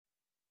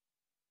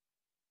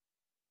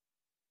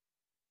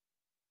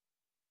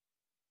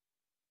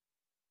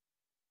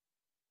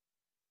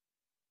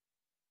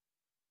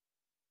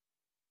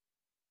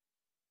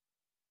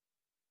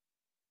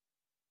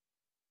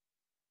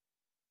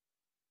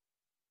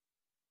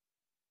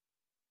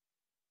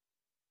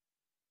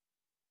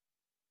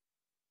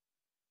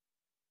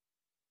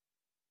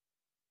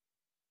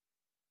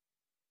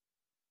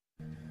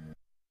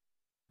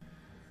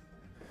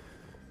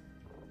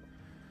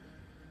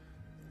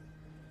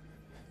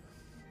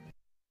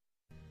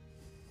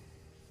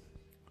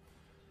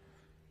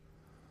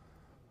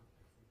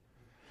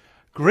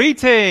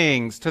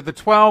Greetings to the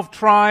 12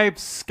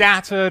 tribes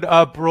scattered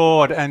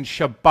abroad and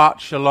Shabbat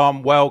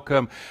Shalom.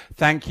 Welcome.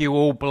 Thank you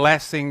all.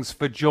 Blessings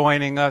for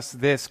joining us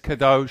this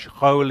Kadosh,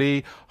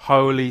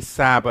 holy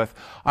Sabbath.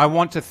 I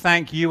want to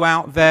thank you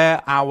out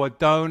there, our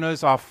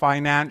donors, our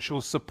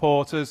financial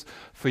supporters,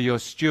 for your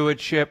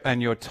stewardship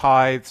and your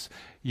tithes.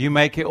 You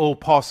make it all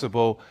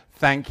possible.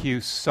 Thank you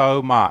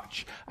so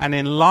much. And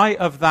in light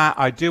of that,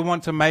 I do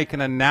want to make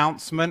an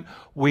announcement.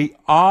 We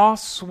are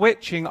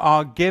switching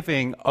our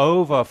giving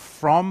over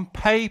from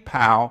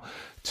PayPal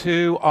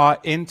to our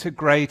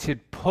integrated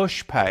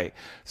PushPay.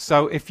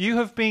 So if you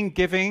have been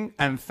giving,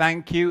 and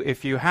thank you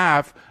if you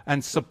have,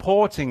 and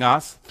supporting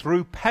us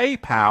through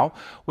PayPal,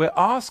 we're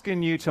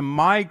asking you to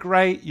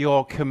migrate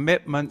your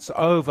commitments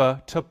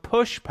over to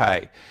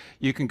PushPay.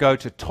 You can go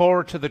to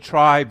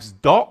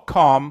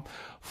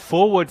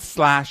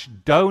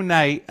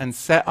TorahToTheTribes.com/donate and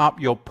set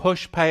up your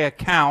PushPay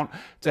account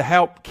to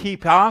help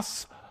keep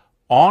us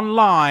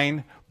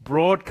online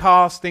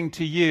broadcasting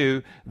to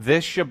you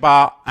this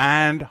Shabbat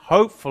and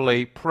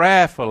hopefully,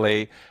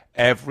 prayerfully,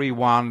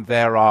 everyone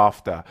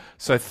thereafter.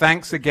 So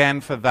thanks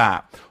again for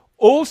that.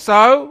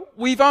 Also,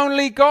 we've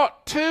only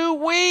got 2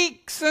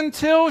 weeks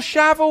until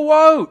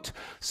Shavuot.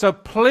 So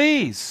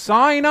please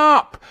sign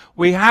up.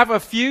 We have a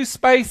few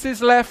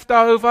spaces left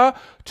over.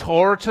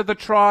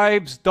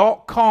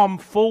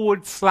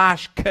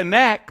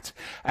 TorahToTheTribes.com/connect,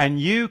 and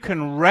you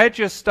can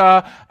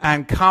register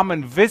and come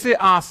and visit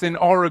us in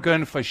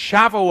Oregon for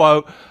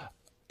Shavuot,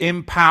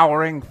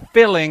 empowering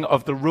filling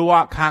of the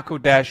Ruach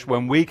HaKodesh,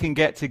 when we can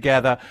get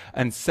together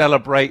and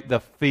celebrate the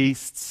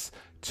feasts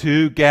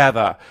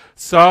together.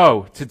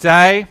 So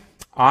today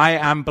I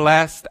am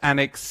blessed and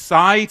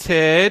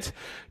excited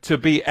to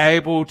be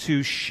able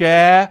to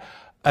share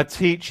a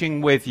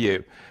teaching with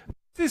you.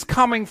 This is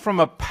coming from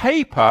a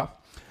paper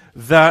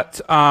that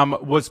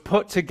was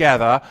put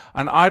together,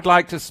 and I'd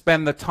like to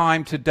spend the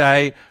time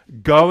today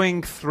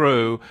going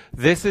through.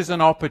 This is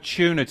an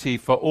opportunity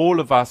for all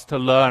of us to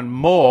learn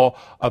more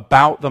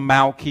about the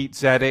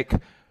Melchizedek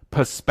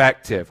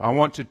perspective. I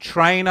want to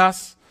train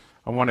us,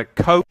 I want to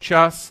coach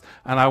us,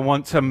 and I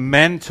want to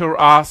mentor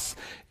us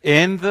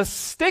in the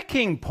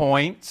sticking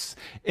points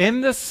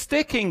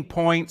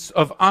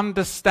of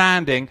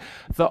understanding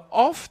that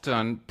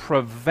often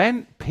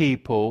prevent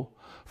people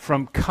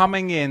from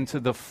coming into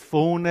the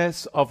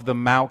fullness of the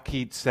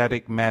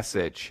Melchizedek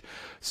message.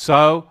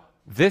 So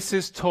this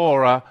is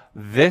Torah,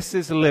 this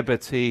is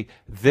liberty,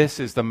 this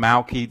is the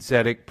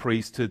Melchizedek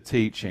priesthood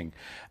teaching.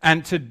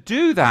 And to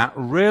do that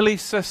really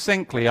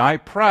succinctly, I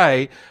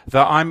pray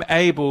that I'm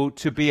able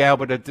to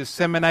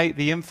disseminate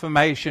the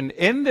information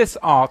in this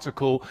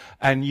article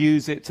and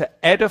use it to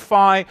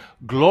edify,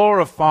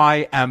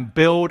 glorify, and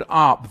build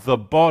up the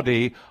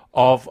body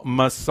of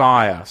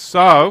Messiah.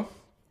 So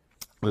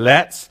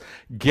let's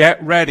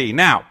get ready.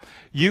 Now,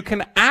 you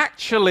can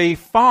actually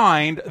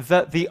find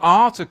that the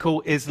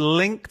article is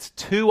linked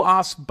to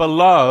us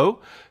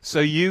below, so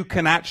you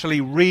can actually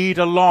read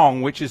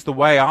along, which is the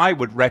way I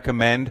would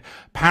recommend,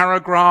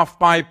 paragraph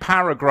by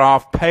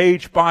paragraph,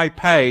 page by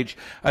page,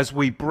 as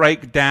we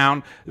break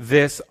down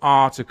this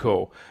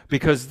article.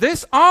 Because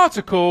this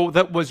article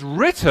that was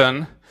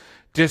written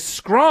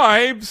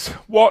describes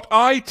what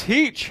I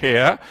teach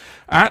here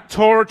at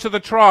Torah to the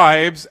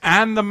Tribes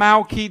and the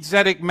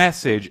Melchizedek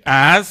message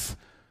as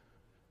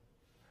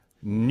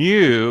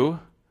new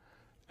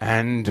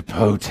and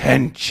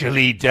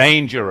potentially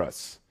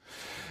dangerous.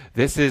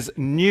 This is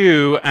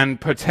new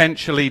and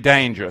potentially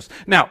dangerous.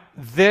 Now,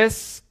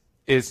 this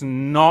is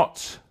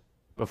not,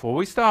 before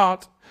we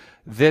start,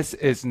 this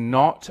is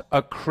not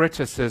a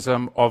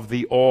criticism of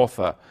the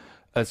author,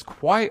 as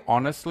quite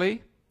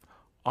honestly,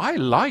 I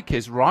like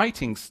his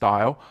writing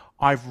style.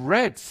 I've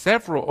read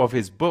several of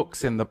his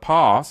books in the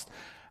past,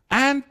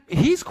 and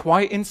he's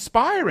quite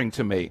inspiring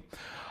to me.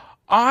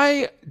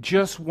 I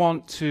just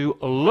want to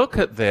look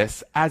at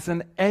this as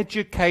an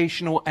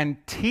educational and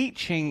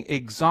teaching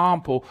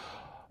example,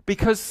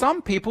 because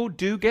some people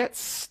do get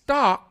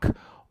stuck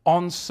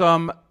on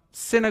some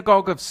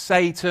synagogue of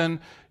Satan,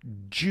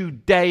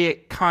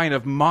 Judaic kind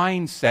of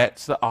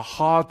mindsets that are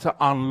hard to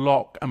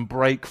unlock and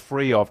break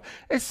free of,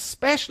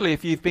 especially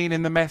if you've been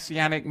in the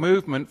Messianic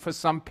movement for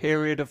some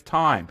period of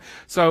time.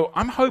 So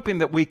I'm hoping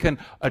that we can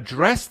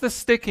address the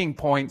sticking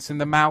points in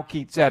the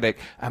Melchizedek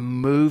and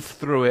move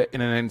through it in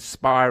an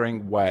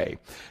inspiring way.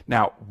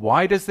 Now,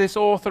 why does this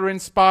author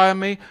inspire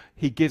me?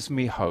 He gives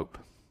me hope.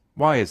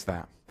 Why is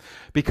that?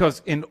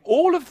 Because in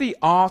all of the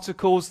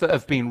articles that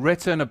have been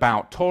written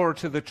about Torah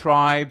to the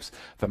Tribes,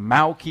 the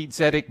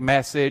Melchizedek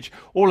message,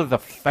 all of the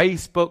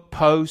Facebook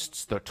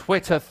posts, the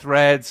Twitter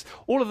threads,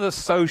 all of the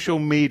social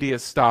media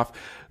stuff,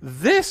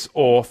 this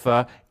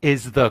author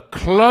is the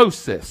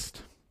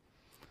closest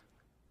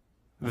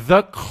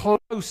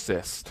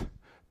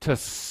to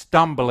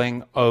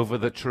stumbling over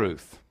the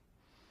truth.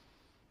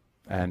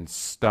 And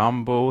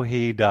stumble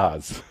he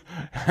does.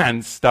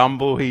 And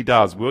stumble he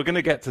does. We're going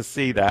to get to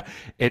see that.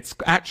 It's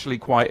actually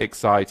quite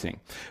exciting.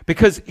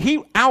 Because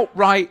he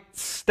outright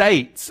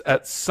states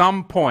at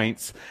some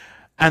points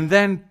and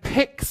then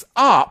picks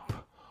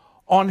up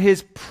on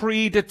his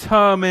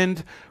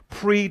predetermined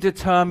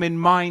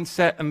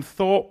mindset and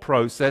thought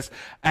process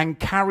and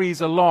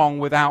carries along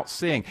without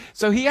seeing.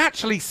 So he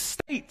actually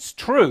states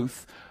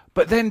truth,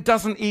 but then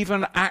doesn't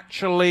even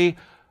actually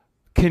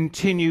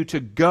continue to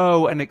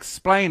go and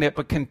explain it,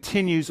 but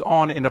continues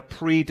on in a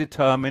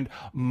predetermined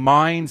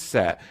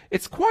mindset.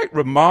 It's quite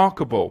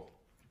remarkable.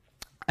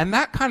 And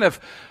that kind of,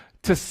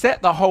 to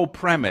set the whole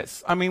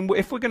premise, I mean,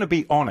 if we're going to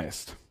be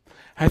honest,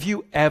 have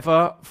you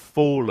ever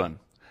fallen?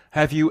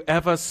 Have you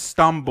ever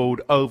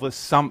stumbled over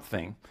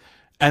something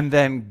and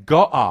then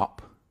got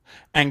up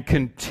and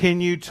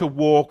continued to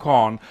walk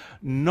on,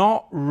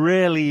 not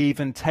really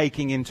even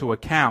taking into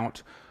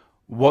account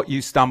what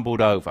you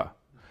stumbled over?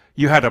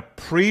 You had a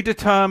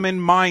predetermined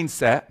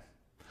mindset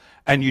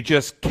and you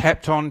just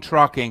kept on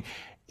trucking,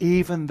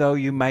 even though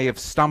you may have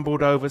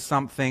stumbled over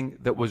something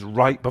that was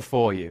right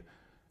before you.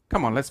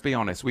 Come on, let's be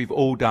honest. We've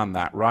all done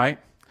that, right?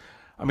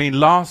 I mean,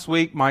 last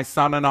week, my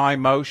son and I,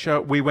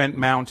 Moshe, we went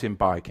mountain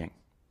biking.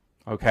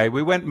 Okay,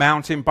 we went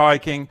mountain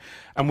biking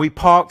and we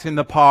parked in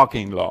the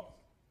parking lot.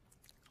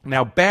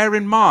 Now, bear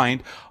in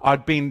mind,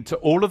 I'd been to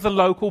all of the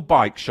local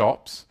bike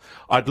shops.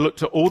 I'd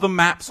looked at all the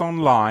maps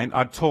online.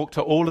 I'd talked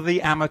to all of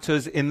the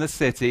amateurs in the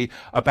city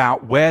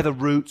about where the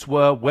routes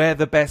were, where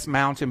the best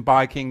mountain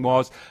biking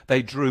was.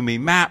 They drew me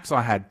maps.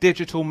 I had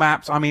digital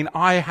maps. I mean,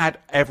 I had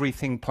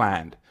everything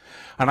planned.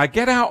 And I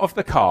get out of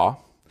the car,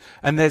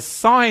 and there's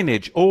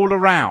signage all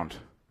around.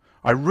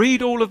 I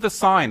read all of the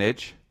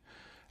signage,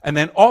 and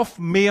then off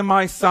me and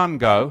my son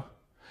go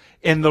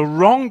in the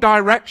wrong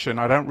direction.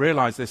 I don't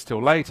realize this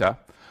till later.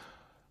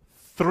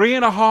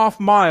 3.5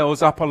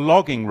 miles up a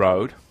logging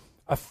road,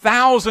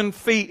 1,000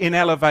 feet in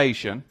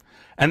elevation,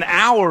 an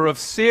hour of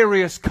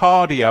serious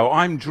cardio.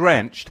 I'm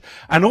drenched.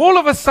 And all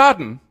of a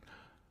sudden,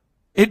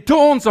 it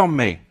dawns on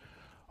me,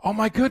 oh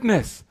my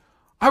goodness,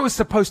 I was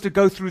supposed to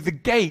go through the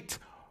gate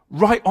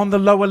right on the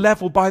lower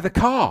level by the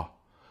car.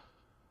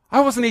 I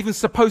wasn't even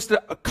supposed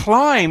to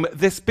climb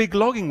this big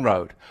logging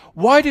road.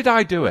 Why did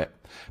I do it?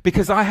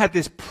 Because I had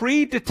this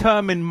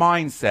predetermined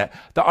mindset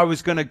that I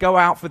was going to go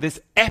out for this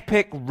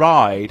epic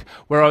ride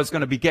where I was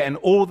going to be getting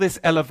all this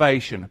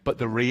elevation. But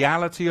the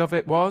reality of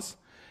it was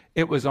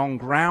on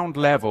ground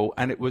level,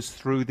 and it was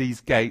through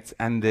these gates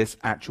and this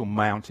actual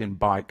mountain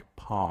bike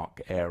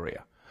park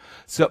area.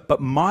 So, but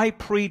my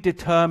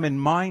predetermined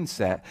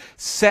mindset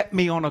set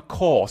me on a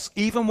course,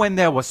 even when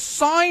there were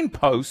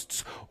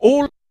signposts,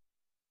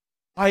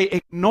 I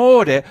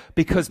ignored it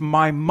because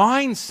my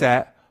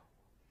mindset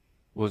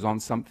was on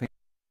something.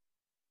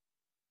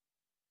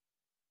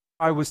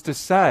 I was to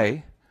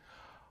say,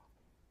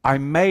 I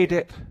made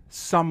it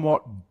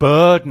somewhat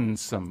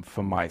burdensome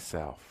for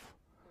myself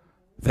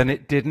than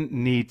it didn't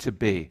need to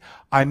be.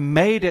 I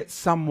made it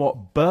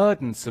somewhat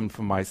burdensome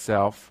for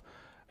myself,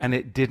 and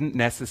it didn't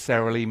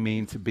necessarily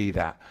mean to be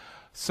that.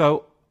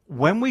 So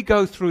when we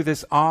go through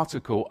this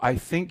article, I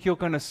think you're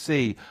going to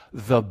see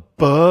the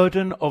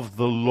burden of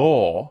the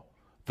law,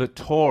 the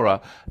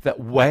Torah, that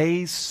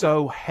weighs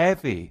so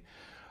heavy.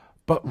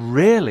 But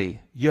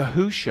really,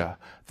 Yahusha,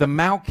 the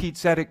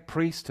Melchizedek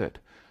priesthood,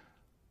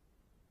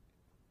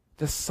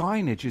 the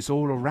signage is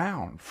all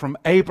around, from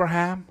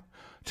Abraham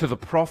to the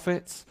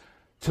prophets,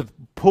 to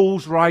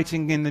Paul's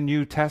writing in the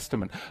New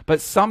Testament.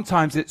 But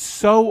sometimes it's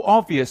so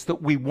obvious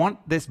that we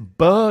want this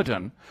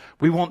burden,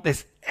 we want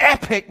this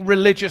epic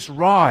religious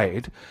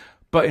ride,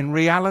 but in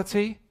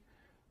reality,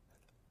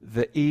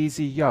 the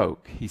easy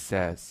yoke, he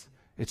says,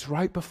 it's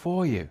right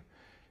before you.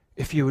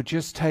 If you would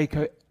just take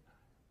it,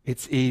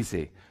 it's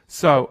easy.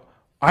 So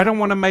I don't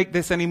want to make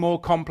this any more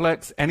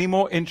complex, any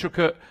more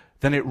intricate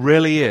than it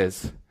really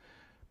is,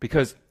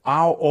 because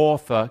our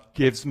author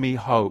gives me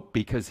hope,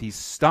 because he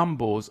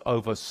stumbles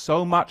over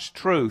so much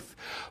truth,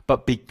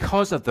 but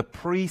because of the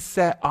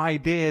preset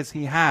ideas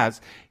he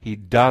has, he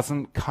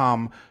doesn't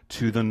come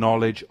to the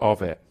knowledge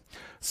of it.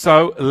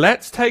 So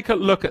let's take a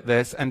look at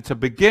this, and to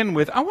begin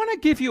with, I want to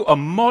give you a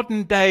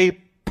modern day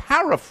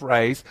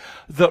paraphrase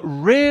that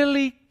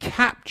really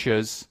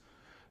captures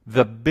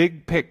the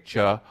big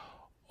picture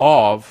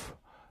of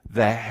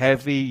the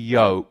heavy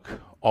yoke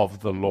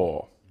of the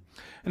law.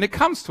 And it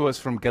comes to us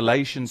from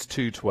Galatians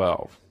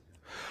 2:12.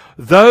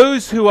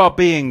 Those who are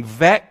being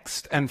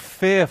vexed and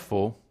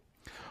fearful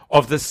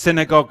of the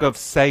synagogue of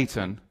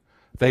Satan,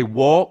 they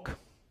walk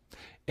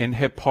in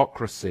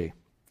hypocrisy.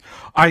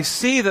 I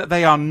see that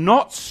they are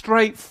not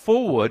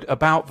straightforward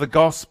about the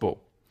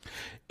gospel.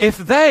 If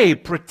they,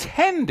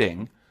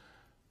 pretending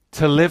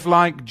to live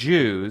like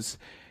Jews,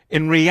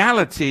 in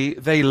reality,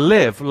 they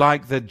live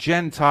like the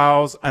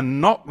Gentiles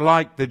and not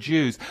like the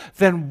Jews,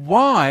 then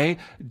why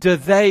do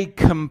they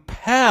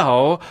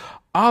compel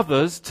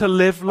others to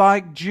live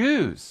like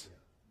Jews?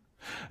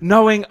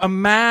 Knowing a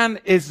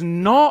man is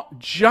not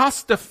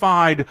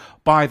justified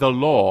by the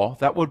law,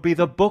 that would be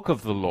the book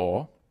of the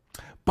law,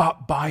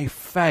 but by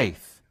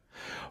faith.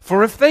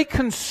 For if they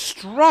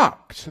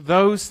construct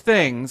those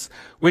things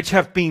which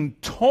have been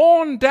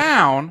torn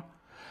down,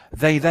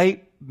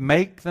 they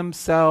make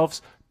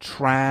themselves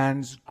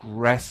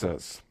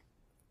transgressors.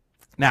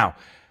 Now,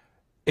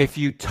 if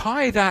you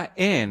tie that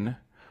in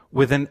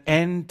with an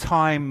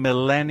end-time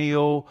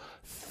millennial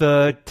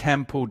third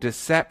temple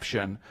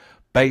deception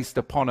based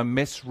upon a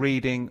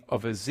misreading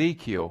of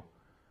Ezekiel,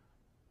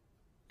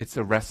 it's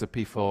a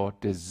recipe for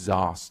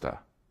disaster.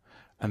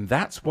 And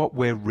that's what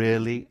we're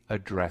really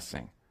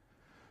addressing.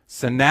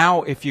 So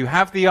now, if you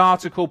have the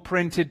article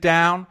printed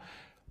down,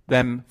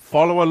 then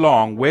follow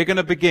along. We're going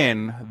to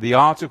begin. The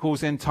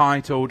article's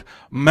entitled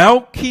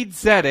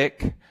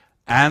Melchizedek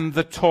and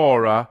the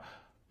Torah,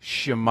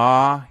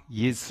 Shema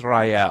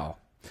Yisrael.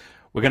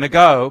 We're going to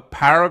go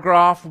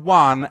paragraph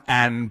 1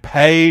 and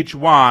page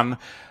 1.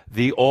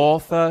 The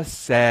author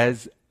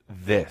says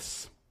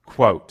this,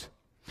 quote,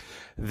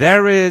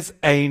 "There is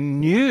a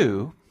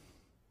new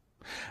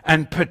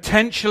and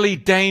potentially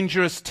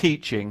dangerous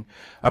teaching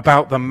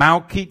about the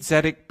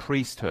Melchizedek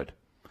priesthood,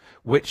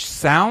 which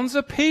sounds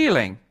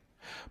appealing,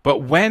 but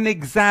when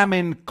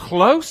examined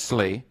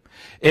closely,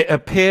 it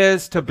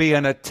appears to be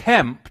an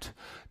attempt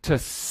to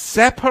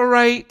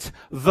separate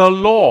the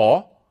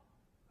law,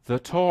 the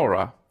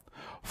Torah,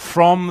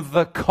 from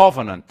the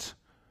covenant,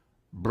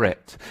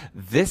 Brit."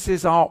 This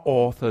is our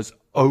author's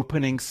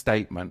opening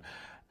statement,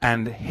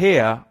 and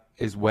here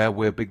is where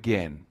we'll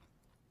begin.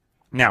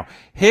 Now,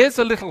 here's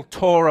a little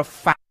Torah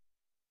fact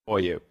for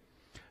you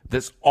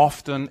that's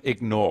often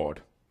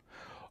ignored.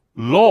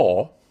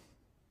 Law,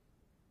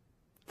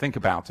 think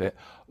about it,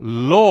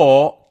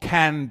 law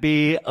can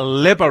be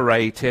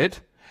liberated,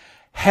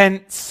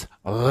 hence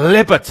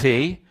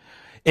liberty.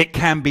 It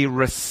can be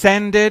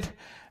rescinded,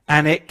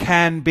 and it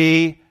can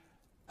be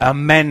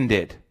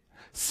amended.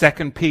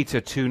 2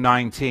 Peter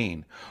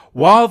 2:19.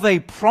 While they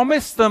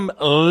promise them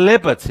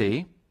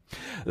liberty,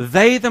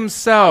 they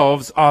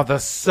themselves are the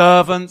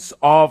servants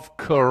of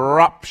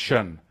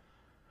corruption.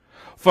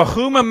 For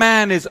whom a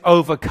man is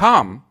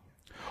overcome,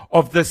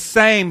 of the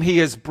same he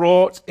is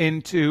brought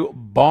into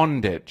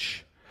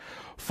bondage.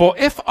 For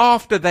if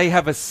after they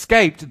have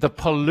escaped the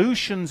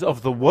pollutions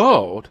of the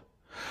world,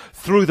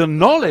 through the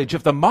knowledge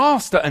of the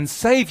Master and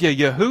Savior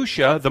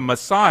Yahushua, the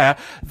Messiah,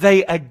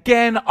 they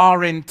again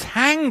are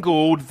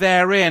entangled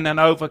therein and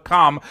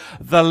overcome,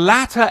 the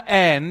latter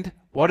end,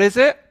 what is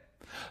it?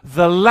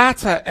 The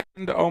latter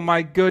end, oh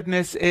my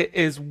goodness, it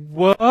is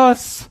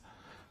worse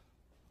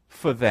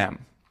for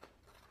them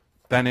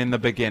than in the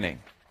beginning.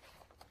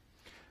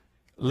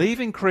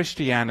 Leaving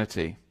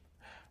Christianity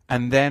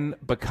and then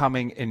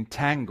becoming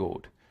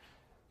entangled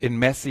in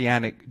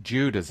Messianic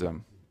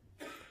Judaism,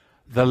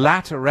 the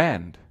latter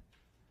end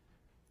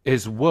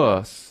is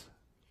worse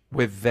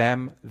with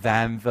them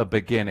than the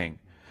beginning.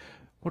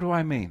 What do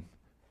I mean?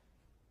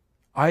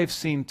 I've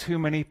seen too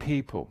many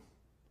people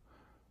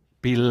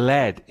be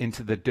led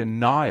into the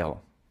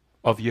denial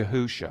of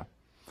Yahushua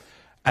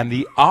and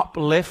the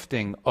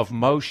uplifting of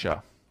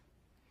Moshe.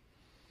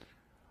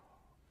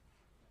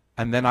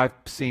 And then I've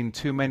seen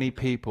too many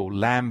people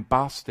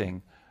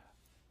lambasting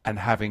and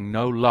having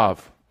no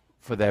love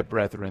for their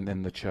brethren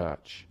in the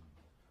church.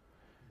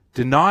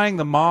 Denying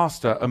the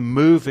Master and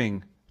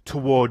moving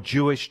toward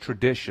Jewish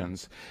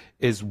traditions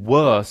is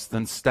worse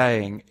than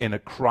staying in a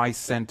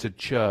Christ-centered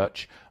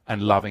church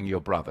and loving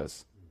your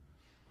brothers.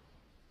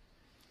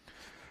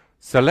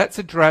 So let's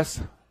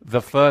address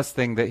the first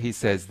thing that he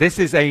says. This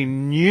is a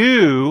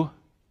new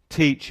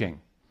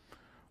teaching.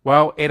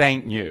 Well, it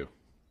ain't new.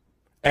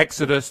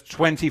 Exodus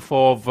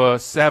 24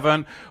 verse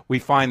 7, we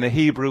find the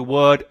Hebrew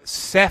word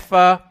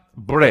Sefer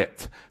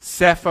Brit.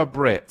 Sefer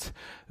Brit.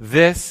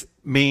 This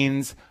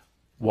means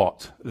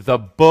what? The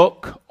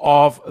book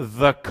of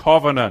the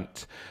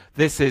covenant.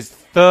 This is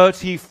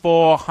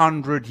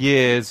 3,400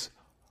 years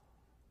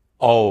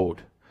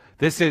old.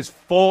 This is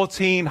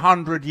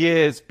 1,400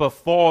 years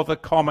before the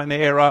Common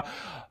Era.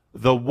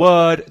 The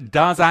word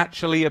does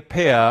actually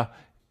appear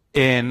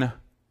in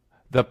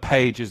the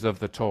pages of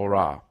the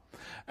Torah.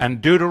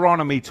 And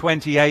Deuteronomy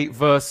 28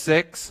 verse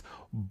 6,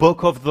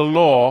 book of the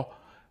law,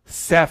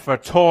 Sefer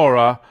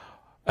Torah,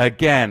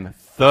 again,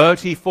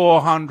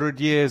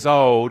 3,400 years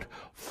old,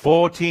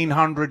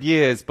 1,400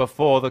 years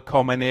before the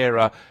Common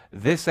Era.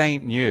 This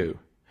ain't new.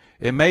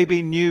 It may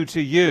be new to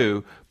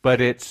you,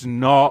 but it's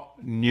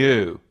not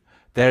new.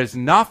 There's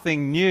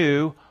nothing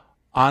new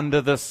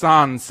under the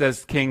sun,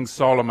 says King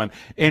Solomon.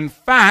 In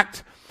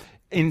fact,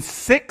 in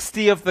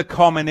 60 of the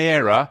Common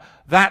Era,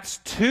 that's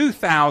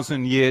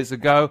 2,000 years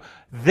ago,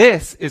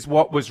 this is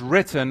what was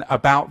written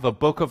about the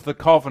book of the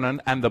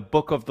covenant and the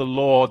book of the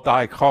law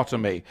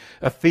dichotomy.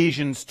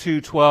 Ephesians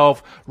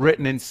 2:12,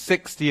 written in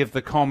 60 of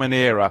the Common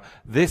Era.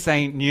 This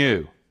ain't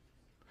new.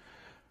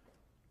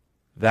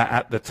 That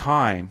at the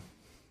time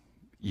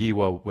ye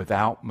were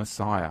without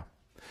Messiah,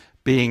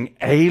 being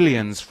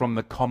aliens from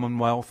the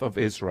commonwealth of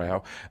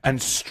Israel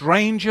and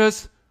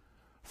strangers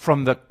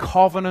from the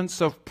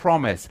covenants of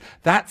promise.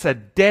 That's a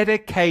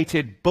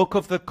dedicated book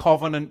of the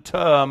covenant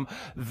term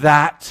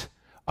that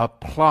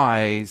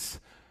applies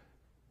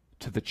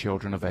to the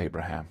children of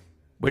Abraham,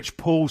 which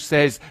Paul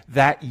says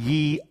that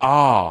ye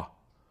are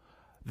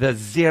the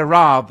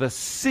zerah, the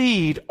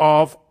seed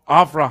of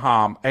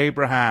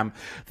Abraham,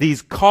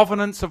 these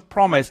covenants of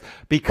promise,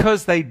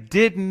 because they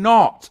did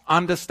not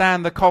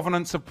understand the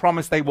covenants of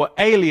promise. They were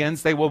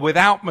aliens, they were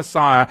without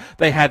Messiah,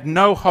 they had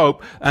no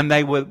hope, and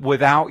they were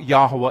without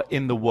Yahweh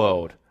in the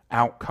world,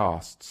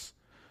 outcasts.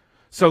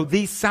 So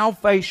these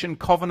salvation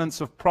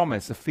covenants of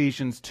promise,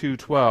 Ephesians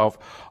 2:12,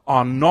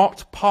 are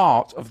not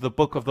part of the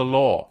book of the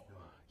law.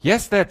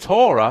 Yes, they're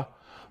Torah,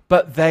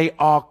 but they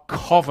are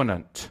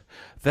covenant.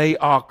 They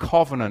are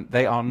covenant.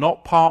 They are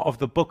not part of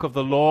the book of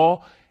the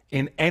law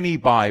in any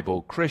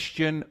Bible,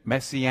 Christian,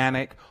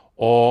 Messianic,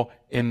 or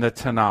in the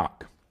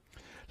Tanakh.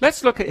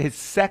 Let's look at his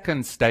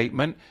second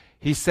statement.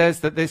 He says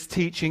that this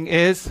teaching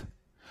is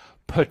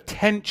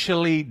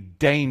potentially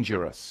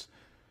dangerous.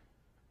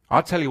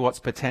 I'll tell you what's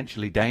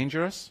potentially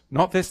dangerous.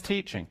 Not this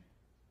teaching.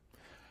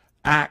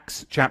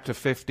 Acts chapter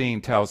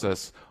 15 tells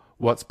us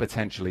what's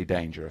potentially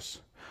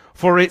dangerous.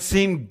 For it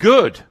seemed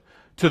good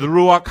to the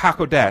Ruach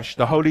HaKodesh,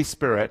 the Holy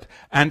Spirit,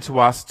 and to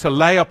us to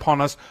lay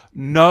upon us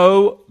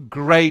no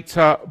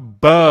greater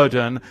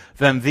burden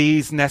than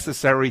these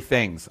necessary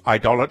things: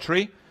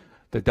 idolatry,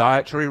 the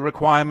dietary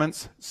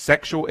requirements,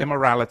 sexual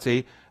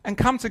immorality, and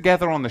come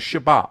together on the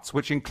Shabbats,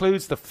 which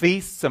includes the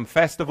feasts and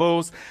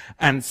festivals,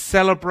 and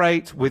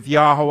celebrate with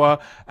Yahweh,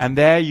 and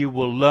there you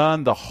will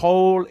learn the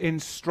whole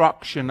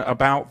instruction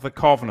about the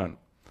covenant.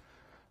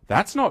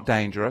 That's not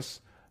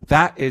dangerous.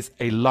 That is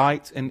a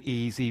light and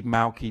easy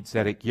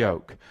Melchizedek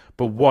yoke.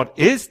 But what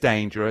is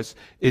dangerous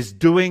is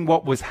doing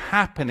what was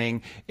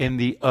happening in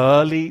the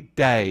early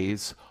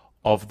days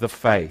of the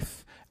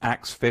faith.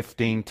 Acts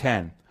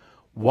 15:10.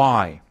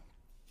 Why?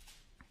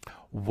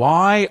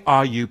 Why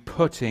are you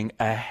putting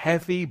a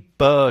heavy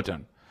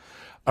burden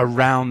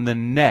around the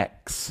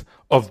necks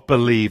of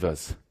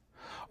believers?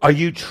 Are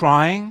you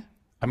trying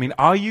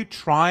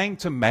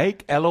to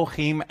make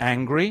Elohim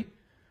angry?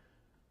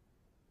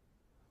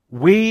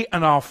 We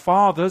and our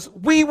fathers,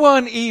 we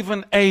weren't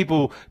even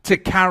able to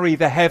carry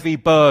the heavy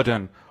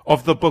burden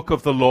of the book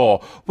of the law,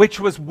 which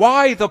was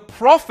why the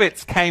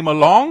prophets came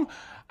along,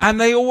 and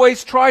they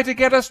always try to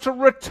get us to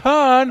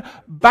return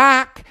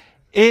back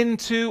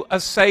into a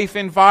safe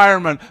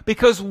environment,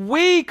 because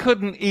we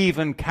couldn't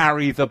even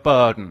carry the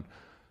burden.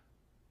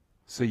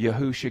 So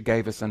Yahusha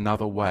gave us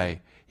another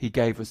way. He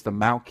gave us the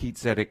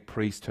Melchizedek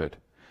priesthood.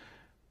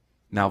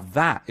 Now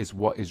that is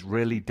what is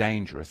really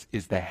dangerous,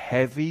 is the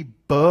heavy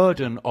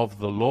burden of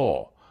the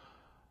law.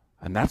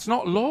 And that's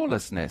not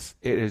lawlessness.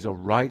 It is a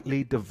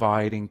rightly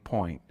dividing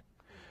point.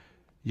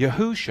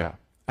 Yahusha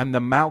and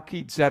the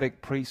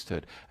Melchizedek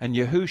priesthood, and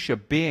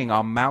Yahusha being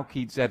our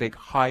Melchizedek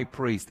high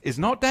priest, is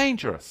not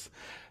dangerous.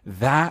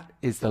 That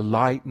is the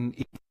light and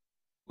easy.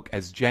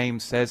 As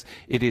James says,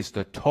 it is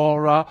the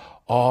Torah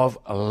of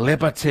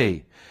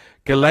liberty.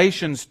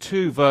 Galatians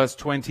 2 verse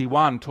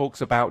 21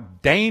 talks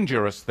about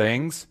dangerous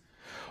things.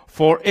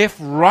 For if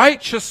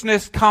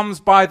righteousness comes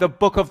by the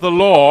book of the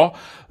law,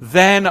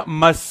 then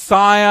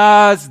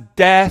Messiah's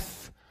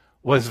death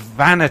was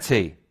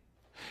vanity.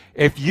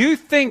 If you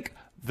think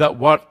that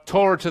what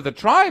Torah to the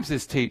tribes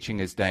is teaching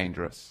is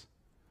dangerous,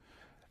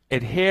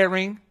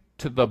 adhering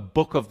to the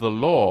book of the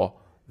law,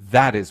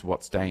 that is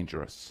what's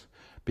dangerous.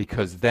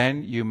 Because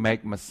then you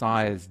make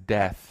Messiah's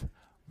death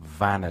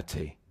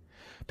vanity.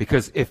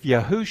 Because if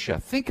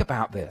Yahusha, think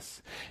about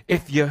this,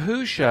 if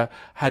Yahusha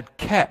had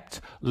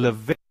kept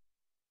Leviticus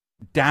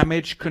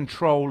damage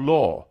control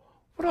law.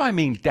 What do I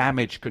mean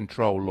damage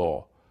control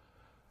law?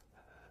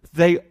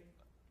 They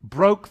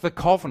broke the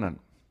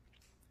covenant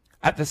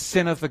at the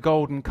sin of the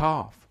golden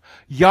calf.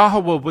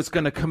 Yahweh was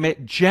going to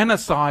commit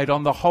genocide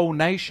on the whole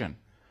nation.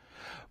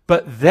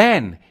 But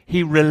then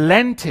he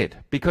relented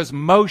because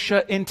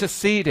Moshe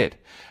interceded.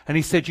 And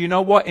he said, you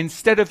know what?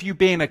 Instead of you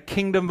being a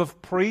kingdom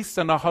of priests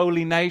and a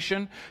holy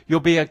nation,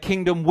 you'll be a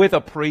kingdom with a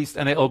priest,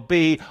 and it'll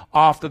be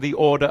after the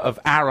order of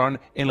Aaron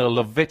in a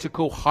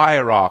Levitical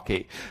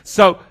hierarchy.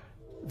 So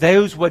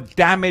those were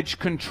damage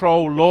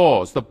control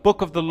laws. The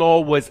book of the law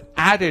was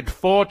added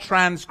for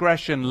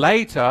transgression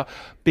later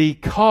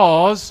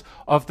because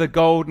of the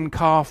golden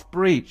calf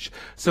breach.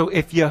 So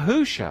if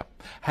Yahusha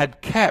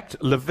had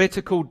kept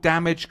Levitical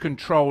damage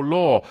control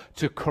law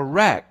to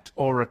correct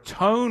or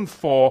atone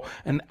for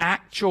an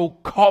actual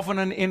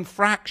covenant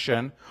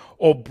infraction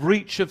or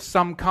breach of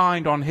some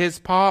kind on his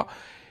part,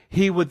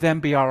 he would then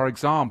be our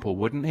example,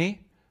 wouldn't he?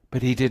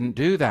 But he didn't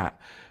do that.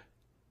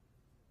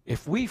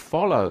 If we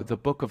follow the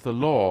book of the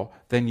law,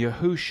 then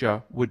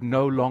Yahusha would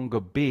no longer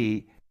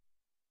be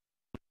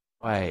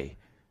the way.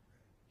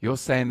 You're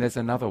saying there's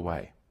another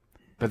way,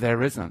 but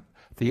there isn't.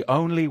 The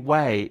only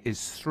way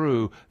is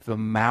through the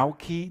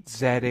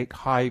Melchizedek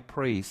high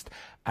priest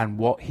and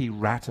what he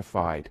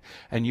ratified.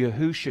 And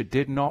Yahusha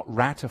did not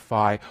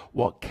ratify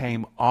what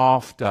came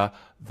after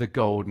the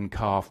golden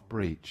calf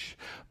breach,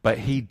 but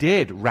he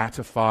did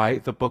ratify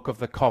the book of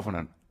the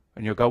covenant.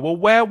 And you'll go, well,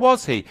 where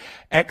was he?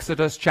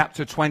 Exodus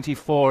chapter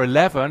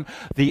 24:11,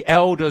 the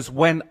elders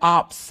went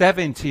up,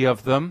 70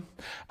 of them,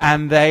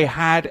 and they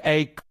had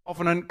a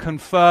covenant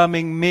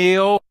confirming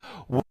meal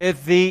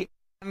with the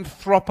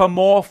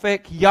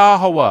anthropomorphic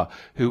Yahweh,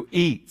 who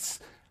eats,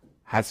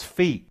 has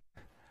feet,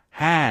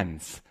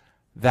 hands,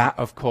 That,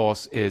 of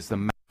course, is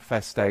the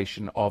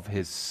manifestation of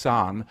his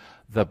Son,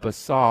 the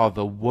Basar,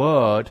 the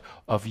Word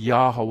of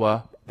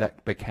Yahweh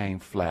that became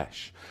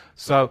flesh.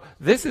 So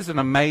this is an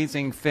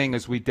amazing thing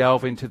as we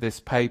delve into this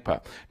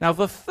paper. Now,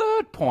 the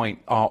third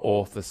point our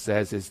author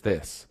says is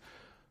this: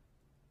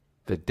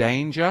 the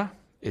danger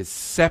is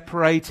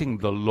separating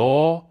the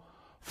law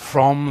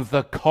from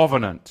the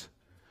covenant.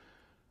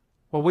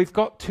 Well, we've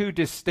got two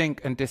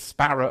distinct and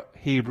disparate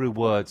Hebrew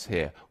words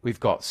here. We've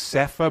got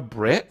Sefer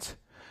Brit,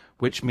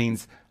 which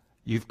means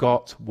you've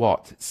got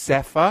what?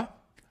 Sefer,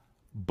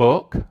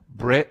 book,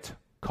 Brit,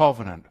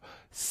 covenant.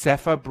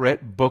 Sefer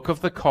Brit, book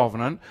of the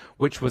covenant,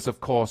 which was, of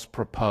course,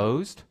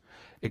 proposed,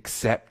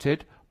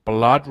 accepted,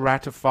 blood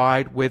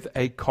ratified with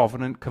a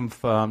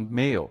covenant-confirmed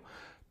meal.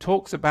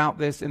 Talks about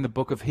this in the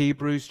book of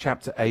Hebrews,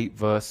 chapter 8,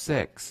 verse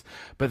 6.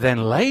 But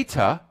then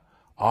later,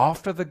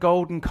 after the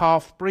golden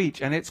calf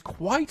breach, and it's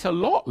quite a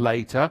lot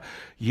later,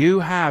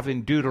 you have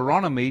in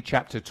Deuteronomy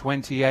chapter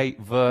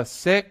 28, verse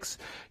 6,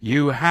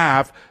 you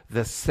have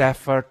the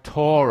Sefer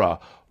Torah,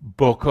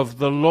 book of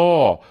the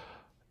law.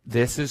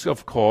 This is,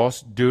 of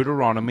course,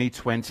 Deuteronomy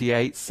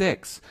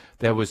 28:6.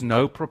 There was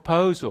no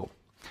proposal.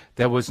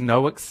 There was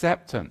no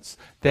acceptance.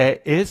 There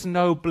is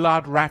no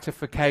blood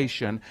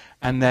ratification,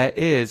 and there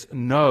is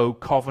no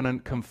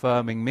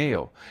covenant-confirming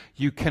meal.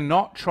 You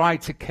cannot try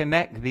to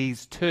connect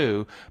these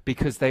two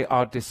because they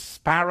are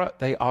disparate.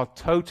 They are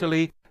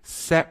totally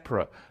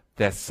separate.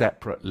 They're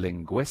separate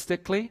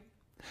linguistically.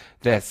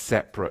 They're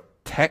separate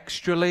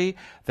textually.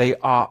 They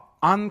are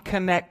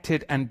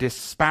unconnected and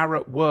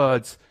disparate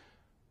words,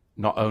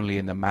 not only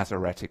in the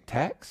Masoretic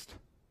text,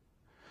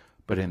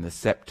 but in the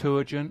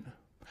Septuagint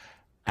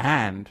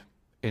and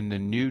in the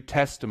New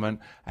Testament.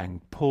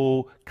 And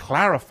Paul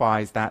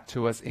clarifies that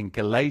to us in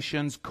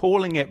Galatians,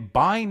 calling it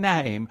by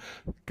name,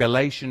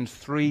 Galatians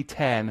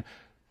 3:10,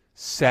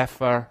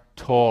 Sefer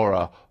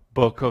Torah,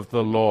 book of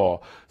the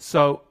law.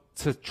 So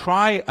to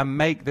try and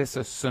make this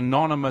a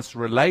synonymous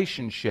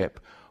relationship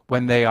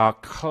when they are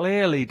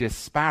clearly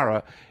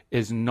disparate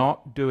is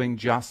not doing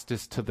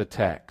justice to the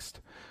text.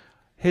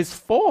 His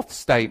fourth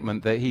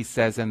statement that he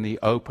says in the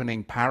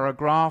opening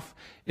paragraph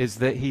is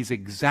that he's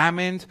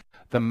examined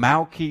the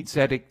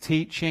Melchizedek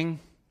teaching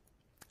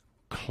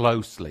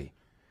closely.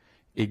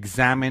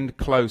 Examined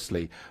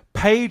closely.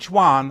 Page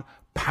 1,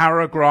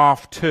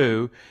 paragraph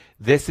 2,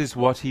 this is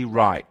what he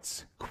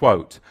writes,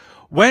 quote,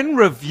 "When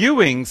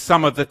reviewing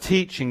some of the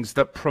teachings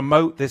that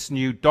promote this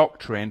new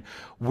doctrine,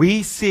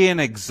 we see an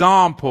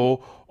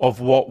example of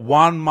what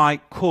one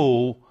might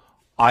call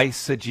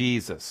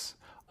eisegesis."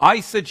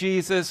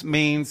 Eisegesis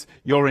means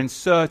you're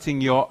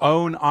inserting your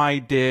own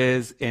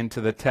ideas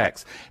into the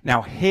text.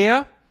 Now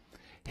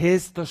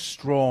here's the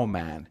straw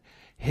man.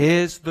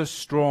 Here's the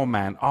straw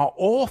man. Our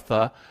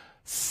author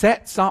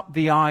sets up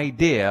the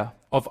idea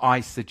of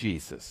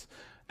eisegesis.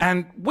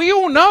 And we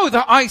all know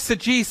that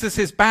eisegesis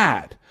is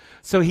bad.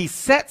 So he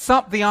sets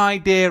up the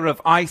idea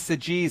of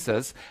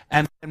eisegesis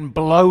and then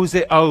blows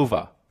it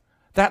over.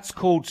 That's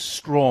called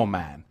straw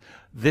man.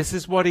 This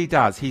is what he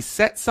does. He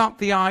sets up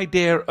the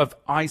idea of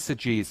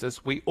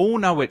eisegesis. We all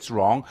know it's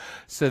wrong.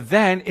 So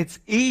then it's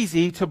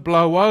easy to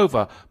blow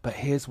over. But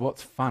here's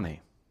what's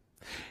funny.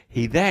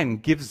 He then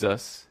gives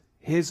us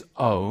his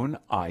own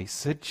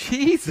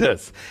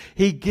eisegesis.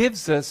 He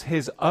gives us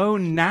his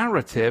own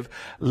narrative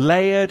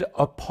layered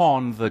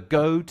upon the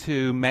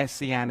go-to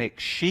messianic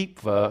sheep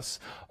verse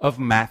of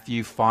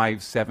Matthew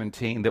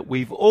 5:17 that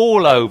we've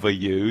all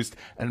overused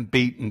and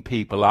beaten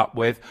people up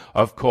with.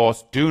 Of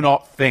course, do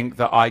not think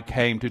that I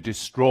came to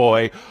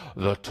destroy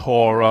the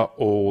Torah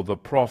or the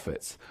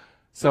prophets.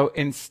 So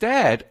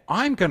instead,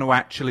 I'm going to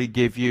actually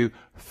give you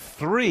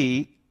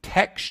 3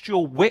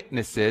 textual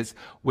witnesses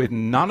with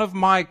none of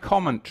my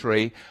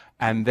commentary,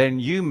 and then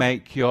you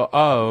make your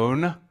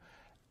own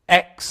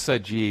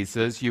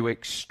exegesis. You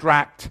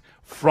extract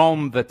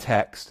from the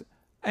text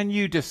and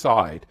you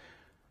decide.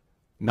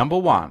 Number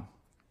 1,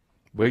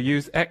 we'll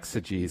use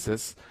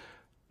exegesis.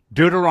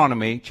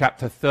 Deuteronomy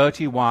chapter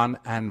 31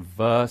 and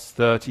verse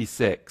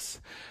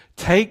 36.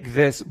 Take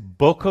this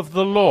book of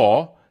the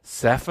law,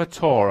 Sefer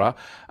Torah,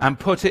 and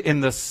put it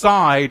in the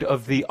side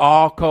of the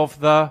ark of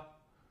the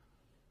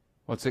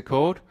what's it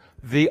called?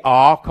 The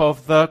Ark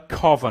of the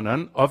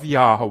Covenant of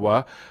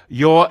Yahweh,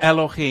 your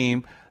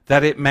Elohim,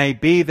 that it may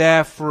be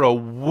there for a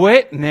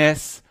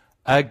witness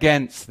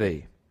against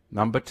thee.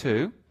 Number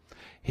 2,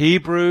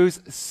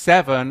 Hebrews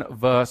 7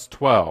 verse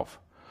 12.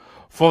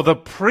 For the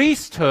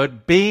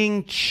priesthood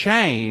being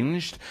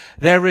changed,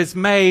 there is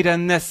made a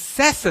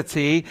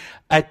necessity,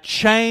 a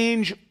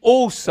change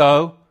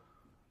also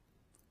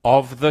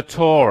of the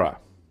Torah.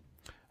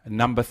 And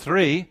number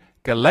 3,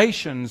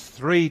 Galatians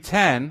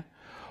 3:10.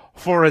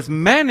 For as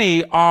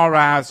many are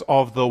as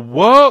of the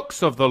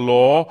works of the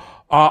law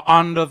are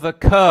under the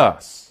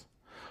curse.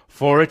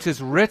 For it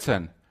is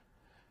written,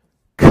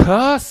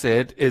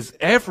 Cursed is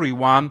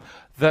everyone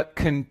that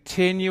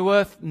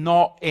continueth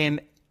not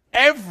in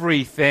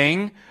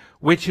everything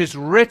which is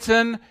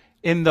written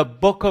in the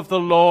book of the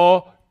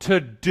law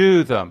to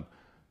do them.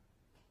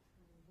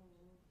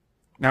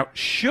 Now,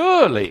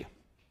 surely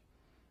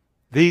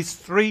These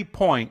 3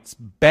 points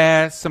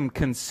bear some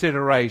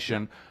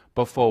consideration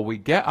before we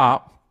get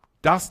up,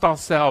 dust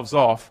ourselves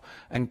off,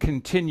 and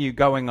continue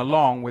going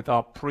along with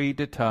our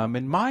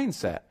predetermined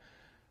mindset.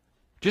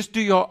 Just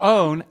do your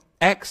own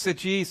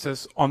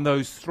exegesis on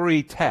those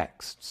 3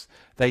 texts.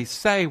 They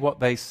say what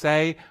they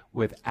say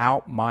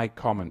without my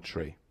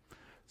commentary.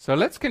 So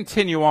let's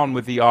continue on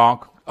with the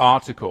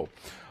article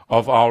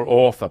of our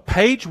author.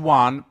 Page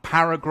 1,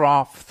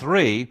 paragraph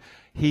 3,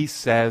 he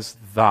says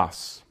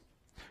thus,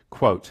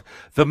 quote,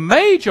 "The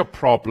major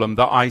problem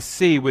that I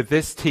see with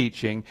this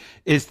teaching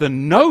is the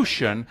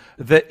notion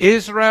that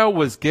Israel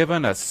was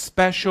given a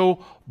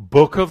special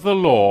book of the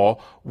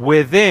law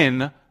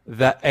within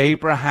the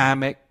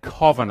Abrahamic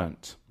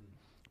covenant,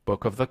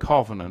 book of the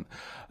covenant,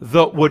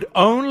 that would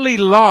only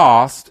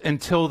last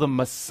until the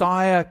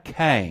Messiah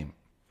came.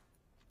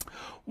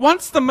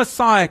 Once the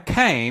Messiah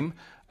came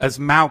as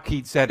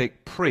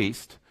Melchizedek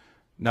priest,"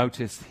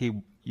 notice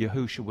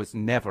Yahushua was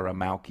never a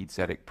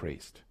Melchizedek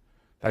priest.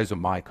 Those are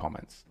my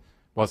comments.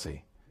 Was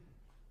he?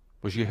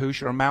 Was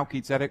Yahushua a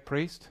Melchizedek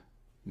priest?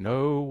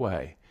 No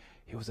way.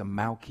 He was a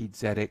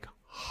Melchizedek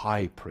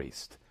high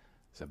priest.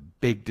 It's a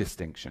big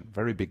distinction,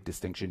 very big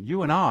distinction.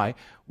 You and I,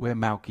 we're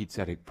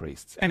Melchizedek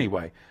priests.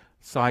 Anyway,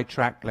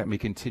 sidetrack, let me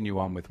continue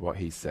on with what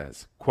he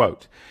says.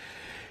 Quote,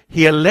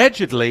 "He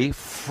allegedly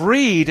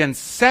freed and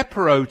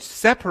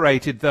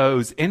separated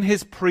those in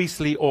his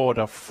priestly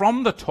order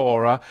from the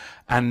Torah,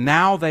 and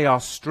now they are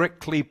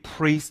strictly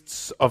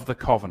priests of the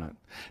covenant."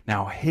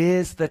 Now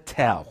here's the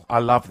tell. I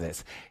love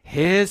this.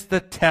 Here's the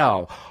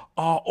tell.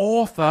 Our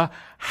author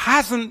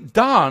hasn't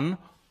done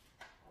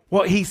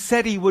what he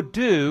said he would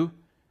do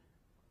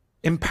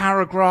in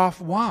paragraph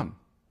 1.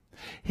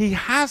 He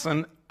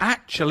hasn't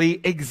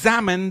actually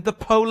examined the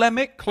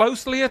polemic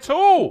closely at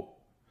all.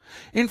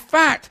 In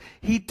fact,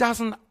 he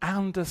doesn't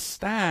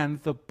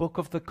understand the book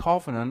of the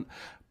covenant,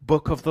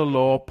 book of the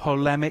law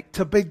polemic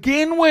to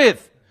begin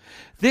with.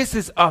 This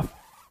is a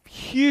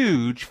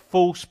huge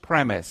false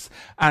premise,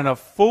 and a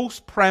false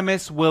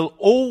premise will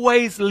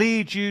always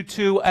lead you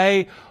to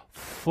a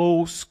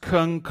false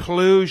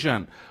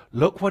conclusion.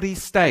 Look what he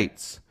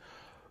states.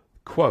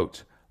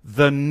 Quote,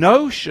 "The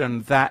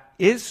notion that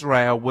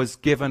Israel was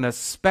given a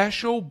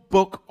special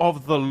book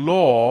of the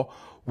law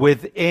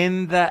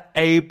within the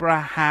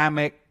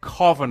Abrahamic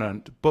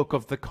covenant, book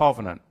of the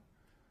covenant.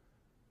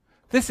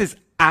 This is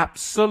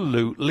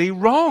absolutely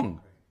wrong.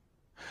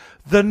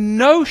 The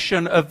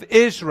notion of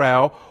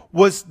Israel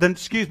was,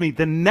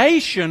 the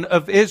nation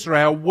of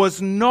Israel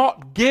was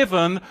not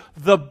given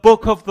the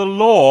book of the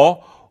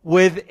law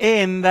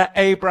within the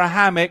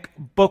Abrahamic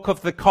book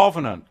of the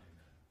covenant.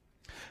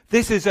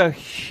 This is a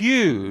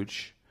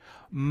huge,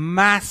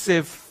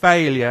 massive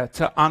failure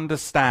to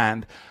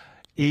understand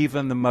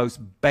even the most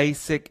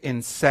basic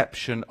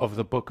inception of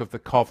the book of the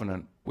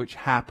covenant, which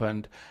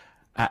happened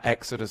at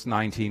Exodus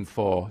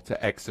 19:4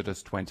 to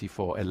Exodus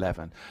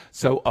 24:11.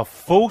 So a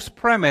false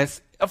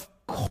premise, of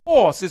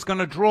course, is going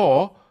to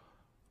draw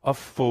a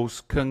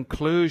false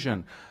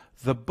conclusion.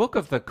 The book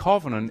of the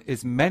covenant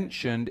is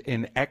mentioned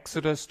in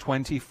Exodus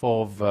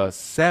 24 verse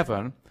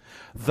 7,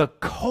 the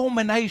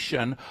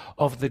culmination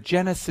of the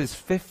Genesis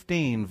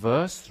 15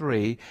 verse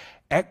 3,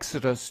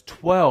 Exodus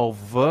 12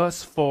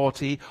 verse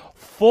 40,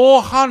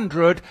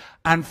 400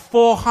 and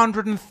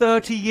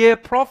 430-year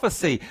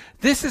prophecy.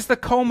 This is the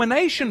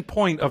culmination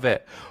point of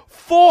it.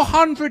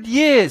 400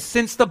 years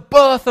since the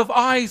birth of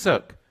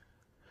Isaac,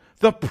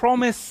 the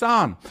promised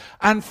son,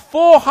 and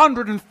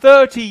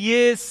 430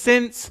 years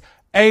since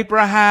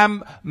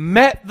Abraham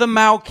met the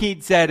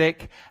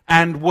Melchizedek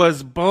and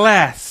was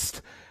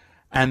blessed.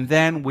 And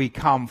then we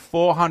come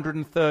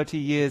 430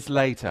 years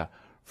later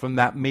from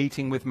that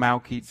meeting with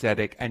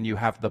Melchizedek, and you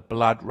have the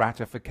blood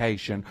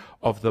ratification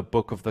of the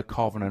book of the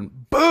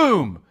covenant.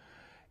 Boom!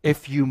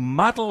 If you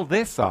muddle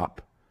this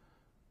up,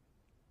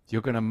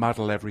 you're going to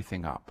muddle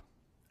everything up.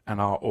 And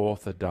our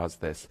author does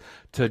this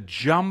to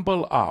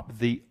jumble up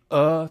the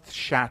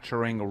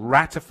earth-shattering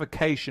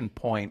ratification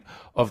point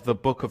of the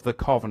book of the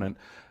covenant.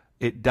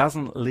 It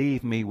doesn't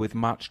leave me with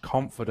much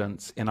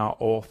confidence in our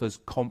author's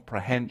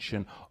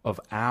comprehension of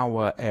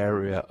our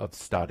area of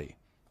study.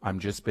 I'm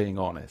just being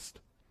honest.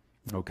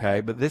 Okay,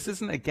 but this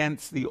isn't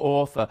against the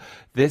author.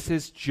 This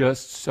is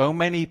just so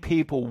many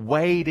people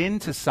wade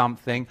into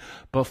something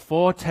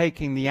before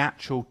taking the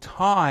actual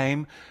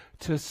time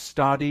to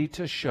study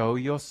to show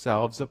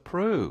yourselves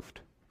approved.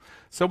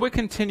 So we'll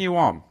continue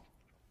on.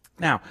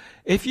 Now,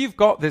 if you've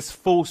got this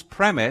false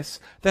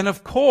premise, then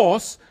of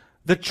course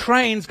the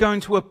train's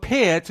going to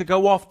appear to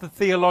go off the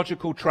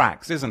theological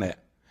tracks, isn't it?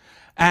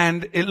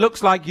 And it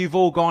looks like you've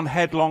all gone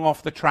headlong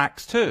off the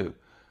tracks too.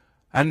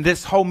 And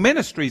this whole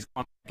ministry's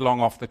gone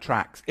headlong off the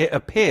tracks, it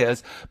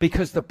appears,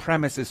 because the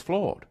premise is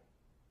flawed.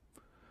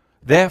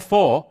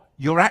 Therefore,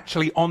 you're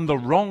actually on the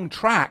wrong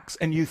tracks,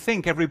 and you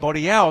think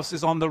everybody else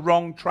is on the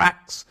wrong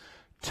tracks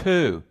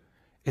too.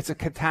 It's a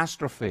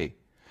catastrophe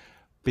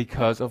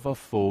because of a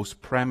false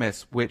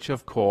premise, which,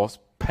 of course,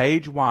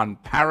 page 1,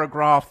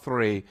 paragraph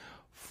 3,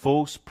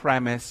 False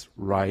premise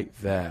right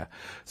there.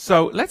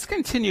 So let's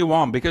continue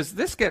on, because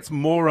this gets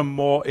more and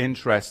more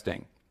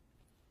interesting.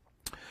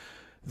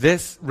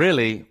 This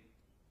really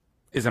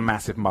is a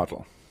massive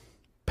muddle.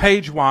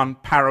 Page 1,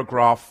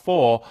 paragraph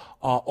 4,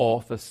 our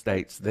author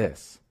states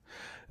this.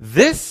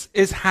 This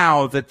is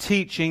how the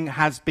teaching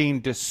has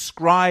been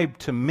described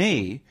to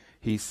me,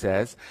 he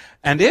says,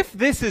 and if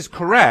this is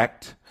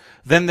correct,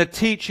 then the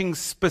teaching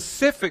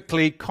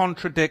specifically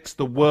contradicts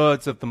the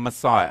words of the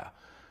Messiah.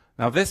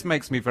 Now, this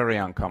makes me very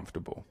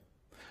uncomfortable.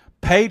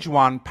 Page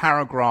 1,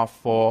 paragraph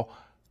 4,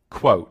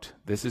 quote.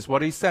 This is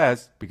what he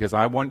says, because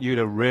I want you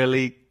to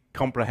really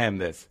comprehend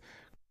this.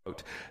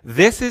 Quote,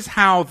 this is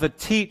how the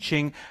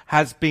teaching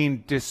has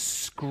been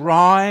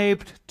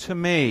described to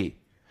me.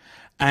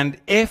 And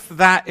if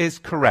that is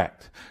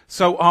correct.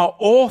 So our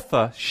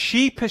author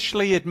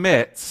sheepishly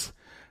admits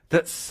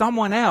that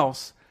someone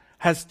else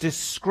has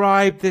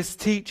described this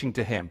teaching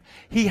to him.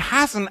 He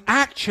hasn't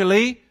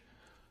actually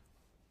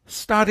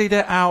studied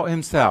it out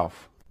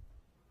himself.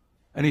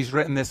 And he's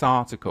written this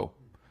article.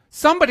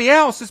 Somebody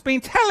else has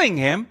been telling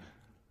him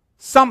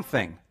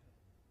something.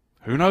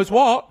 Who knows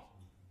what?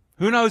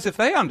 Who knows if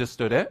they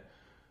understood it?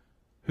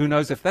 Who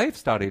knows if they've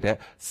studied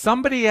it?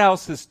 Somebody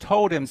else has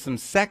told him some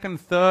second,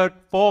 third,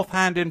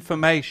 fourth-hand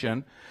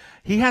information.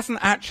 He hasn't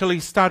actually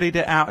studied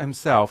it out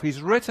himself.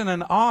 He's written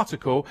an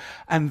article,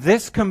 and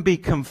this can be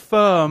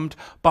confirmed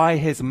by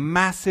his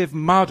massive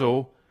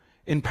muddle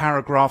in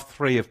paragraph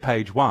 3 of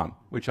page 1,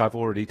 which I've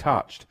already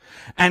touched.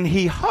 And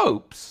he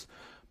hopes,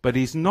 but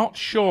he's not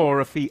sure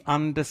if he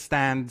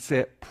understands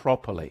it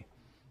properly.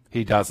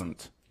 He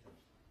doesn't.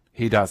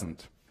 He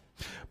doesn't.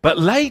 But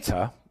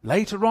later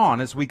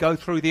on, as we go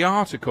through the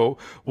article,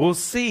 we'll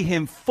see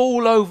him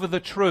fall over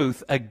the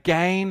truth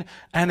again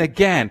and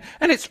again.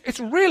 And it's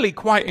really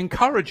quite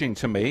encouraging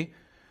to me,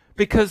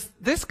 because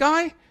this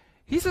guy,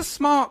 he's a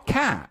smart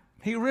cat.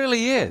 He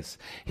really is.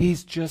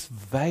 He's just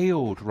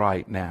veiled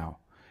right now.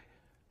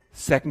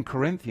 2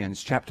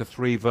 Corinthians chapter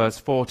 3, verse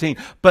 14.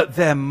 But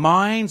their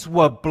minds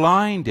were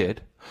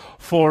blinded,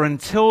 for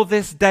until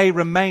this day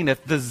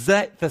remaineth,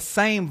 the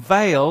same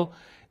veil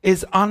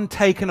is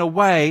untaken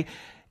away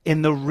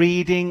in the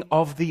reading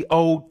of the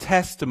Old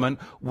Testament,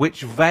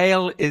 which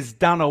veil is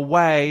done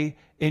away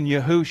in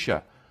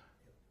Yahusha.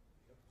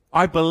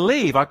 I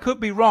believe, I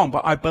could be wrong,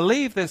 but I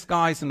believe this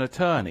guy's an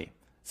attorney.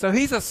 So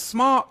he's a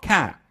smart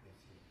cat.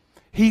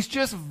 He's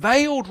just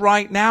veiled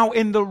right now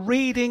in the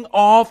reading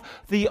of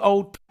the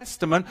Old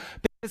Testament,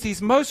 because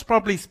he's most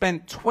probably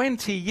spent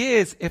 20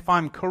 years, if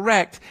I'm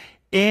correct,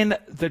 in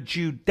the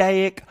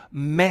Judaic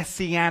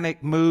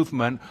messianic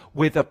movement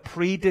with a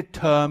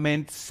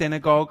predetermined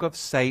synagogue of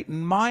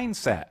Satan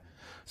mindset.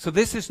 So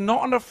this is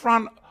not an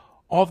affront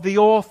of the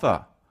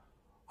author.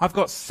 I've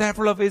got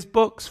several of his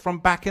books from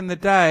back in the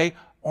day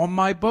on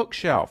my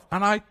bookshelf,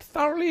 and I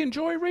thoroughly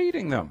enjoy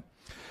reading them.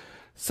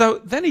 So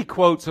then he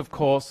quotes, of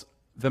course,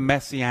 the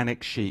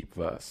messianic sheep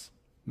verse,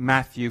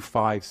 Matthew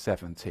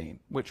 5:17,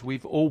 which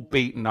we've all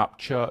beaten up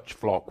church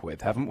flock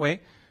with, haven't we?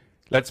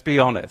 Let's be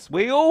honest.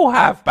 We all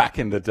have back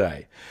in the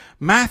day.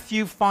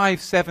 Matthew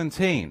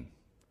 5:17.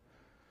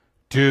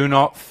 Do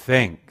not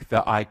think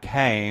that I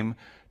came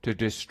to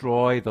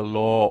destroy the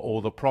law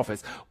or the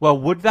prophets. Well,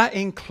 would that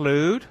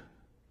include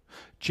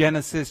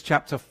Genesis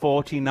chapter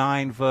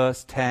 49,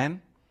 verse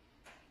 10?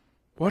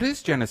 What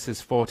is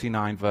Genesis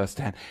 49, verse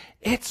 10?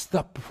 It's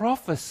the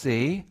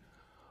prophecy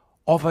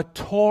of a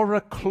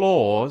Torah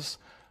clause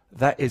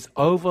that is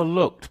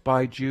overlooked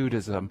by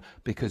Judaism,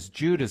 because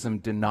Judaism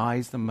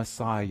denies the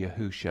Messiah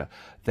Yahusha.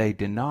 They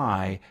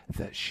deny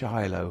that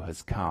Shiloh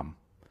has come.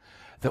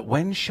 That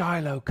when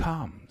Shiloh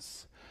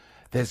comes,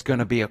 there's going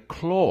to be a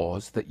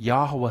clause that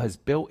Yahweh has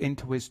built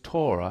into his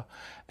Torah,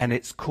 and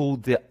it's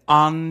called the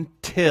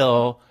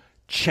until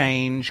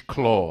change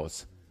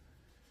clause.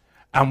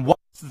 And once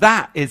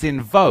that is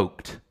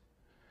invoked,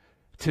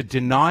 to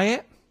deny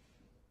it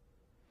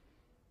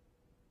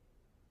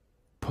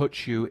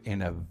puts you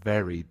in a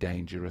very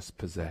dangerous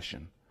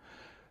possession.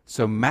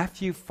 So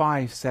Matthew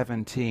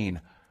 5:17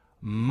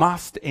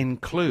 must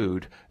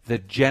include the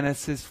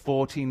Genesis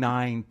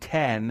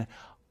 49:10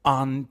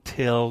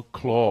 until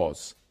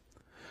clause.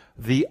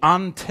 The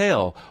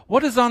until.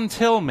 What does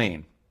until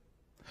mean?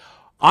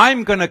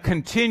 I'm going to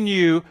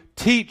continue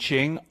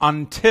teaching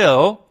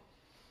until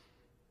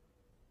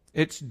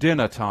it's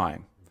dinner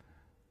time.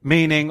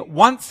 Meaning,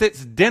 once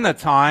it's dinner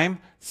time,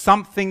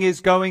 something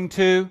is going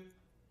to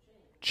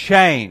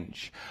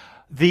change.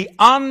 The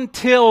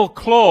until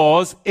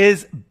clause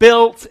is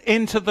built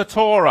into the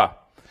Torah,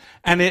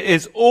 and it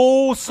is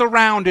all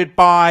surrounded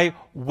by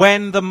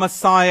when the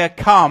Messiah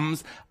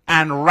comes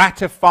and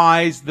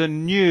ratifies the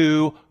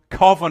new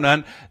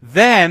covenant.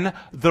 Then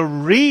the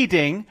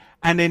reading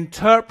and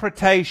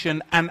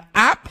interpretation and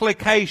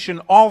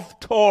application of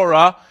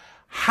Torah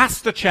has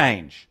to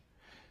change.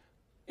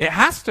 It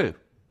has to,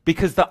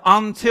 because the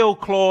until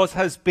clause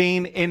has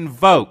been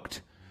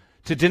invoked.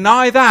 To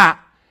deny that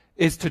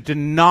is to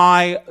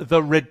deny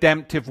the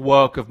redemptive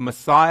work of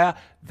Messiah.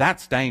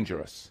 That's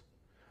dangerous.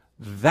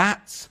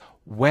 That's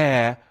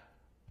where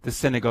the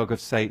synagogue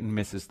of Satan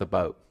misses the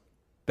boat.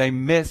 They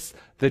miss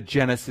the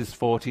Genesis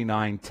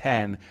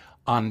 49:10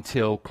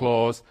 until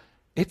clause.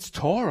 It's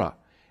Torah.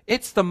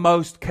 It's the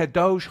most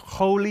kadosh,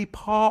 holy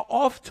part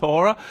of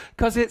Torah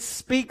because it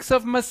speaks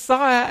of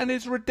Messiah and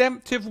his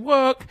redemptive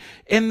work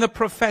in the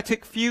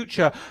prophetic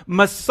future.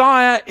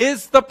 Messiah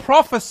is the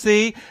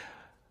prophecy.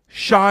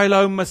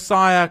 Shiloh,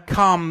 Messiah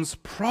comes.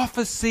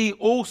 Prophecy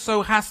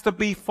also has to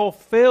be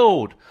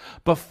fulfilled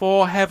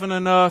before heaven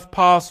and earth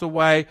pass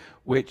away,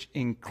 which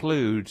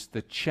includes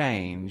the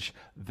change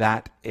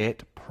that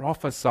it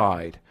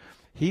prophesied.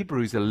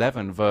 Hebrews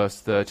 11 verse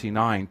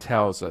 39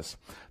 tells us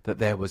that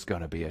there was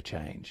going to be a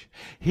change.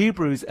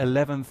 Hebrews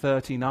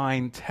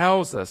 11:39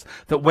 tells us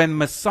that when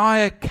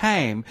Messiah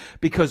came,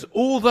 because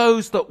all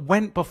those that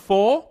went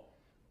before,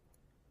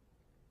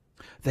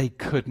 they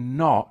could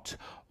not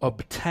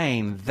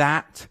obtain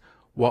that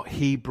what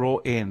he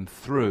brought in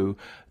through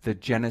the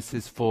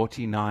Genesis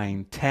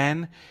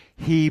 49:10,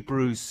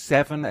 Hebrews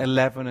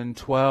 7:11 and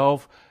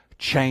 12,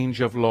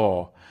 change of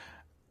law.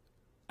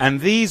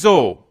 And these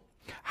all,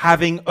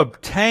 having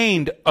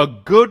obtained a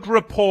good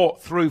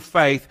report through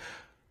faith,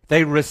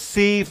 they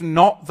receive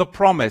not the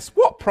promise.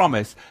 What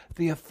promise?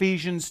 The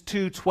Ephesians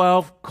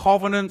 2:12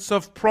 covenants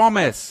of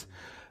promise.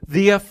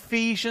 The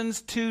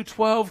Ephesians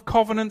 2:12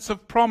 covenants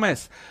of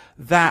promise,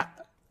 that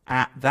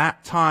at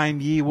that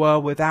time ye were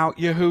without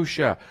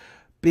Yahusha,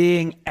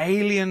 being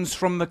aliens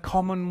from the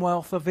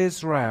commonwealth of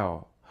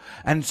Israel,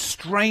 and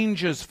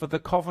strangers for the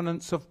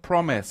covenants of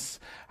promise,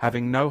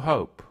 having no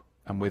hope,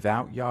 and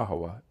without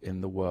Yahweh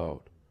in the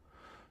world.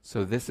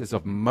 So this is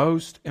of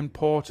most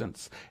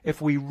importance.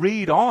 If we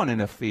read on in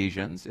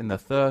Ephesians, in the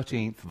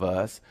 13th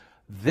verse,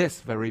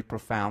 this very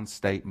profound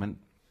statement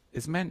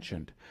is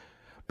mentioned.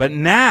 But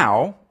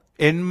now,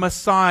 in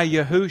Messiah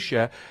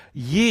Yahusha,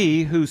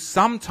 ye who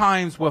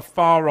sometimes were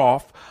far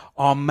off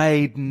are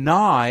made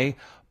nigh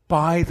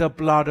by the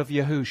blood of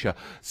Yahusha.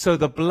 So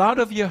the blood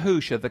of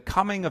Yahusha, the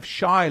coming of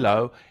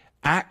Shiloh,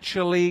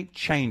 actually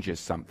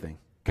changes something.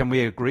 Can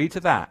we agree to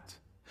that?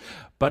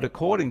 But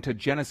according to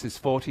Genesis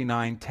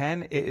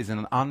 49:10, it is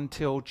an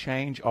until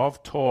change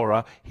of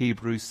Torah,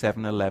 Hebrews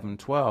 7:11,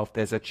 12.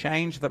 There's a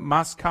change that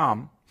must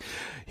come.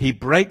 He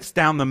breaks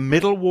down the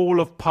middle wall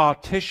of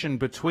partition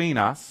between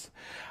us,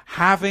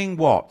 having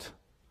what?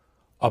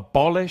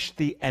 Abolished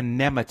the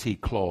enmity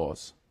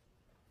clause.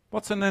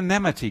 What's an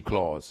enmity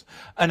clause?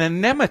 An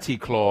enmity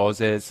clause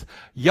is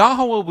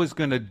Yahweh was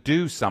going to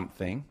do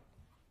something,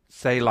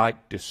 say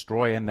like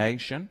destroy a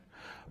nation,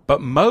 but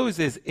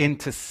Moses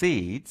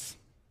intercedes.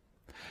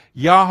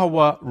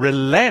 Yahweh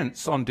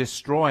relents on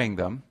destroying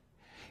them.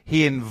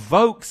 He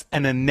invokes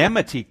an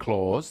enmity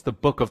clause, the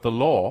book of the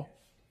law,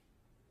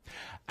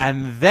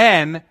 and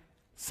then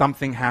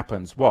something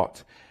happens.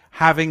 What?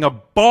 Having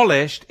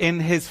abolished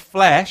in his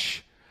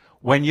flesh,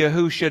 when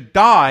Yahusha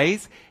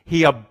dies,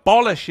 he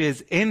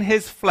abolishes in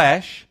his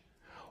flesh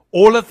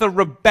all of the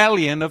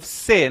rebellion of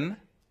sin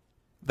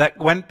that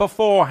went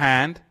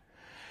beforehand,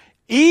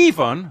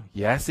 even,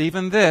 yes,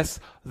 even this,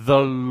 the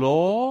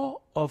law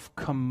of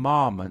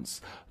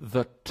commandments,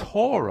 the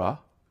Torah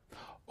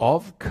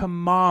of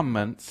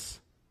commandments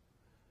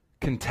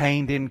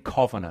contained in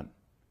covenant.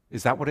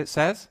 Is that what it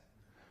says?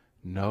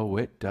 No,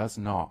 it does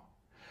not.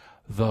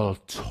 The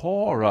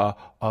Torah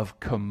of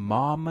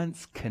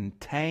commandments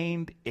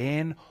contained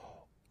in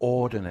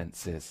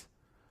ordinances.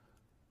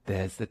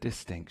 There's the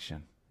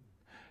distinction.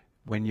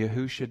 When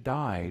Yahusha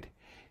died,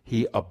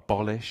 he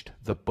abolished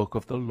the book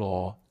of the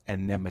law,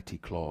 enmity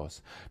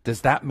clause.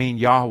 Does that mean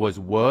Yahweh's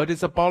word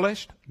is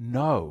abolished?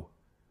 No.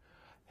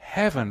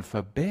 Heaven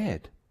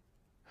forbid.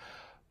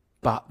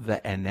 But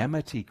the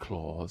enmity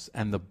clause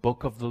and the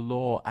book of the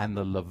law and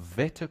the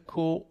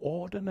Levitical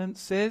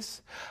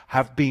ordinances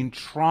have been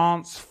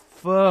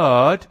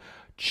transferred,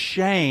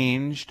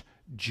 changed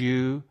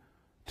due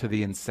to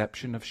the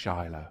inception of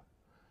Shiloh.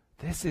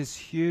 This is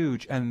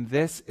huge, and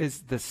this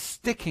is the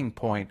sticking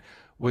point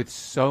with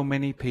so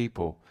many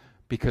people,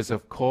 because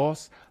of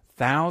course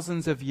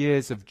thousands of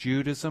years of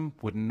Judaism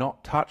would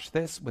not touch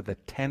this with a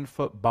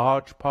 10-foot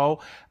barge pole,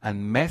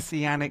 and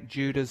Messianic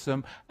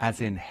Judaism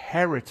has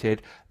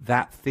inherited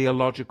that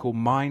theological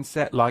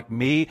mindset. Like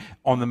me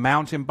on the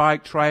mountain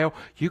bike trail,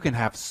 you can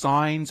have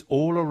signs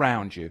all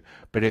around you,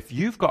 but if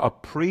you've got a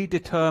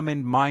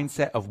predetermined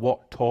mindset of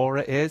what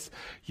Torah is,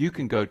 you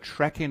can go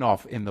trekking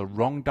off in the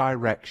wrong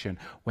direction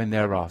when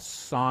there are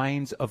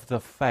signs of the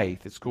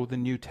faith, it's called the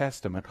New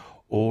Testament,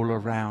 all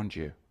around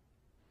you,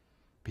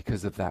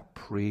 because of that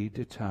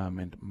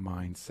predetermined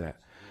mindset.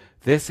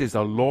 This is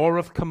a law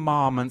of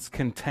commandments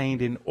contained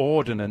in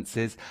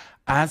ordinances,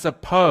 as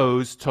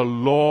opposed to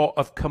law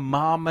of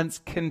commandments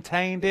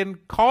contained in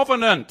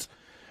covenant.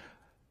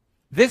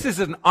 This is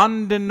an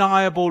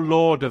undeniable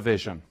law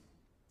division,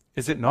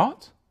 is it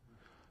not?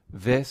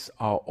 This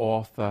our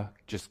author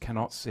just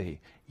cannot see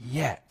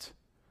yet,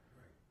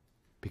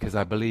 because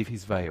I believe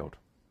he's veiled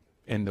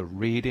in the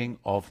reading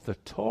of the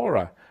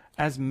Torah,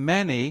 as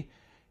many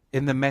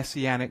in the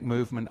Messianic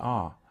movement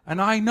are.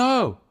 And I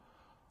know.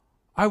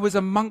 I was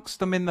amongst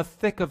them in the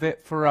thick of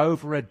it for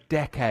over a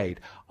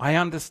decade. I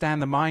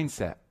understand the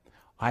mindset.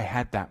 I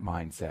had that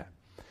mindset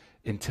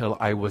until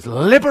I was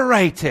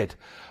liberated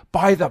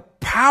by the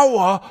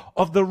power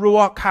of the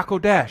Ruach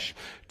HaKodesh.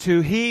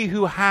 To he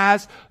who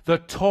has the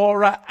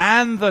Torah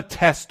and the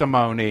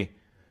testimony.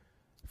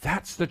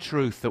 That's the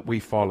truth that we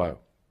follow.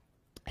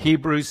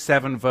 Hebrews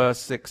 7 verse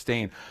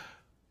 16.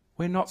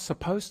 We're not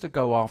supposed to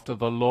go after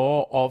the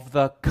law of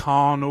the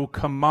carnal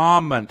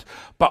commandment,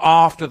 but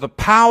after the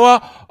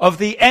power of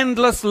the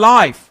endless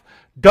life.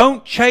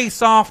 Don't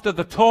chase after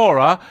the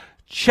Torah.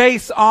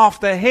 Chase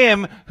after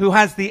him who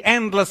has the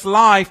endless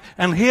life,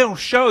 and he'll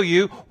show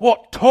you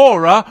what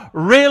Torah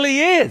really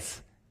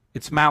is.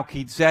 It's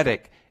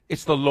Melchizedek.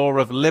 It's the law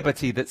of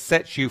liberty that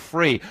sets you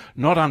free,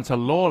 not unto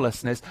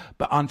lawlessness,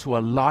 but unto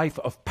a life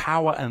of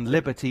power and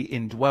liberty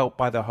indwelt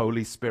by the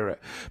Holy Spirit.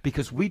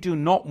 Because we do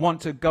not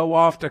want to go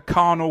after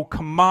carnal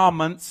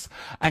commandments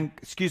and,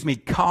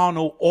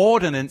 carnal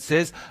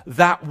ordinances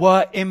that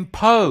were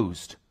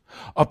imposed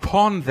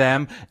upon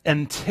them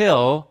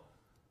until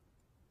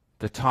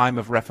the time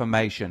of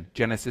Reformation,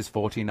 Genesis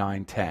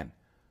 49:10.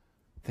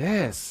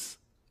 This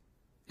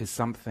is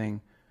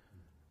something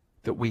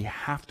that we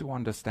have to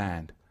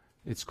understand.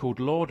 It's called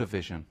law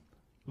division.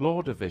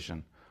 Law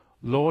division.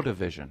 Law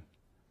division.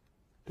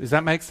 Does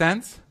that make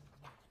sense?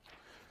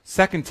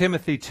 2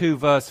 Timothy 2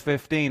 verse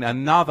 15,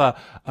 another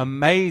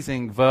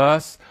amazing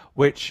verse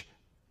which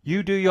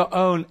you do your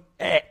own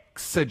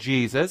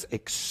exegesis,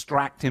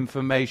 extract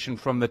information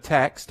from the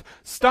text,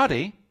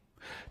 study,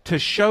 to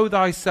show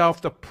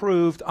thyself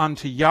approved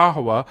unto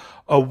Yahweh,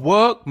 a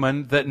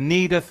workman that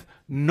needeth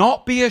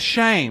not be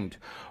ashamed,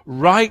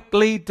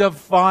 rightly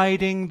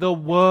dividing the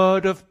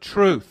word of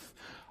truth.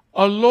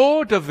 A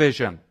law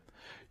division.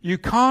 You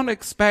can't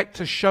expect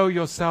to show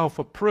yourself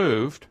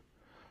approved,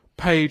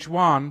 page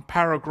 1,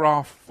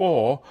 paragraph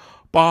 4,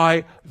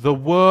 by the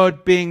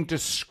word being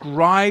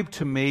described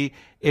to me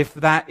if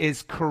that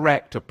is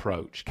correct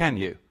approach, can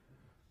you?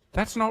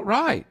 That's not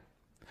right.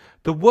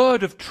 The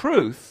word of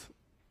truth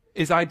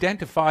is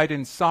identified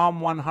in Psalm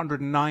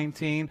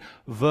 119,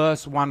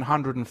 verse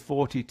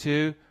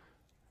 142.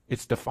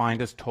 It's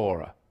defined as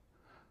Torah.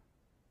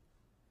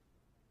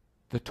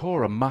 The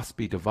Torah must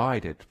be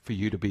divided for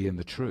you to be in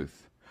the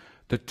truth.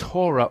 The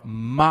Torah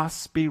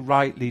must be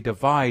rightly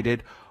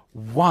divided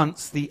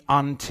once the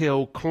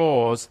until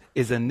clause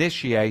is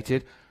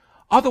initiated.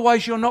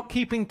 Otherwise, you're not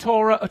keeping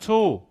Torah at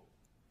all.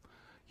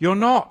 You're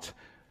not.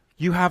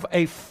 You have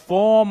a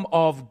form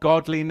of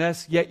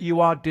godliness, yet you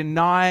are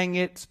denying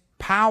its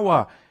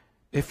power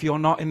if you're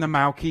not in the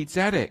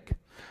Melchizedek.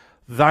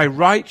 Thy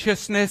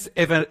righteousness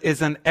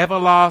is an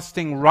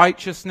everlasting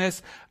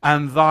righteousness,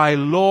 and thy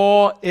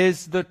law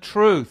is the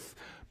truth.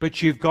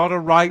 But you've got to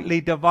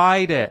rightly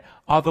divide it.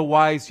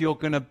 Otherwise, you're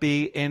going to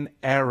be in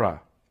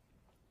error.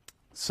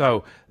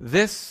 So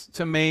this,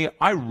 to me,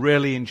 I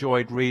really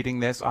enjoyed reading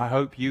this. I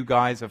hope you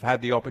guys have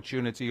had the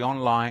opportunity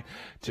online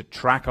to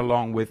track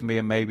along with me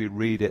and maybe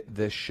read it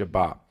this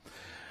Shabbat.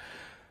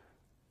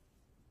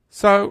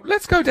 So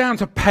let's go down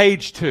to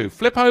page 2.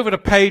 Flip over to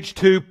page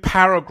 2,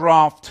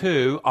 paragraph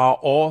 2. Our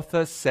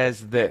author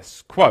says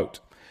this,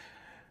 quote,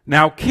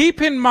 "Now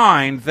keep in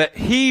mind that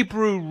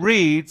Hebrew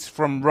reads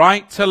from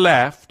right to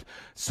left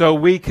so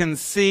we can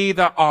see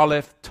the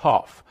Aleph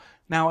Tov."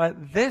 Now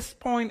at this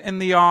point in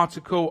the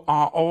article,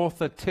 our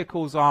author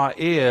tickles our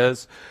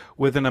ears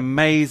with an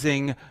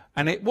amazing,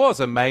 and it was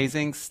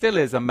amazing, still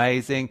is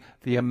amazing,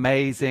 the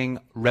amazing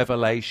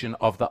revelation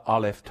of the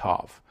Aleph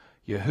Tov.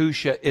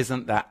 Yahusha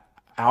isn't that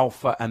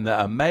Alpha and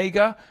the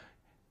Omega.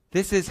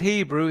 This is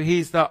Hebrew.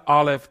 He's the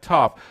Aleph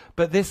Tov.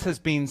 But this has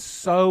been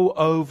so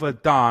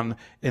overdone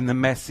in the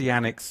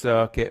Messianic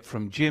circuit,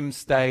 from Jim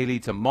Staley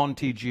to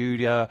Monty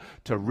Judah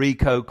to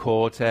Rico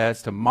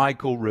Cortez to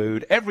Michael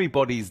Rood.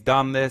 Everybody's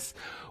done this.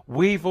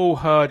 We've all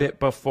heard it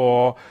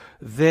before.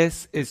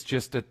 This is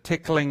just a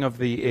tickling of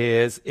the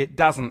ears. It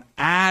doesn't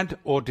add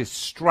or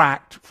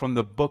distract from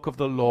the book of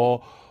the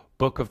law,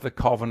 Book of the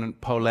Covenant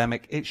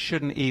polemic. It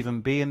shouldn't even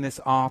be in this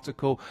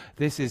article.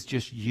 This is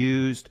just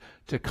used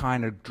to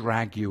kind of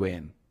drag you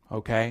in,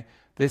 okay?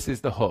 This is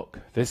the hook.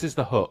 This is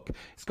the hook.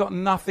 It's got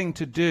nothing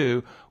to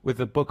do with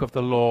the Book of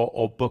the Law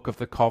or Book of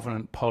the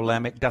Covenant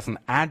polemic. It doesn't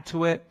add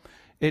to it.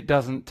 It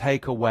doesn't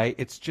take away.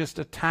 It's just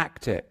a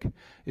tactic.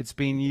 It's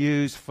been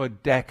used for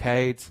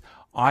decades.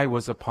 I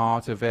was a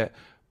part of it.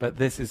 But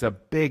this is a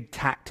big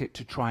tactic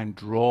to try and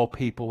draw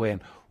people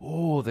in.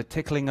 Oh, the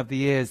tickling of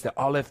the ears, the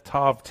Aleph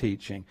Tov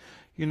teaching.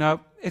 You know,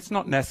 it's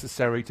not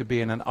necessary to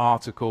be in an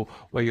article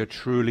where you're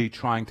truly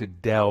trying to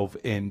delve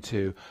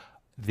into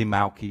the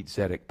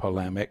Melchizedek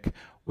polemic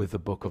with the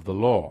Book of the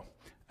Law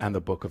and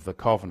the Book of the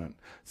Covenant.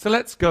 So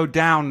let's go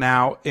down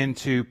now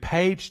into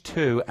page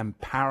 2 and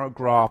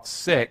paragraph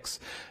 6.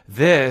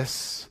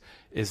 This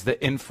is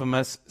the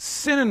infamous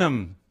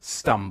synonym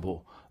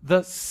stumble.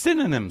 The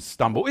synonym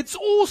stumble. It's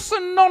all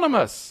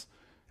synonymous.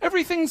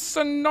 Everything's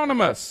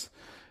synonymous.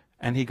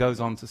 And he goes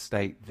on to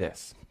state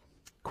this,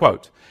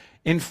 quote,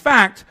 "In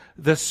fact,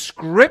 the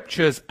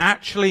scriptures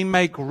actually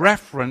make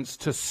reference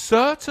to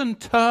certain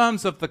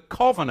terms of the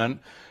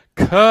covenant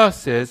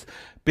curses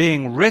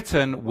being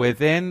written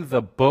within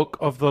the book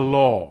of the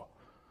law."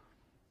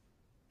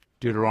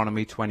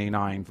 Deuteronomy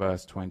 29,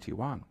 verse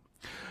 21.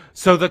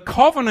 So the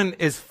covenant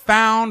is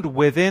found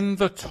within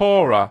the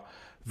Torah.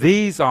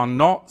 These are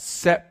not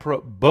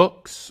separate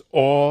books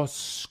or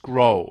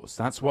scrolls.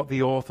 That's what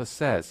the author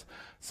says.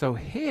 So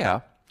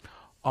here,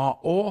 our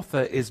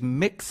author is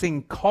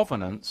mixing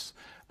covenants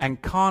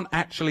and can't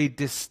actually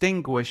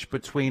distinguish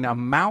between a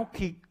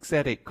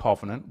Melchizedek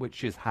covenant,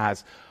 which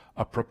has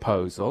a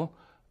proposal,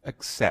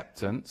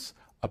 acceptance,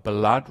 a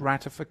blood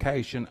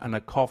ratification, and a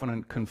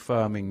covenant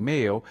confirming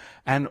meal,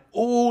 and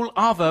all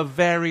other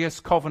various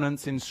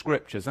covenants in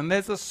scriptures. And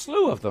there's a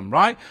slew of them,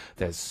 right?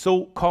 There's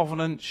salt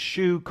covenants,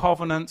 shoe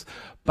covenants,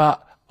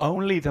 but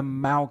only the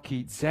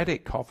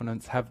Melchizedek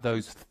covenants have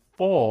those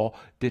 4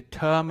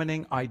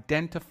 determining,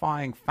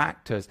 identifying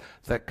factors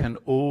that can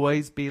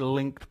always be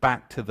linked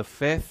back to the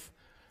 5th.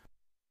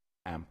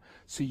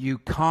 So you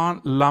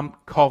can't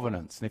lump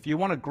covenants. And if you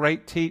want a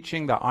great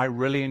teaching that I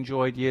really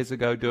enjoyed years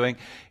ago doing,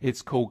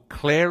 it's called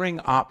Clearing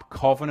Up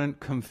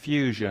Covenant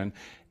Confusion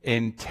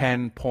in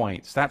 10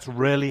 points. That's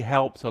really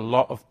helped a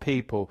lot of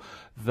people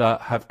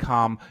that have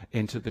come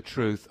into the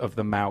truth of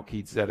the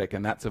Melchizedek,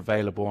 and that's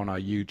available on our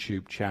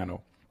YouTube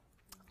channel.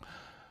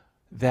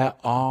 There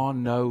are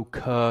no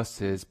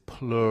curses,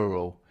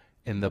 plural,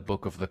 in the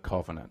book of the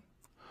covenant.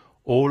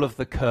 All of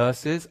the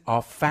curses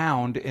are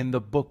found in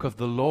the book of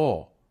the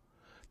law.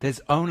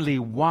 There's only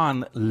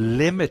one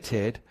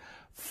limited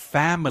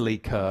family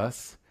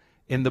curse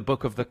in the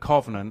book of the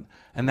covenant,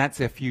 and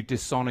that's if you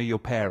dishonor your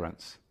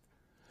parents.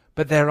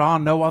 But there are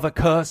no other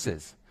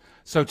curses.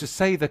 So to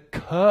say the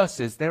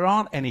curses, there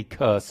aren't any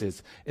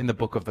curses in the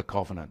book of the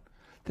covenant.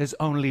 There's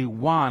only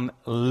one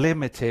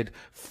limited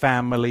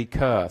family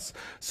curse.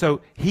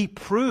 So he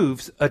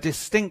proves a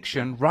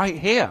distinction right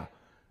here.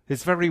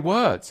 His very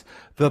words.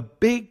 The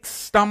big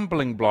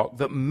stumbling block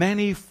that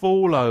many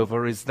fall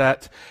over is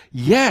that,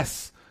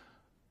 yes,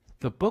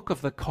 the book of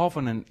the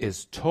covenant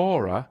is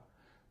Torah,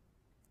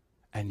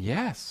 and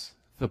yes,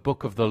 the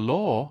book of the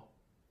law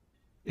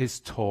is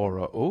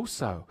Torah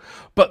also.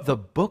 But the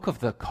book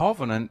of the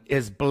covenant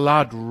is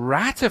blood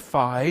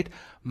ratified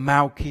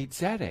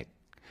Melchizedek.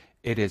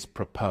 It is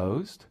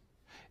proposed,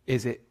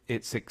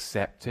 it's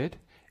accepted,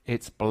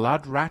 it's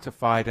blood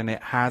ratified, and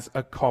it has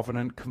a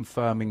covenant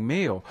confirming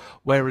meal.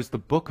 Whereas the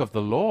book of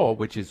the law,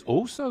 which is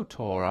also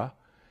Torah,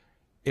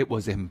 it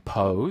was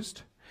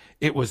imposed,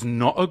 it was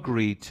not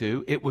agreed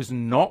to, it was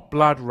not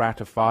blood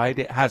ratified,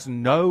 it has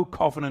no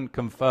covenant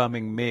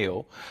confirming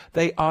meal.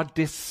 They are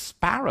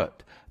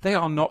disparate. They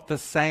are not the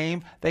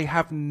same. They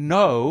have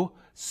no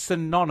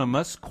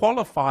synonymous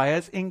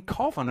qualifiers in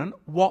covenant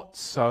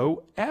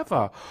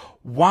whatsoever.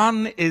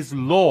 One is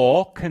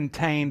law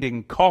contained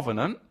in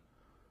covenant,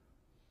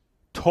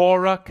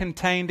 Torah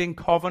contained in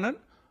covenant,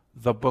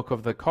 the book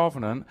of the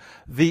covenant.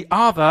 The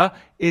other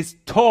is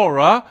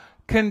Torah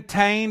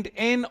contained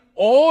in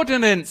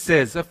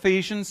ordinances,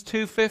 Ephesians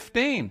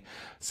 2:15.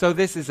 So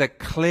this is a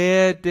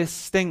clear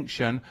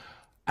distinction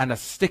and a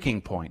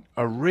sticking point,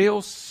 a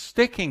real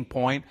sticking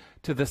point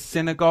to the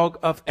synagogue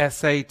of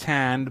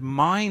Satan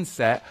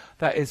mindset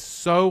that is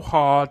so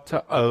hard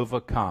to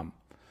overcome.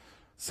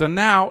 So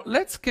now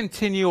let's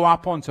continue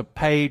up onto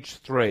page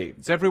 3.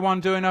 Is everyone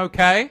doing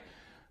okay?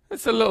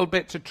 It's a little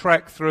bit to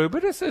trek through,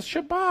 but it's a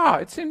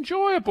Shabbat. It's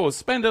enjoyable.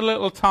 Spend a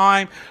little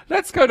time.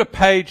 Let's go to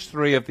page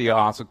 3 of the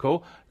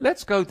article.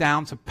 Let's go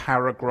down to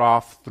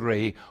paragraph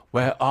 3,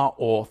 where our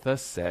author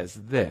says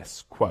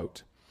this,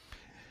 quote,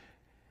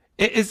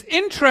 "It is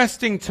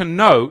interesting to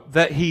note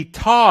that he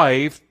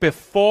tithed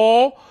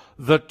before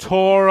the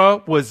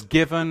Torah was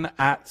given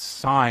at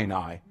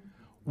Sinai."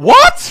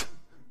 What?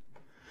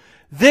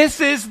 This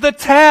is the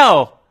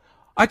tell.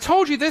 I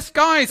told you this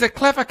guy is a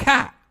clever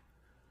cat.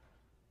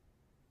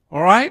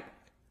 All right?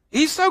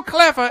 He's so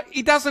clever,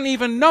 he doesn't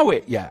even know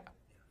it yet.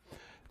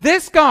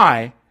 This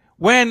guy,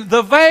 when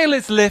the veil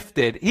is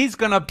lifted, he's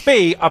going to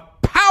be a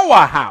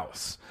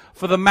powerhouse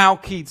for the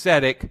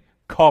Melchizedek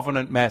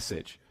covenant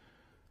message.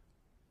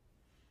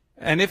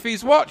 And if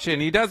he's watching,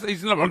 he's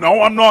like,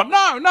 no, I'm not.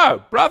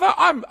 No, brother,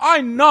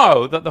 I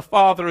know that the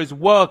Father is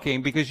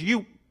working because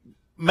you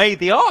made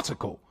the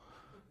article.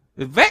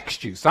 It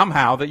vexed you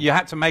somehow that you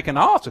had to make an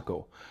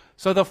article.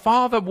 So the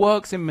Father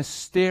works in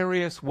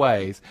mysterious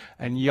ways,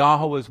 and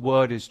Yahweh's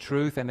word is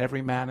truth, and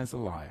every man is a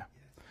liar.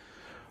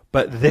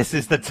 But this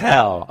is the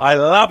tell. I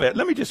love it.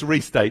 Let me just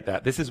restate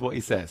that. This is what he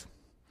says.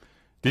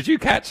 Did you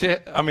catch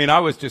it? I mean, I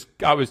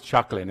was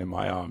chuckling in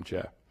my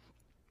armchair.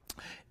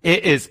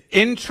 It is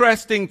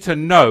interesting to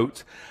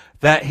note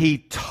that he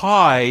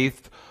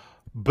tithed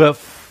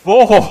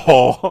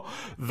before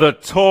the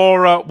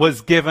Torah was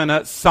given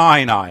at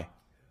Sinai.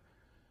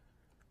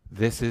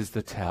 This is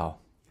the tell.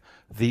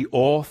 The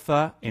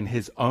author, in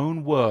his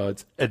own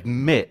words,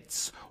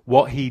 admits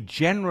what he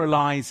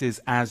generalizes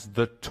as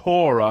the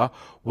Torah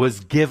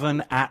was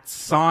given at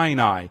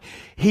Sinai.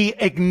 He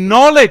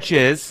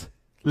acknowledges,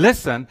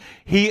 listen,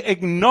 he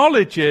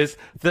acknowledges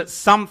that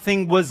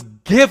something was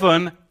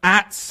given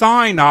at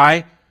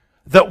Sinai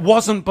that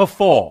wasn't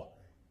before.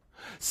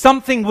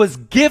 Something was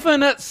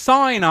given at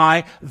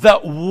Sinai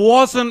that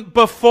wasn't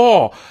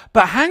before.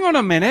 But hang on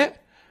a minute.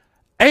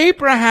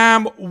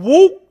 Abraham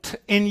walked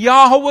in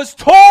Yahweh's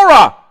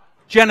Torah.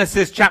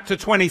 Genesis chapter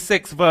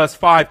 26 verse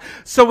 5.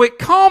 So it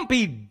can't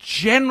be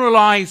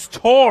generalized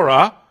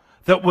Torah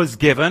that was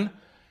given.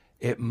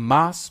 It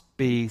must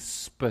be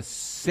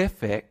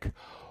specific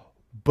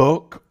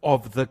book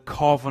of the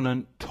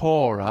covenant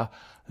Torah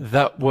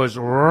that was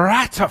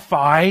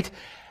ratified.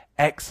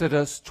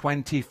 Exodus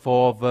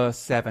 24 verse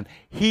 7.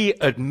 He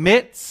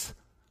admits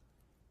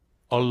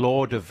a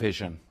law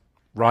division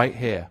right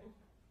here.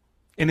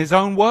 In his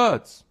own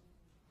words.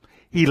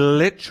 He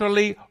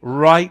literally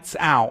writes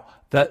out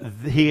that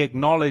he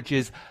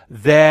acknowledges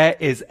there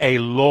is a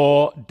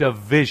law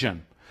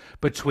division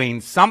between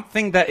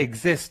something that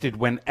existed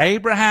when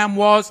Abraham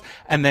was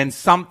and then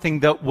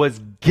something that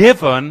was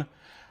given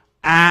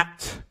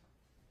at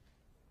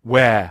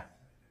where?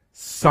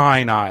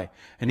 Sinai.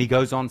 And he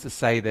goes on to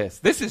say this.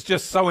 This is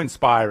just so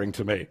inspiring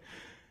to me.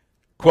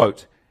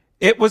 Quote,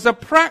 "It was a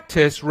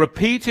practice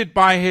repeated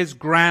by his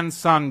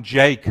grandson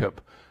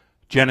Jacob."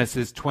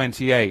 Genesis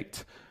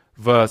 28,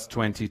 verse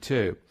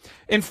 22.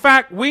 In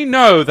fact, we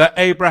know that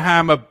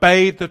Abraham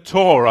obeyed the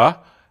Torah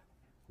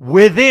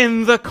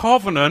within the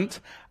covenant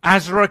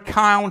as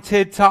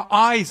recounted to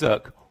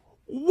Isaac.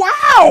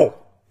 Wow!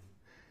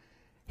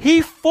 He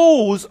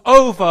falls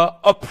over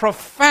a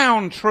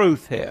profound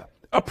truth here.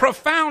 A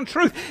profound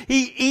truth.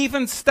 He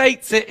even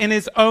states it in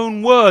his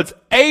own words.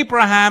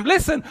 Abraham,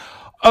 listen,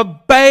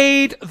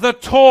 obeyed the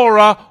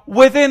Torah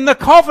within the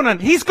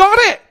covenant. He's got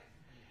it.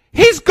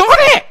 He's got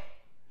it.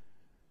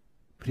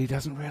 But he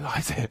doesn't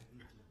realize it.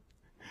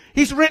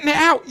 He's written it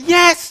out.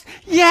 Yes,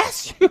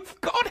 yes,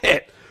 you've got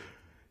it.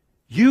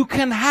 You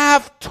can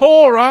have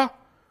Torah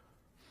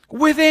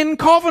within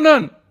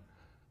covenant.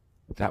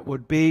 That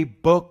would be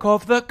book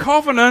of the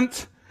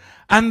covenant.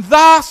 And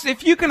thus,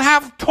 if you can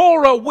have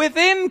Torah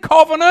within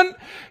covenant,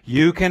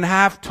 you can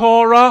have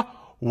Torah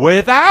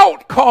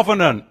without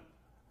covenant.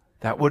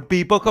 That would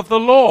be book of the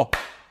law.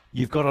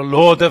 You've got a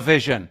law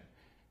division.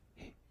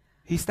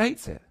 He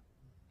states it.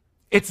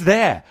 It's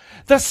there.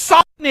 The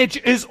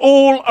signage is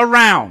all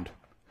around.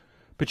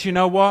 But you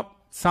know what?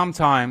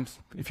 Sometimes,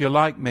 if you're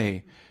like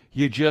me,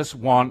 you just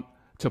want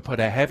to put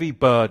a heavy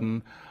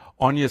burden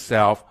on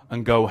yourself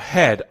and go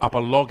head up a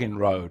logging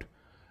road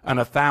and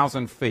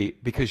 1,000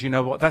 feet, because you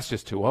know what? That's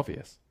just too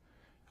obvious.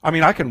 I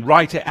mean, I can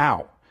write it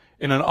out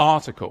in an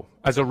article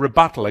as a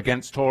rebuttal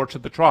against Torah to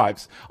the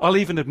tribes. I'll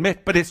even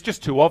admit, but it's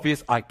just too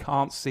obvious. I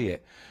can't see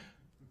it.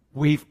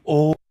 We've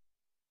all...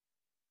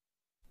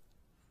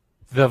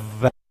 The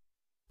veil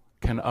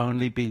can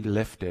only be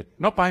lifted,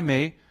 not by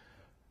me,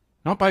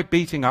 not by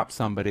beating up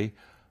somebody,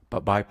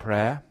 but by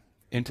prayer,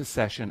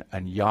 intercession,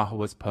 and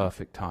Yahweh's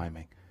perfect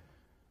timing.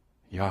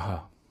 Yahweh.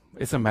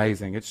 It's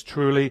amazing. It's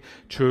truly,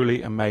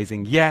 truly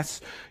amazing.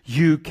 Yes,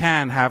 you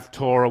can have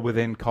Torah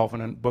within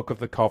covenant, book of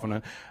the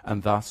covenant,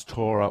 and thus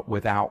Torah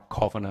without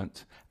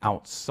covenant,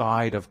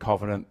 outside of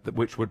covenant,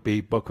 which would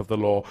be book of the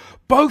law.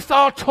 Both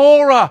are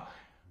Torah.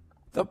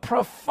 The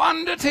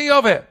profundity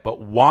of it.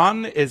 But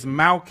one is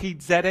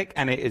Melchizedek,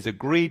 and it is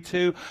agreed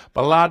to,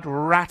 blood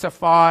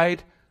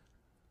ratified.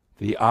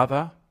 The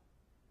other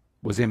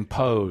was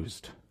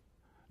imposed,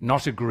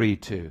 not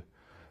agreed to,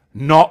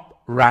 not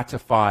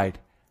ratified,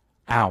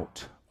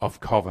 out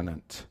of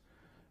covenant.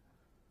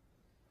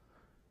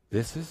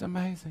 This is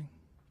amazing.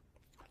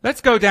 Let's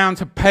go down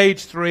to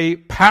page 3,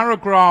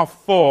 paragraph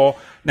 4.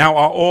 Now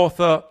our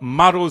author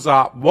muddles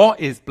up what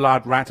is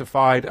blood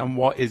ratified and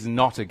what is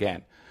not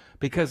again.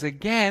 Because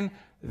again,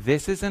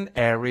 this is an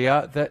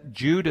area that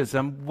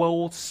Judaism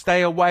will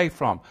stay away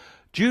from.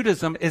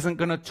 Judaism isn't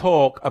going to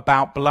talk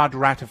about blood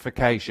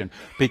ratification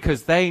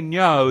because they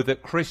know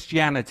that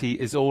Christianity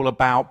is all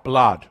about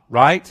blood,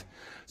 right?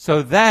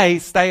 So they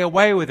stay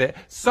away with it,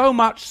 so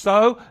much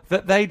so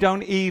that they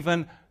don't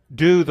even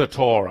do the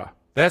Torah.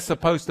 They're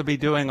supposed to be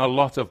doing a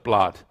lot of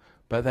blood,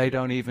 but they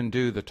don't even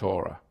do the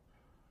Torah.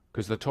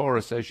 Because the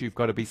Torah says you've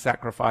got to be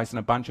sacrificing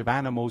a bunch of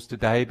animals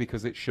today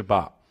because it's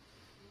Shabbat.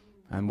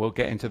 And we'll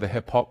get into the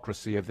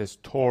hypocrisy of this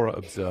Torah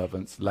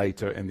observance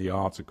later in the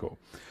article.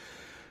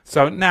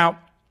 So now,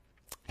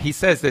 he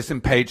says this in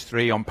page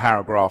 3 on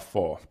paragraph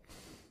 4.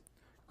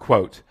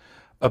 Quote,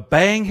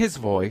 "Obeying his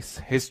voice,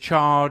 his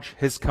charge,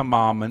 his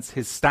commandments,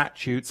 his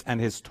statutes, and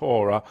his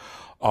Torah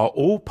are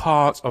all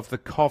parts of the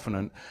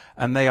covenant,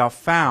 and they are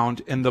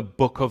found in the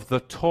book of the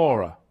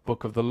Torah,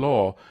 book of the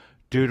law,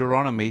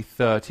 Deuteronomy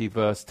 30,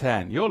 verse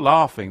 10. You're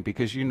laughing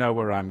because you know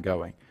where I'm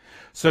going.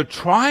 So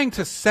trying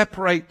to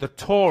separate the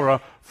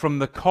Torah from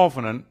the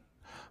covenant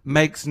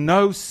makes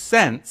no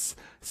sense,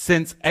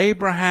 since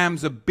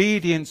Abraham's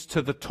obedience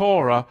to the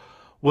Torah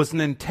was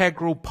an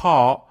integral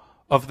part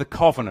of the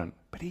covenant.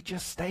 But he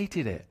just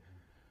stated it.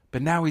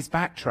 But now he's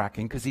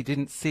backtracking because he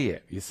didn't see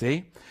it, you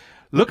see?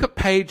 Look at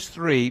page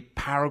 3,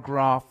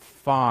 paragraph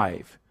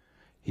 5.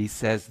 He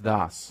says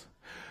thus,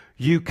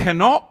 "You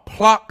cannot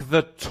pluck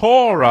the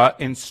Torah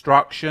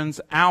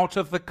instructions out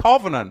of the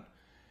covenant."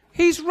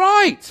 He's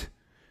right.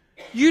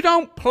 You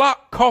don't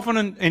pluck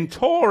covenant in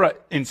Torah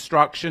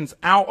instructions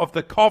out of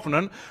the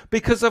covenant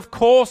because, of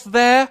course,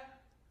 they're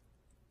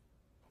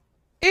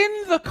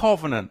in the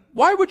covenant.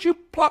 Why would you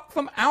pluck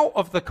them out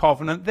of the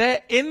covenant?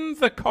 They're in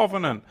the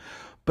covenant.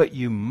 But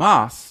you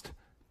must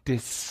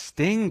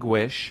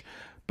distinguish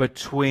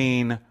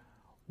between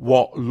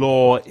what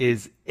law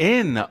is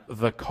in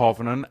the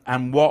covenant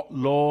and what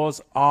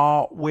laws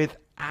are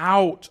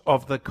without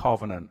of the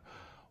covenant.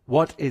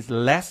 What is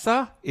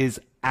lesser is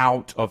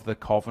out of the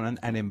covenant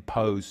and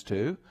imposed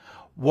to.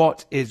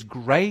 What is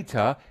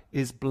greater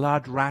is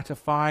blood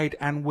ratified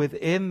and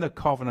within the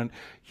covenant.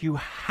 You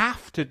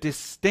have to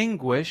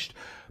distinguish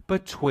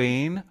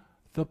between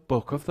the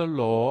book of the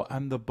law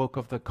and the book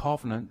of the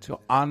covenant to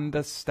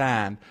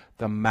understand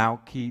the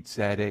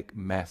Melchizedek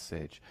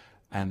message.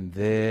 And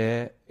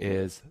there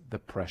is the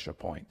pressure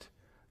point.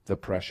 The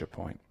pressure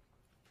point.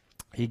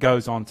 He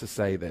goes on to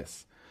say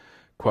this,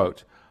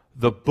 quote,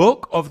 "The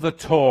book of the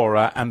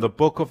Torah and the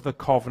book of the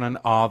covenant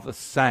are the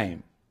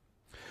same.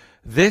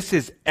 This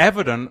is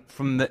evident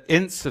from the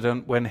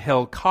incident when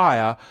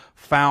Hilkiah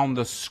found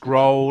the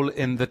scroll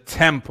in the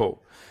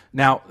temple."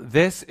 Now,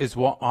 this is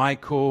what I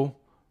call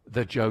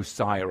the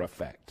Josiah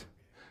effect.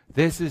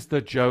 This is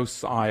the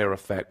Josiah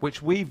effect,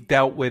 which we've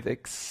dealt with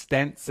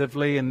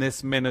extensively in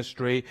this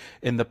ministry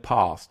in the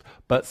past.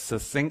 But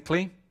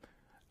succinctly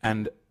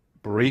and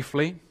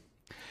briefly,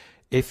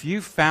 if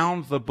you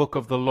found the book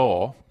of the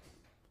law,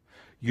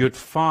 you'd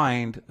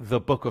find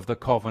the book of the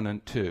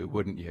covenant too,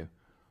 wouldn't you?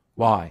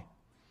 Why?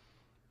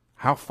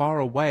 How far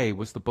away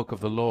was the book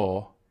of the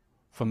law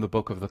from the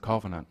book of the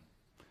covenant?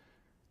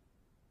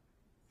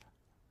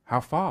 How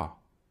far?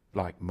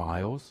 Like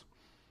miles?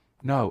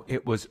 No,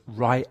 it was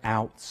right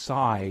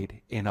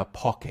outside in a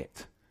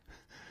pocket.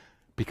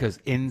 Because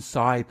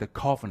inside the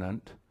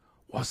covenant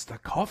was the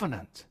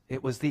covenant.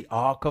 It was the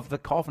Ark of the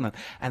Covenant.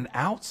 And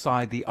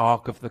outside the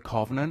Ark of the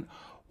Covenant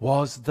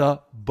was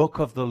the book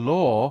of the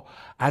law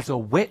as a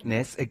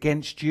witness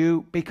against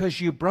you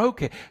because you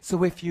broke it.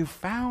 So if you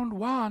found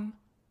one,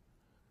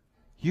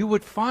 you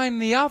would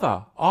find the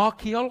other.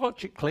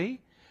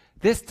 Archaeologically,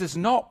 this does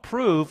not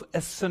prove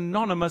a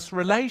synonymous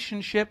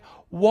relationship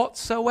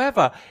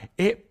whatsoever.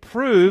 It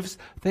proves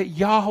that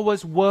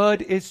Yahweh's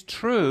word is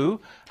true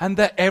and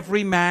that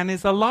every man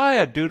is a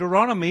liar.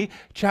 Deuteronomy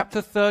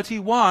chapter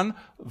 31,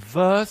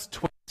 verse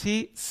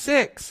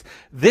 26.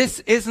 This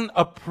isn't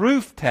a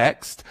proof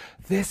text.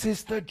 This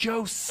is the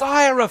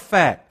Josiah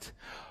effect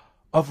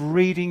of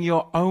reading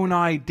your own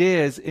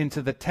ideas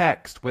into the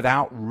text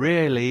without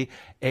really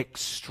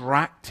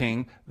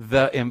extracting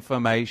the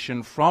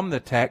information from the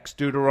text.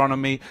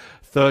 Deuteronomy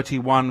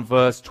 31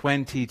 verse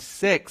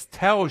 26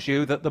 tells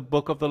you that the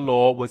book of the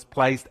law was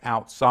placed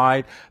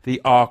outside the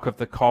Ark of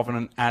the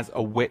Covenant as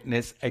a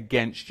witness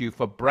against you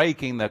for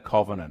breaking the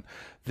covenant.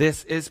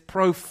 This is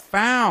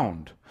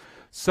profound.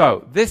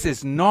 So this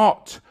is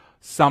not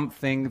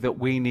something that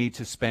we need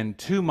to spend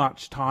too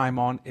much time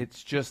on.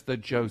 It's just the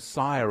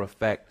Josiah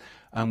effect,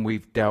 and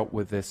we've dealt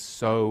with this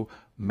so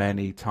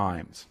many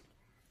times.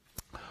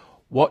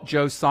 What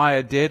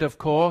Josiah did, of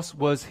course,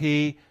 was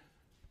he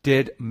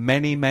did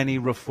many, many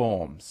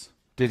reforms.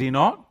 Did he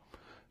not?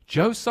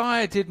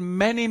 Josiah did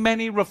many,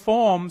 many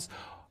reforms,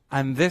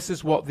 and this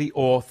is what the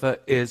author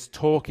is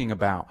talking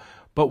about.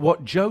 But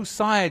what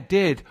Josiah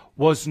did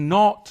was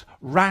not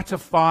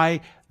ratify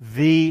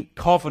the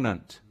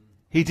covenant.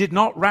 He did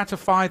not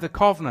ratify the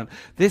covenant.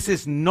 This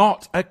is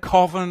not a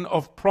covenant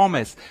of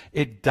promise.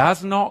 It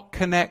does not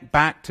connect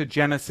back to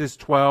Genesis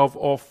 12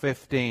 or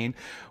 15.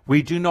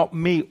 We do not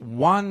meet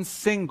one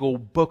single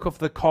book of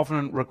the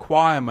covenant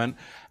requirement,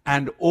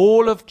 and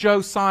all of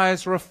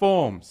Josiah's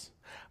reforms,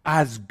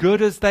 as good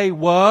as they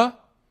were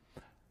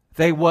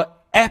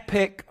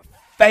epic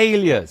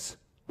failures,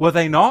 were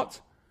they not?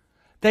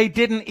 They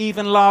didn't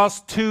even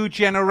last 2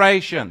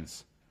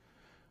 generations.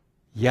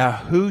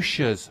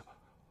 Yahusha's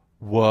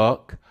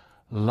work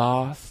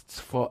lasts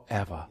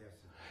forever.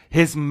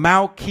 His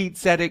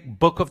Melchizedek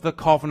book of the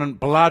covenant,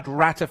 blood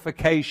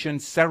ratification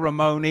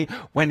ceremony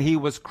when he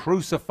was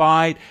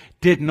crucified,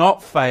 did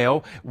not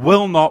fail,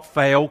 will not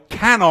fail,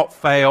 cannot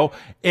fail.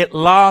 It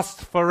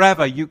lasts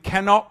forever. You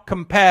cannot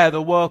compare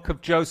the work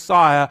of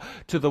Josiah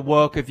to the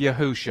work of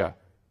Yahusha.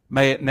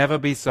 May it never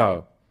be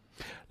so.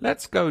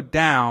 Let's go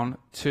down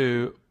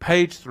to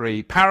page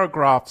 3,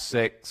 paragraph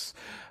 6,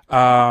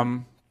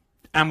 and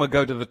we'll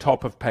go to the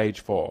top of page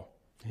 4.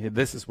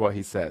 This is what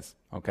he says,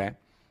 okay?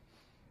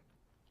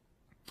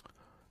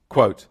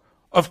 Quote,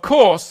 "Of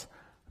course,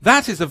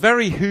 that is a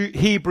very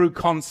Hebrew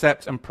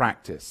concept and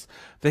practice.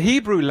 The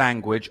Hebrew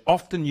language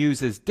often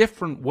uses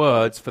different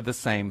words for the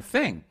same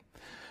thing.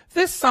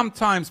 This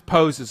sometimes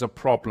poses a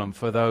problem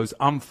for those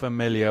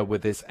unfamiliar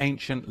with this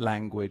ancient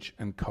language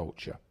and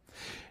culture.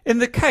 In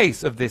the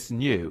case of this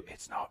new,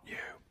 it's not new,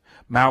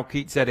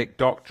 Melchizedek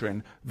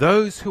doctrine,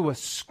 those who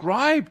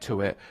ascribe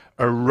to it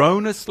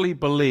erroneously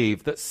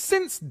believe that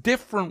since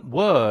different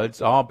words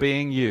are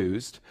being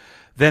used,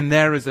 then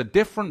there is a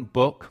different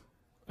book,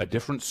 a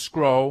different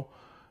scroll,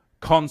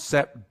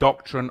 concept,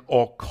 doctrine,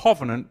 or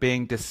covenant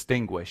being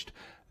distinguished.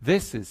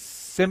 This is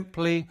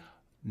simply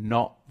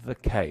not the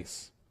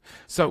case."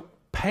 So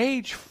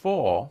page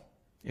 4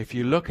 if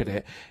you look at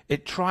it,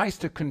 it tries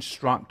to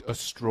construct a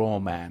straw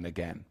man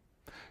again.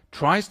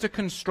 Tries to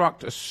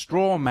construct a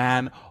straw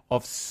man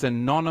of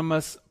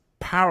synonymous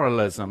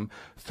parallelism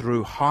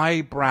through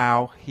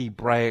highbrow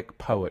Hebraic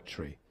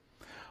poetry.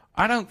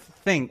 I don't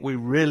think we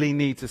really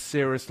need to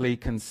seriously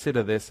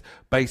consider this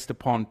based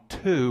upon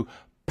two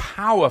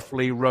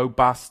powerfully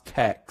robust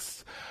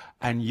texts,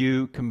 and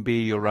you can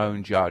be your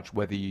own judge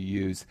whether you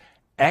use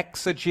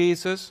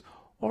exegesis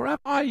or am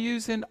I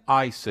using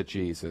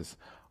eisegesis.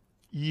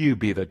 You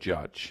be the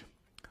judge.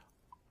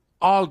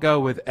 I'll go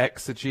with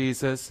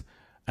exegesis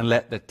and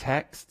let the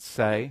text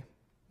say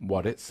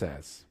what it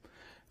says.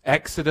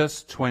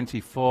 Exodus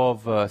 24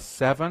 verse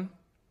 7,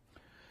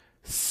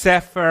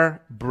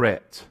 Sefer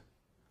Brit,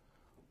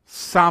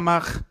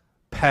 Samach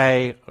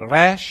Pei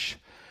Resh,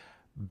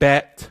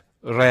 Bet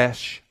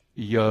Resh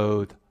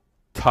Yod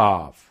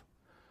Tav.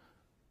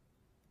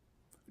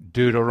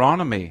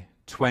 Deuteronomy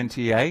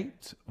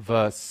 28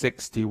 verse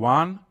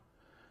 61,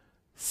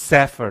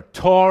 Sefer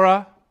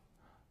Torah,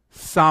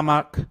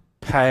 Samach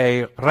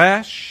Pei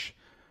Resh,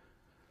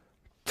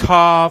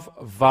 Tav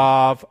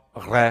Vav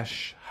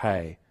Resh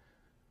He.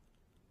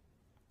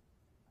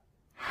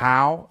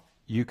 How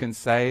you can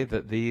say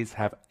that these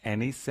have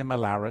any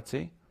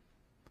similarity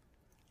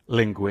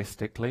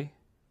linguistically,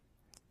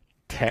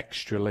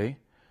 textually,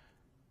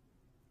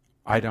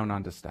 I don't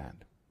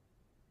understand.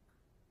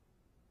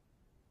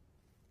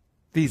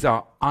 These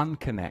are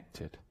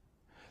unconnected.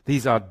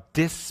 These are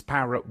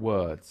disparate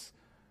words,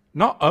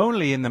 not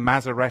only in the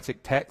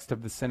Masoretic text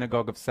of the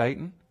Synagogue of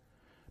Satan,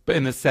 but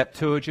in the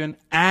Septuagint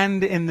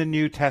and in the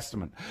New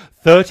Testament.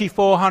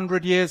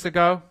 3,400 years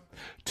ago,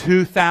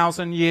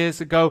 2,000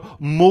 years ago,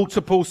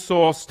 multiple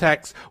source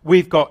texts.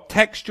 We've got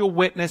textual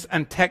witness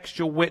and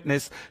textual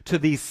witness to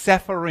these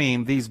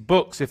Sepharim, these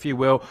books, if you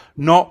will,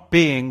 not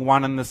being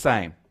one and the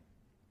same.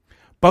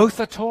 Both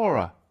are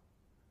Torah.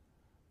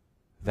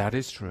 That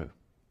is true.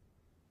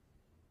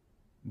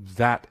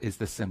 That is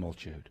the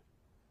similitude.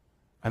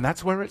 And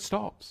that's where it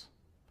stops.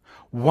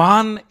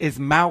 One is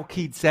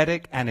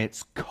Melchizedek and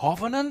its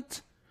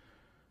covenant.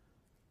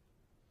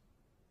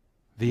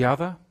 The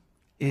other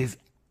is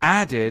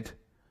added,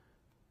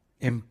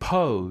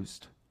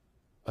 imposed,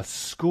 a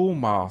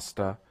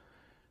schoolmaster.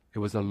 It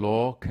was a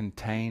law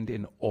contained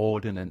in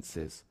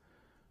ordinances.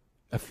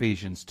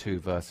 Ephesians 2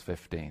 verse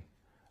 15.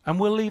 And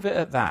we'll leave it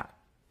at that.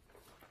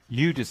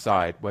 You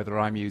decide whether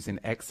I'm using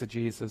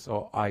exegesis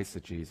or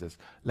eisegesis.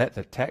 Let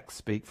the text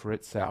speak for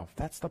itself.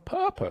 That's the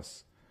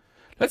purpose.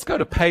 Let's go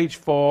to page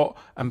 4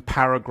 and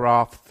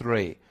paragraph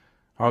 3.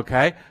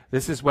 Okay?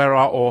 This is where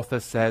our author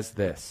says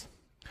this.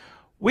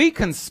 We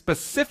can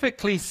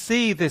specifically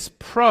see this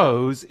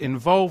prose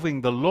involving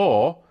the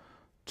law,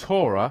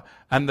 Torah,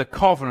 and the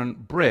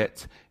covenant,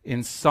 Brit,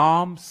 in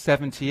Psalm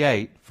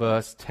 78,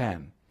 verse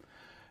 10.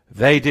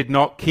 They did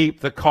not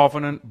keep the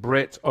covenant,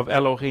 Brit, of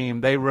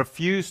Elohim. They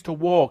refused to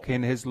walk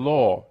in his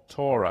law,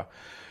 Torah.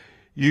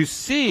 You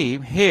see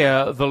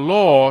here the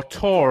law,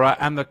 Torah,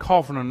 and the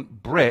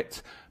covenant,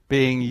 Brit,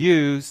 being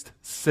used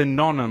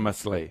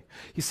synonymously.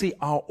 You see,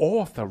 our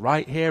author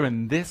right here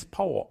in this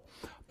poem,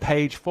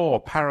 page 4,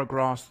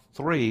 paragraph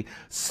 3,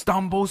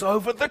 stumbles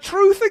over the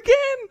truth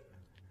again.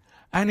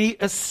 And he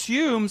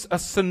assumes a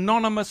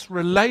synonymous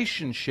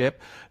relationship,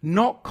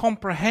 not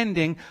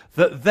comprehending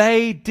that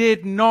they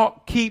did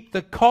not keep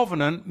the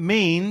covenant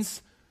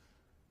means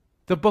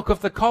the book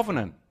of the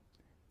covenant.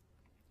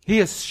 He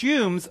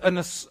assumes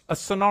a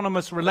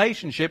synonymous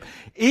relationship,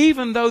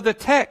 even though the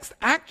text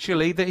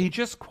actually that he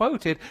just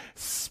quoted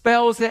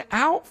spells it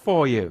out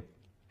for you.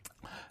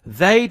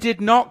 They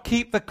did not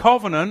keep the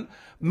covenant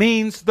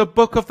means the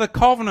book of the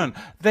covenant.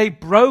 They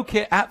broke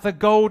it at the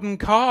golden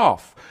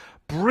calf.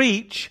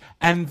 Breach,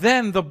 and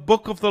then the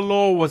book of the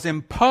law was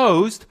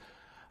imposed,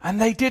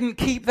 and they didn't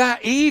keep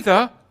that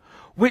either,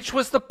 which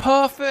was the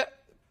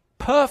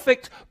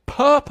perfect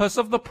purpose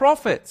of the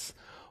prophets.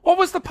 What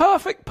was the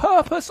perfect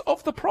purpose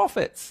of the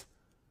prophets?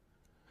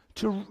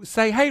 To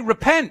say, hey,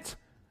 repent.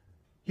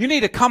 You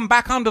need to come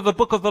back under the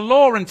book of the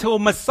law until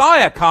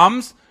Messiah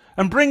comes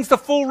and brings the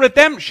full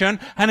redemption,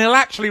 and he'll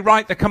actually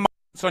write the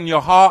commandments on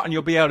your heart, and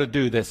you'll be able to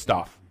do this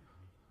stuff.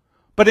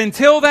 But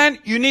until then,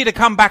 you need to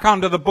come back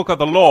under the book of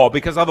the law,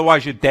 because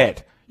otherwise you're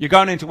dead. You're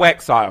going into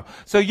exile.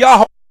 So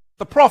Yahweh,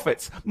 the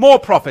prophets, and more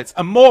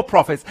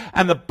prophets,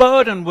 and the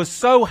burden was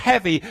so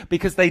heavy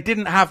because they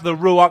didn't have the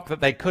Ruach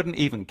that they couldn't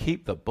even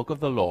keep the book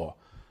of the law.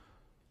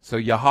 So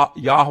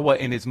Yahweh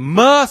in his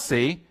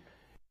mercy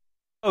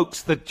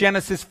invokes the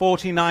Genesis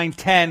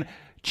 49:10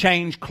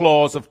 change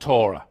clause of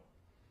Torah.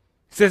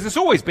 He says it's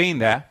always been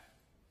there.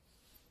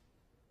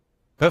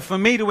 But for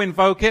me to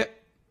invoke it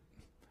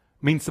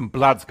means some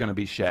blood's going to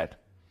be shed.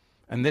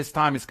 And this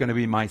time it's going to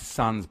be my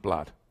son's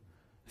blood.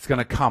 It's going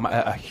to come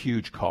at a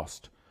huge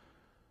cost.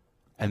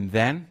 And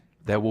then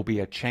there will be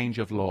a change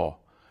of law,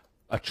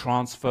 a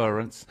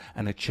transference,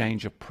 and a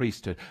change of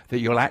priesthood. That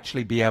you'll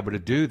actually be able to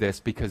do this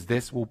because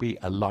this will be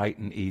a light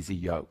and easy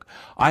yoke.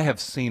 I have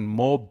seen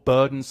more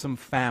burdensome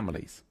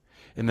families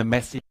in the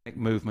Messianic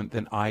movement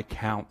than I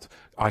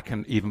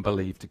can even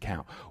believe to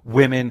count.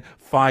 Women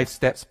 5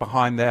 steps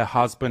behind their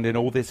husband in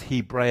all this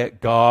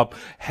Hebraic garb,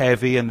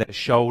 heavy and their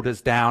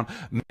shoulders down,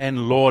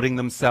 men lording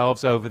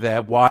themselves over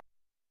their wives,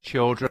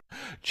 children,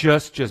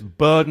 just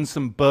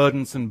burdensome,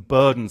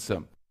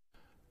 burdensome.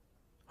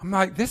 I'm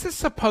like, this is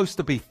supposed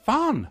to be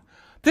fun.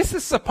 This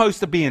is supposed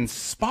to be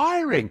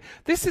inspiring.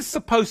 This is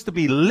supposed to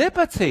be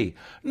liberty.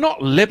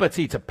 Not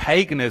liberty to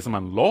paganism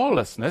and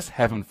lawlessness,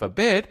 heaven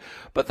forbid,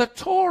 but the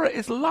Torah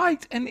is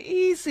light and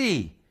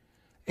easy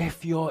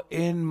if you're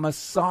in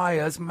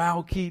Messiah's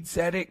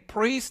Melchizedek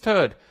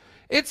priesthood.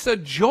 It's a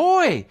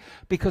joy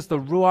because the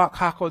Ruach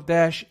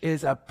HaKodesh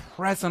is a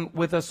present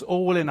with us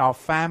all in our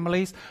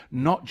families,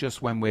 not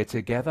just when we're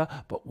together,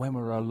 but when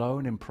we're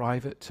alone in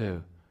private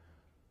too.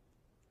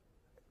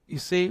 You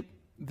see,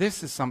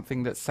 this is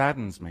something that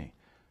saddens me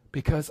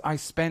because I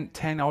spent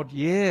 10 odd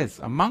years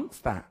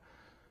amongst that.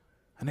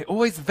 And it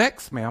always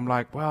vexed me. I'm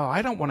like, well,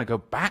 I don't want to go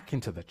back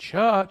into the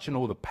church and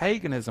all the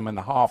paganism and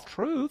the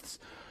half-truths,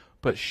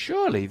 but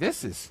surely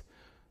this is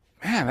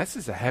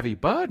a heavy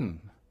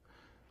burden.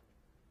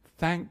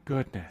 Thank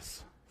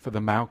goodness for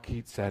the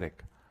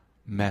Melchizedek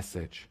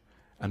message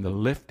and the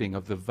lifting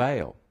of the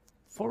veil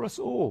for us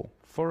all,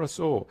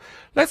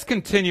 Let's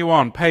continue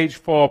on. Page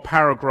 4,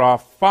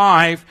 paragraph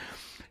 5.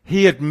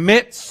 He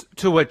admits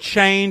to a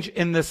change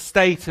in the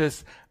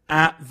status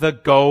at the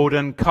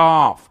golden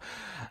calf.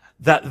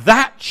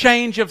 That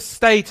change of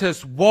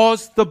status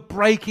was the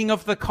breaking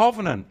of the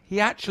covenant. He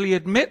actually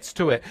admits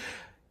to it.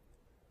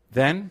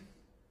 Then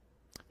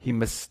he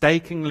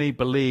mistakenly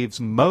believes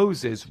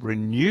Moses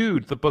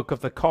renewed the book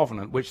of the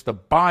covenant, which the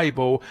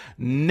Bible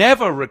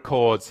never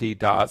records he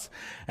does.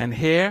 And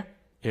here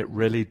it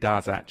really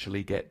does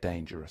actually get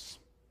dangerous,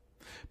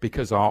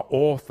 because our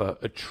author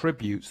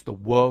attributes the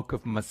work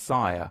of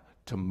Messiah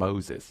to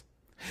Moses.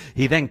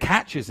 He then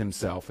catches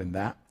himself in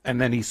that,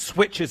 and then he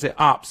switches it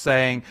up,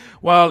 saying,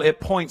 well, it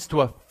points to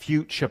a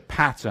future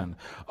pattern,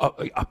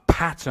 a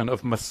pattern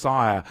of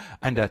Messiah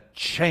and a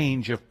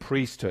change of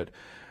priesthood.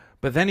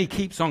 But then he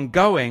keeps on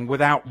going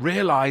without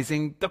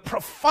realizing the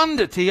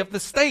profundity of the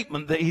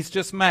statement that he's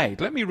just made.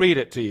 Let me read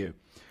it to you.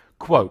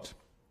 Quote,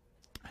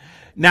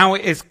 now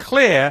it is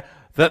clear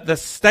that the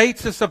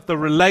status of the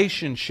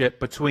relationship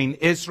between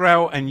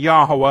Israel and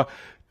Yahweh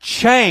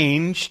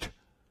changed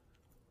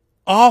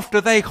after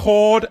they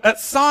whored at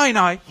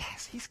Sinai.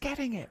 Yes, he's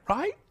getting it,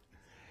 right?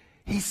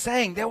 He's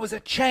saying there was a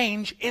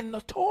change in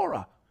the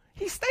Torah.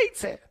 He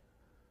states it.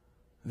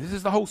 This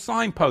is the whole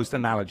signpost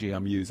analogy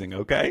I'm using,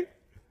 okay?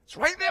 It's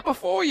right there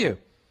before you.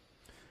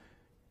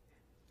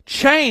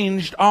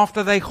 Changed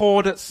after they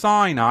whored at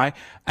Sinai,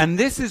 and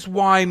this is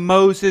why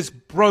Moses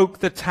broke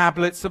the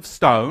tablets of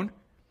stone.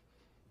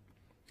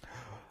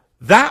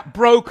 That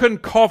broken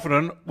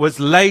covenant was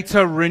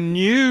later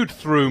renewed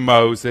through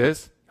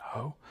Moses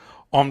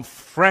on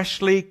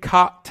freshly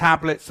cut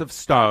tablets of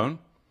stone.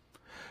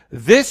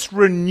 This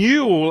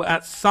renewal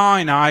at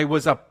Sinai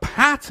was a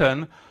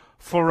pattern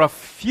for a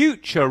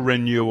future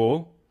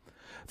renewal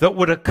that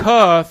would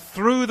occur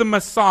through the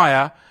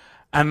Messiah,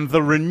 and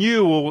the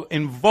renewal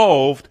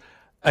involved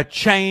a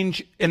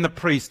change in the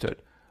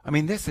priesthood. I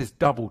mean, this is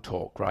double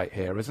talk right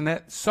here, isn't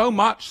it? So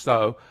much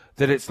so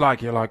that it's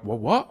like, you're like, well,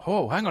 what?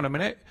 Oh, hang on a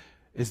minute.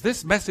 Is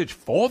this message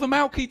for the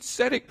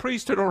Melchizedek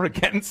priesthood or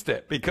against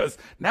it? Because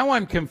now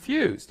I'm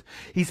confused.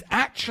 He's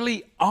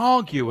actually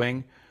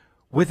arguing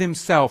with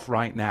himself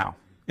right now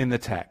in the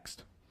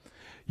text.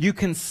 You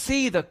can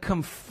see the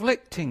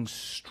conflicting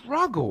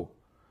struggle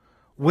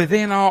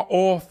within our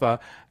author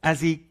as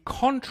he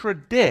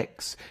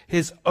contradicts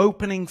his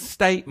opening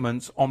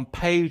statements on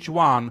page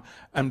 1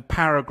 and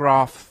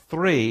paragraph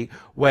 3,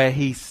 where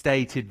he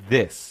stated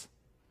this.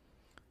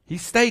 He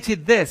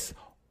stated this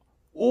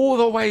all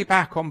the way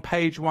back on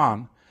page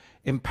 1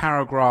 in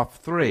paragraph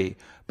 3.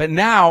 But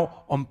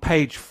now on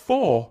page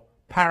 4,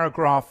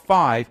 paragraph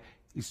 5,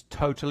 he's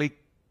totally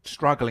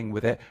struggling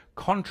with it,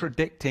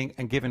 contradicting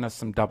and giving us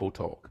some double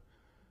talk.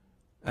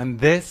 And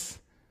this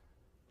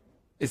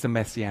is the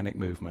Messianic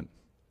movement.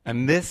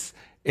 And this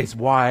is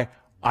why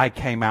I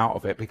came out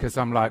of it, because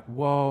I'm like,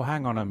 whoa,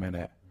 hang on a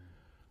minute.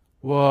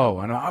 Whoa,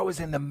 and I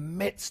was in the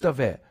midst of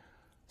it.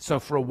 So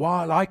for a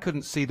while, I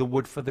couldn't see the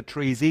wood for the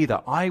trees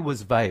either. I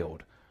was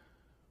veiled.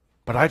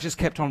 But I just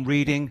kept on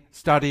reading,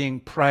 studying,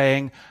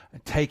 praying,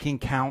 taking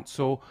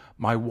counsel.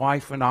 My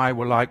wife and I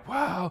were like,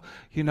 wow,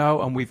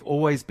 and we've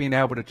always been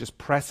able to just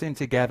press in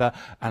together.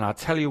 And I'll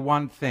tell you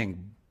one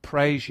thing,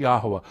 praise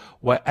Yahweh.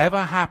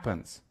 Whatever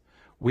happens,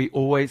 we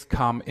always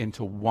come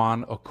into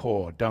one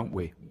accord, don't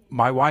we?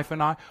 My wife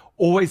and I,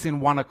 always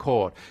in one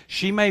accord.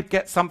 She may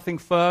get something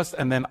first,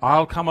 and then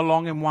I'll come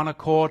along in one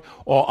accord,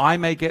 or I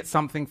may get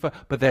something first,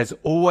 but there's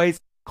always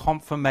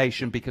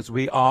confirmation, because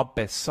we are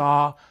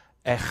Besar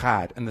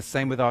Echad, and the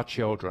same with our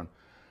children.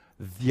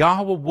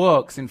 Yahweh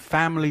works in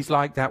families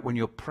like that when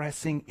you're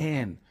pressing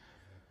in.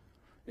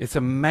 It's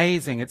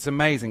amazing, it's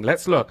amazing.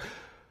 Let's look.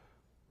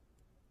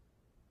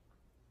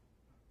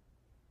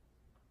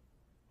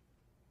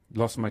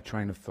 Lost my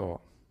train of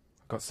thought.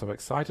 I got so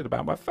excited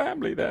about my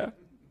family there.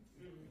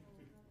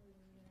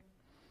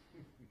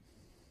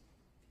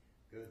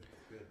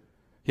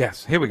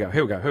 Yes, here we go.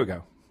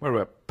 Where are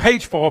we?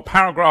 Page 4,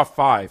 paragraph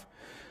 5.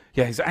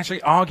 Yeah, he's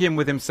actually arguing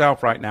with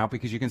himself right now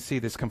because you can see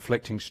this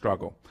conflicting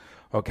struggle.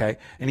 Okay,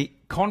 and he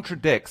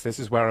contradicts, this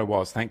is where I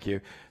was, thank you.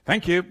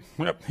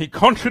 Yep. He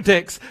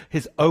contradicts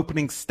his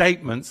opening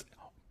statements,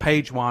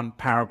 page 1,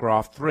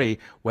 paragraph 3,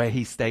 where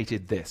he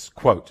stated this,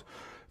 quote,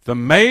 "The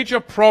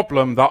major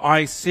problem that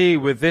I see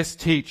with this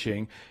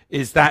teaching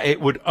is that it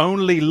would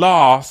only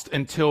last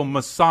until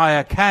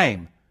Messiah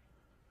came."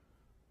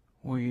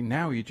 Well,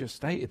 now you just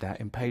stated that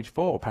in page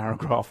 4,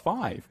 paragraph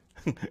 5.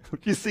 Do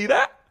you see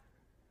that?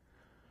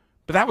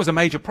 But that was a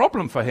major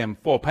problem for him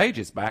 4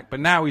 pages back. But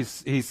now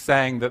he's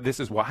saying that this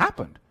is what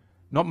happened.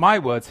 Not my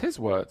words, his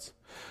words.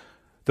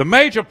 "The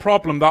major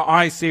problem that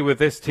I see with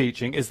this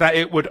teaching is that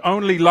it would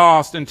only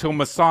last until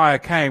Messiah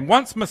came.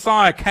 Once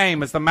Messiah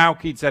came as the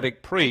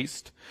Melchizedek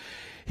priest,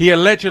 he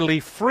allegedly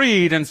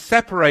freed and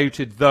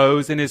separated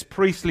those in his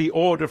priestly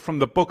order from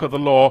the book of the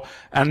law,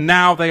 and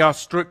now they are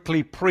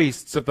strictly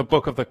priests of the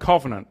book of the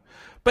covenant."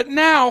 But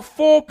now,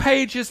 4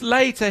 pages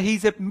later,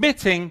 he's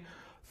admitting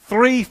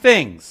 3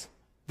 things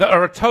that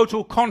are a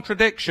total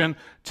contradiction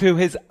to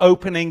his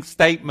opening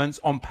statements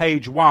on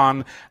page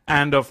 1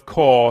 and, of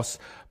course,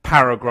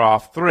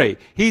 paragraph 3.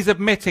 He's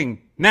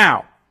admitting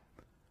now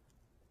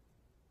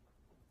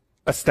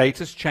a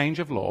status change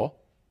of law.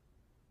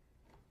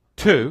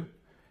 2,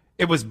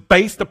 it was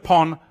based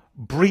upon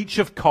breach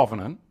of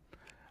covenant.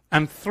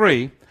 And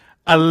 3,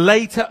 a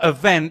later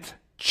event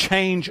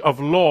change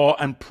of law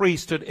and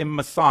priesthood in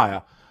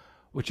Messiah,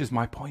 which is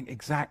my point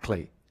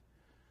exactly.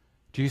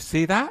 Do you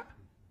see that?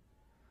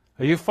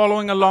 Are you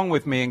following along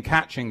with me and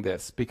catching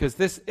this? Because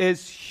this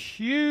is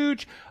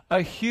huge,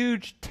 a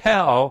huge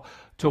tell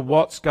to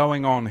what's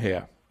going on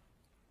here.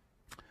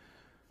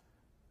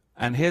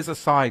 And here's a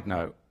side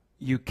note.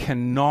 You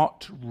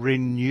cannot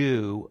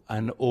renew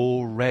an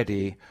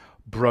already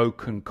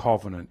broken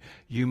covenant.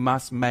 You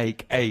must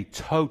make a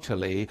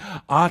totally,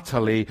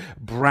 utterly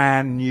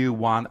brand new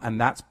one.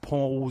 And that's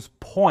Paul's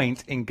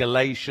point in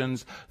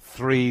Galatians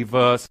 3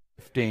 verse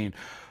 15.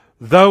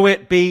 "Though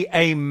it be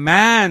a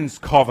man's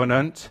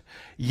covenant,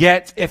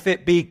 yet if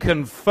it be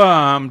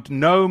confirmed,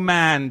 no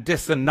man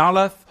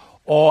disannulleth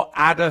or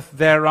addeth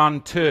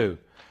thereunto."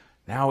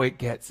 Now it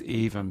gets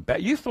even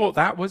better. You thought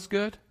that was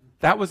good?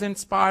 That was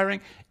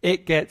inspiring?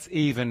 It gets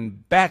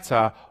even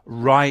better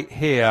right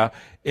here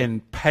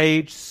in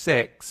page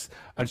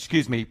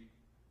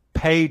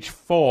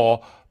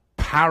 4,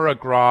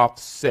 paragraph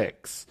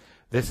 6.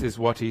 This is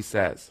what he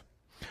says.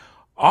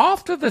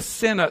 "After the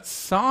sin at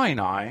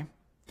Sinai,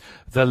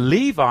 the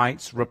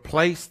Levites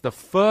replaced the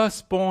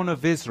firstborn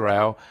of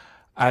Israel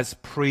as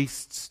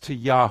priests to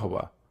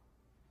Yahweh."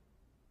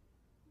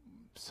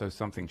 So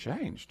something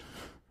changed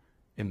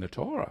in the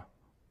Torah.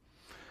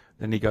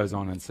 Then he goes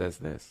on and says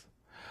this.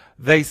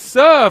 "They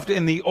served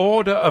in the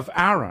order of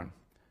Aaron.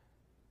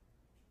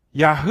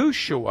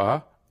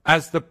 Yahushua,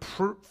 as the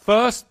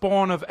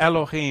firstborn of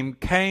Elohim,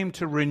 came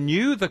to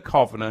renew the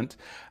covenant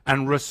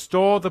and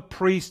restore the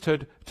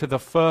priesthood to the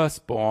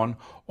firstborn,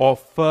 or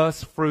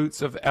first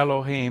fruits of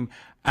Elohim,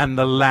 and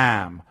the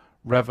Lamb."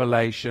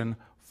 Revelation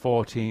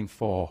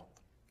 14:4.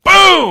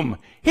 Boom!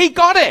 He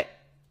got it.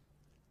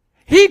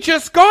 He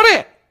just got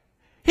it.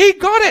 He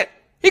got it.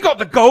 He got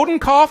the golden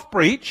calf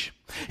breach.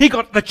 He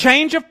got the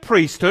change of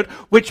priesthood,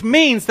 which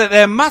means that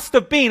there must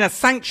have been a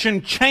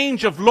sanctioned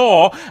change of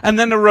law and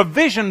then a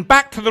revision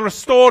back to the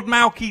restored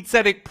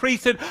Melchizedek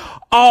priesthood.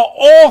 Our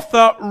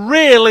author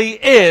really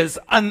is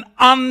an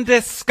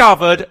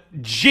undiscovered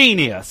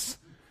genius.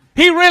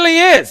 He really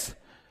is.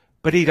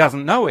 But he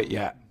doesn't know it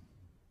yet.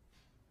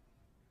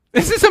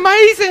 This is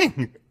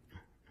amazing.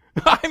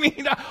 I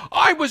mean,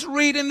 I was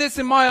reading this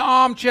in my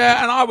armchair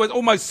and I was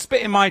almost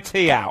spitting my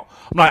tea out.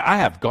 I'm like, I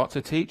have got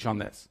to teach on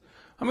this.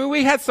 I mean,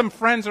 we had some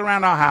friends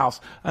around our house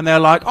and they're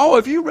like, "Oh,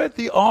 have you read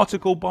the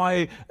article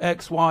by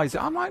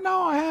XYZ?" I'm like,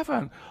 "No, I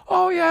haven't."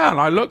 "Oh, yeah." And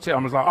I looked at it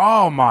and I was like,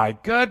 "Oh, my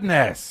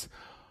goodness.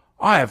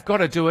 I have got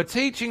to do a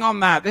teaching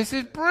on that. This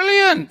is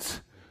brilliant.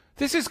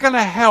 This is going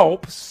to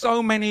help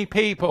so many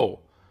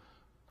people."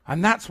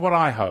 And that's what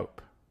I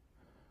hope.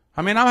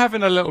 I mean, I'm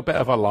having a little bit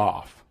of a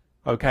laugh,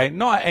 okay?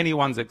 Not at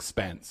anyone's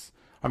expense.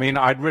 I mean,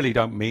 I really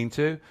don't mean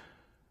to.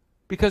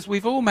 Because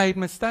we've all made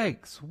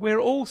mistakes.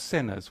 We're all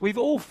sinners. We've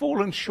all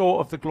fallen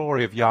short of the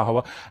glory of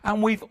Yahweh,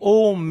 and we've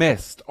all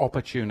missed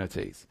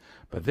opportunities.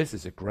 But this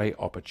is a great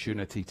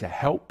opportunity to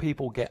help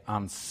people get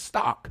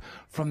unstuck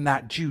from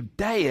that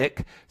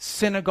Judaic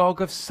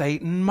synagogue of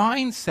Satan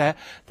mindset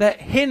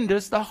that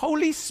hinders the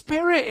Holy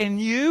Spirit in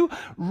you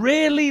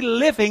really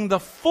living the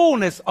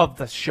fullness of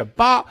the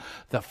Shabbat,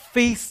 the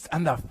feasts,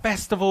 and the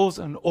festivals,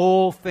 and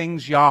all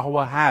things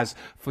Yahweh has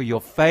for your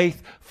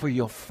faith, for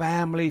your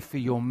family, for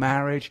your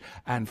marriage,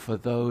 and for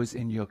those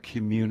in your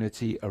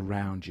community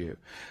around you.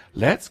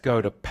 Let's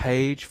go to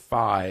page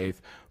 5,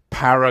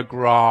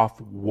 paragraph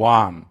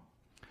 1.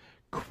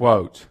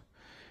 Quote,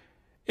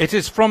 "It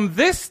is from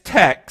this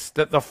text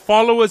that the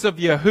followers of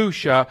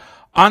Yahushua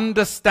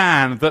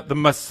understand that the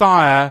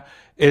Messiah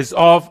is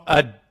of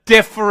a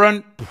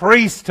different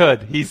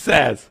priesthood," he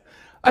says.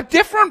 A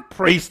different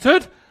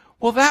priesthood?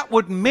 Well, that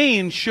would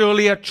mean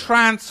surely a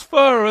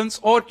transference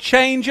or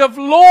change of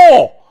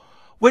law,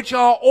 which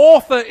our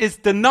author is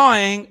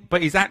denying,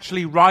 but he's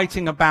actually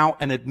writing about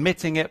and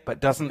admitting it,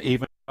 but doesn't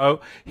even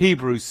know.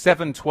 Hebrews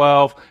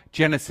 7:12,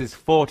 Genesis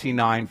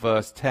 49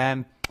 verse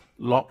 10,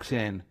 locked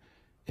in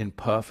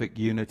perfect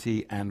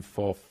unity and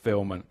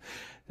fulfillment.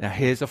 Now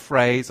here's a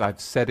phrase, I've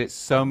said it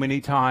so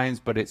many times,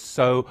 but it's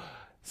so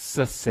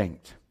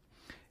succinct.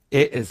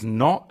 It is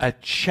not a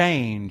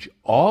change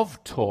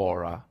of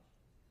Torah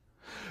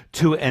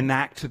to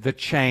enact the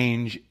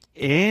change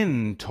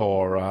in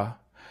Torah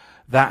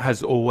that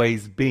has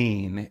always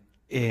been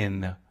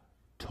in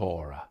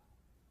Torah.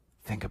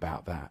 Think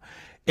about that.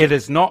 It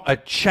is not a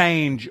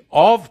change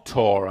of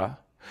Torah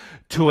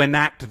to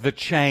enact the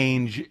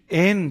change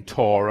in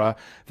Torah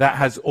that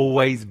has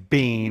always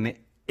been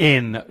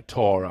in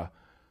Torah.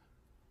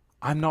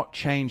 I'm not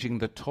changing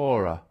the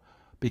Torah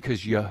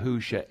because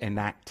Yahusha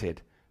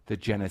enacted the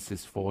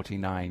Genesis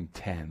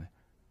 49:10.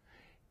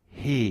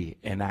 He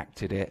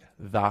enacted it,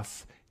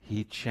 thus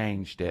he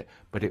changed it,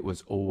 but it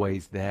was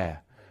always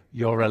there.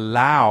 You're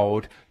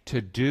allowed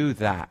to do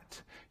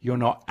that. You're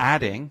not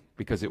adding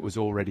because it was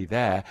already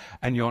there,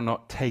 and you're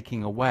not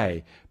taking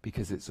away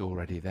because it's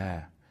already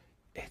there.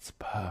 It's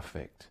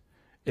perfect.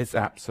 It's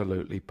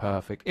absolutely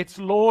perfect. It's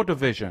law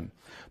division.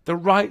 The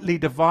rightly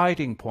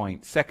dividing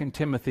point, 2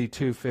 Timothy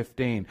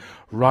 2:15,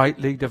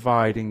 rightly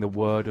dividing the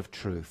word of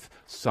truth,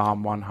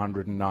 Psalm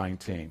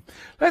 119.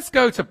 Let's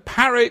go to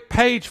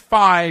page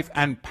 5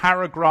 and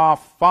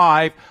paragraph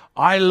 5.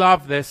 I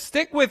love this.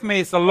 Stick with me.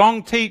 It's a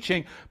long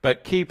teaching,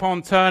 but keep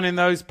on turning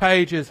those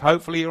pages.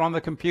 Hopefully you're on the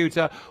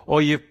computer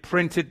or you've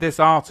printed this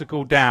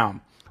article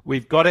down.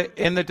 We've got it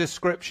in the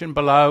description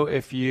below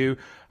if you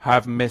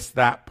have missed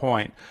that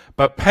point.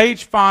 But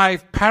page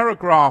 5,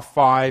 paragraph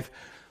 5,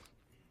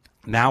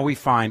 now we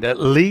find at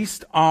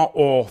least our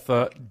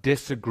author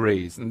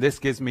disagrees, and this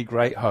gives me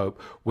great hope,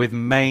 with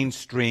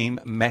mainstream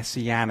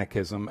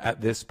messianicism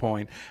at this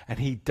point. And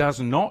he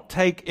does not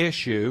take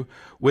issue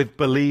with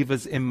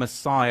believers in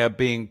Messiah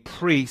being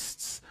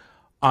priests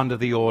under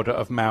the order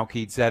of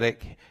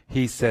Melchizedek.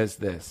 He says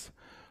this: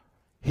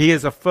 he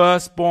is a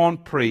firstborn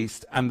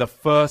priest, and the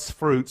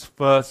firstfruits,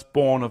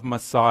 firstborn of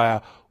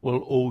Messiah, will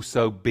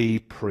also be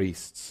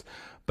priests.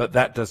 But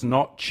that does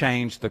not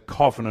change the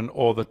covenant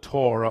or the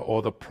Torah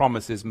or the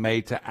promises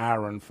made to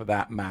Aaron for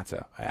that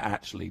matter. It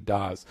actually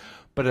does.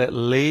 But at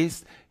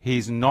least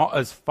he's not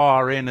as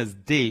far in as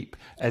deep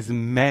as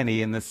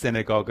many in the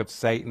synagogue of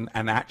Satan,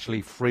 and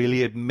actually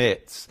freely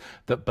admits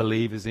that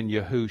believers in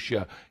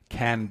Yahusha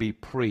can be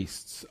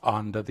priests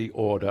under the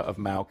order of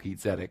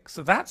Melchizedek.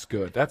 So that's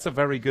good. That's a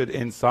very good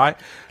insight.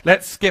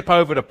 Let's skip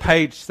over to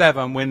page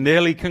 7. We're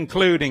nearly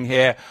concluding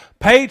here.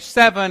 Page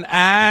 7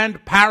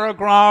 and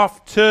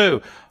paragraph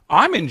 2.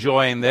 I'm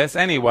enjoying this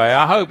anyway.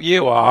 I hope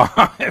you are.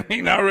 I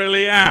mean, I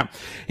really am.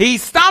 He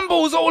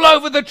stumbles all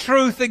over the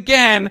truth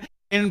again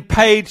in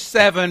page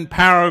 7,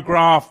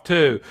 paragraph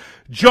 2.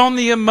 John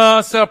the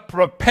Immerser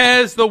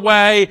prepares the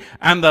way,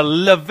 and the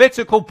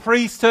Levitical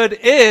priesthood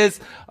is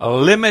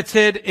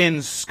limited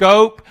in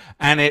scope,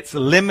 and it's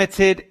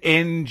limited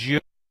in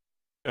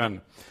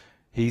duration.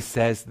 He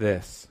says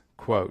this,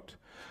 quote,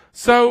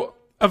 "So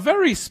a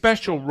very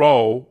special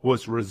role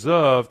was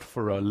reserved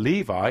for a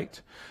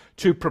Levite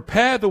to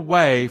prepare the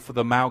way for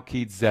the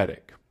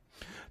Melchizedek.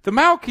 The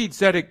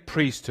Melchizedek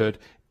priesthood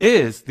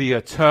is the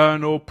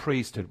eternal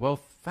priesthood."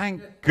 Well,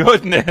 thank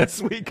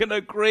goodness we can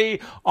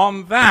agree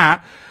on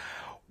that.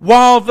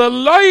 While the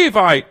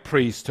Levite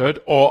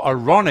priesthood or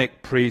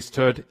Aaronic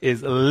priesthood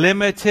is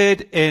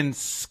limited in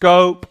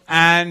scope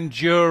and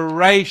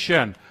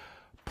duration.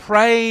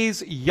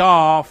 Praise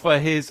Yah for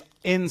his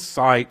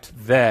insight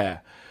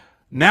there.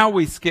 Now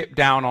we skip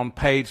down on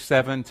page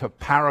 7 to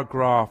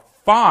paragraph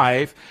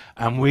 5,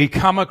 and we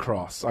come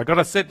across, I got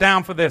to sit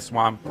down for this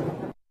one,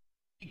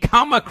 we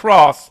come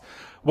across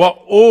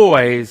what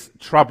always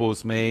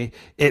troubles me.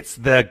 It's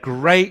the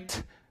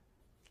great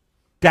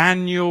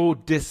Daniel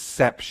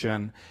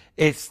deception.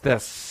 It's the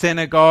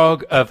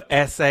synagogue of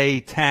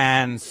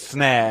Satan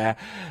snare.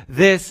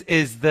 This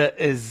is the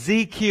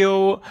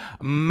Ezekiel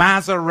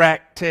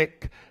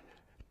Masoretic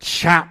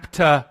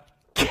chapter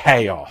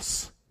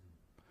chaos.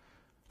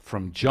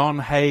 From John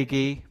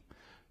Hagee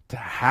to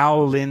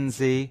Hal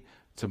Lindsey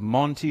to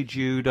Monty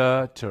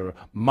Judah, to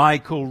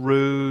Michael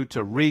Rood,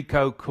 to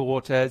Rico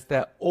Cortez,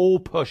 they're all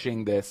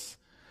pushing this.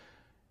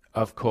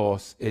 Of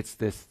course, it's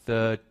this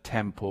third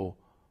temple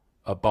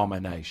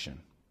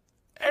abomination.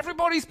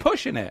 Everybody's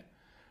pushing it.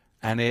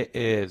 And it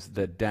is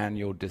the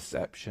Daniel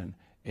deception.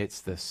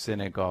 It's the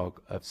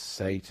synagogue of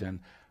Satan,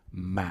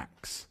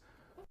 Max.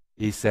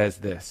 He says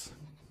this.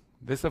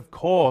 This, of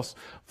course,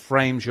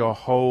 frames your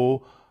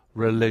whole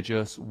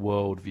religious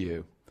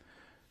worldview.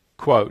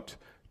 Quote,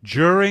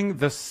 "During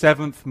the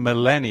 7th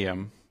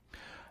millennium,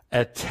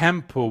 a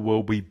temple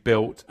will be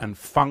built and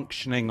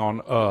functioning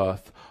on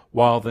earth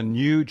while the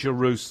New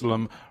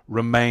Jerusalem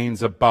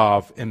remains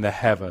above in the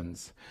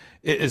heavens.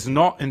 It is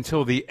not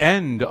until the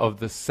end of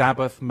the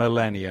Sabbath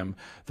millennium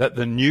that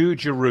the New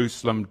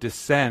Jerusalem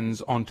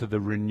descends onto the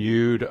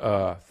renewed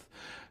earth.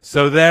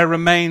 So there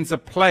remains a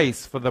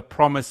place for the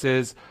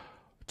promises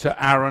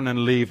to Aaron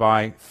and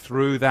Levi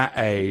through that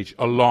age,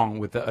 along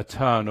with the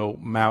eternal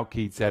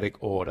Melchizedek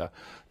order.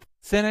 The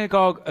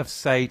synagogue of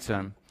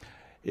Satan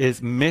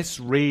is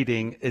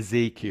misreading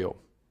Ezekiel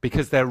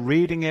because they're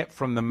reading it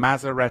from the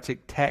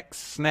Masoretic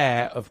text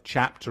snare of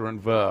chapter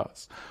and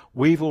verse.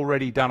 We've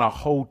already done a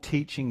whole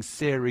teaching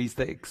series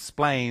that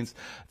explains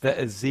that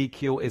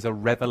Ezekiel is a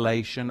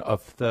revelation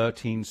of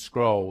 13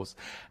 scrolls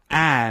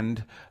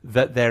and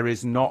that there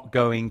is not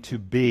going to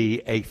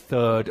be a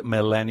third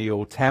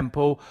millennial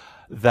temple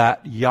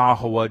that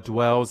Yahweh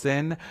dwells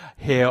in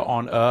here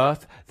on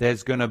earth.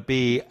 There's going to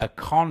be a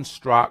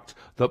construct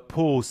that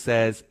Paul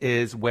says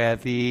is where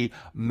the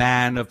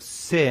man of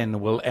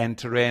sin will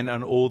enter in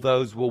and all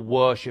those will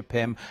worship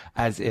him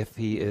as if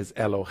he is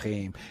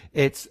Elohim.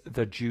 It's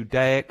the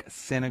Judaic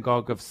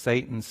synagogue of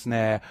Satan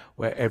snare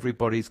where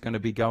everybody's going to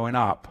be going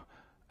up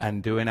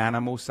and doing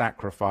animal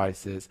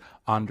sacrifices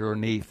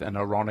underneath an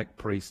Aaronic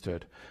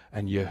priesthood.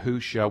 And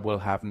Yahusha will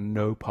have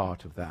no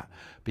part of that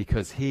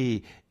because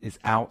he is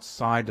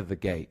outside of the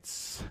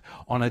gates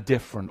on a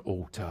different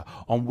altar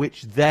on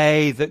which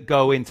they that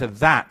go into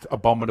that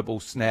abominable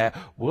snare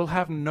will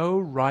have no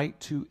right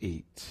to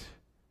eat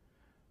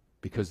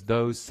because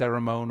those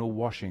ceremonial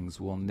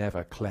washings will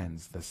never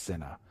cleanse the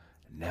sinner.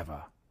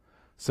 Never.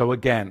 So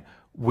again,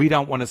 we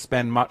don't want to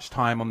spend much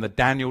time on the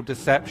Daniel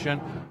deception,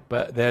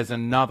 but there's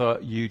another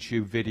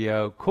YouTube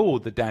video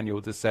called The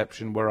Daniel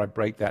Deception where I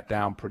break that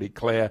down pretty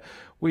clear.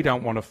 We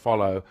don't want to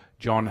follow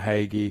John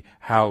Hagee,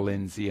 Hal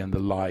Lindsey, and the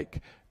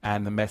like.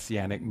 And the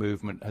Messianic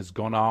movement has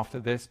gone after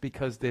this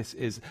because this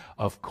is,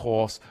 of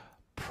course,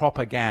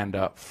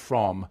 propaganda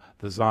from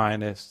the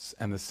Zionists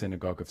and the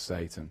synagogue of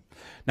Satan.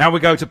 Now we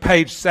go to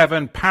page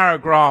 7,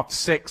 paragraph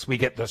 6. We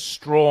get the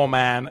straw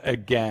man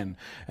again,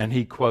 and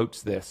he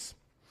quotes this.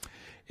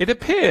 It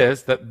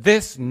appears that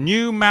this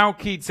new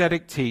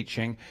Melchizedek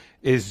teaching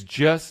is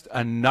just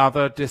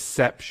another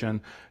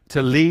deception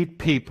to lead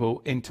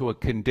people into a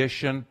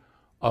condition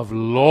of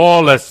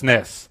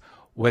lawlessness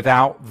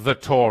without the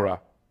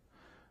Torah.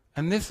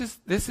 And this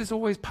is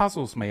always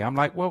puzzles me. I'm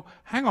like, well,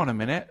 hang on a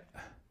minute.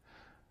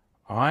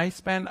 I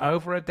spent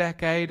over a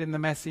decade in the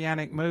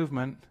Messianic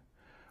movement.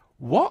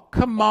 What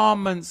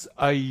commandments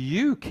are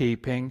you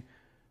keeping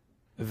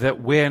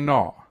that we're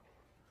not?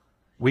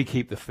 We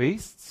keep the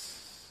feasts.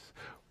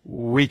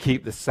 We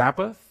keep the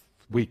Sabbath.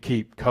 We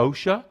keep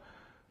kosher.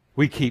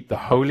 We keep the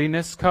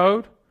holiness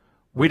code.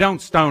 We don't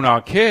stone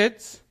our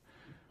kids.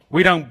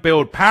 We don't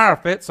build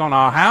parapets on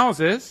our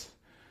houses.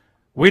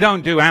 We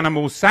don't do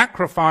animal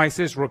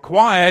sacrifices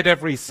required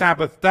every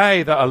Sabbath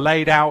day that are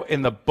laid out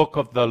in the book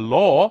of the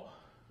law.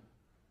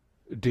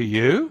 Do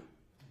you?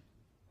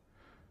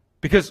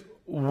 Because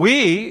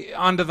we,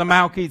 under the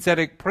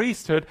Melchizedek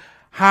priesthood,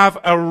 have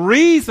a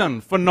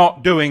reason for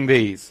not doing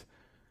these.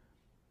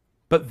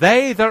 But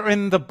they that are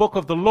in the book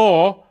of the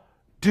law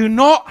do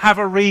not have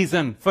a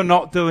reason for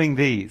not doing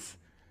these.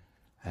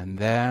 And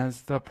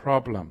there's the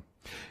problem.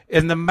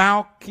 In the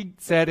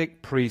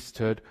Melchizedek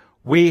priesthood,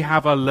 we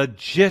have a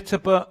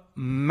legitimate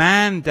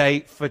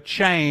mandate for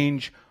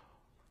change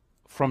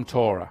from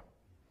Torah.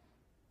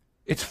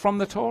 It's from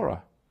the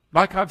Torah.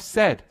 Like I've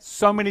said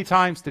so many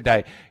times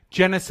today,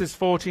 Genesis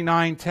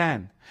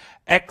 49:10.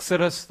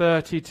 Exodus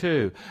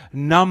 32,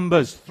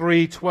 Numbers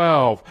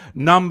 3:12,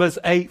 Numbers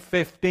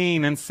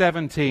 8:15 and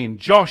 17,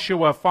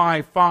 Joshua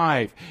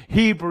 5:5,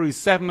 Hebrews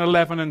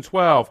 7:11 and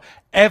 12.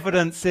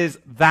 Evidences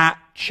that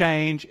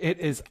change. It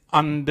is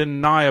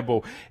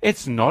undeniable.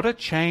 It's not a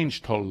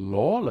change to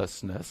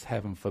lawlessness,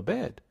 heaven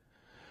forbid,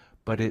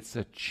 but it's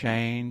a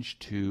change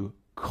to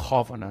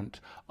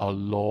covenant, a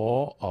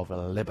law of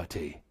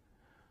liberty.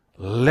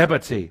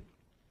 Liberty.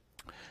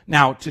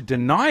 Now, to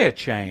deny a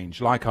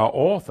change, like our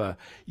author,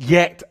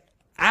 yet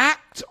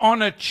act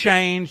on a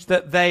change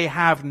that they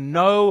have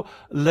no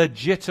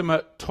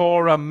legitimate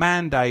Torah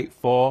mandate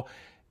for,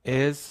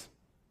 is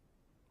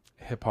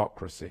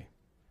hypocrisy.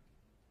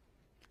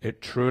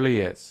 It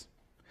truly is.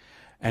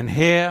 And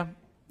here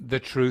the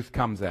truth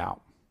comes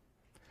out.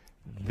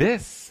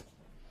 This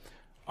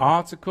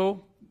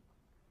article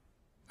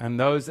and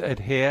those that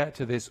adhere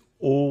to this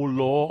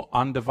all-law,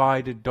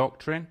 undivided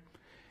doctrine,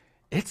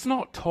 it's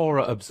not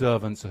Torah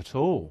observance at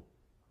all.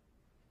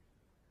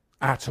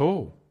 At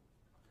all.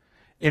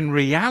 In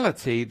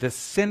reality, the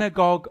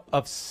synagogue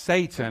of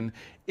Satan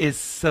is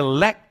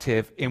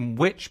selective in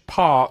which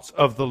parts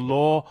of the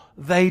law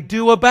they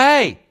do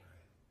obey.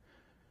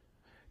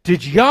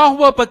 Did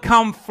Yahweh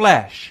become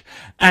flesh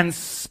and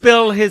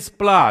spill his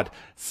blood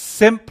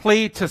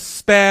simply to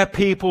spare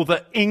people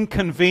the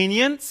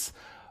inconvenience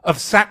of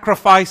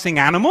sacrificing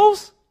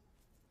animals?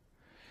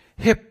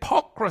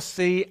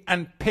 Hypocrisy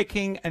and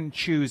picking and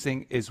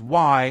choosing is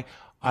why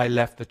I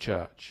left the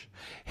church.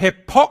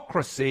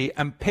 Hypocrisy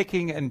and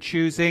picking and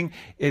choosing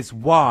is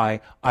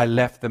why I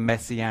left the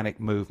Messianic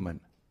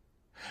movement.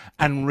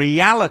 And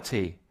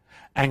reality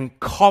and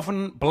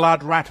covenant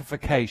blood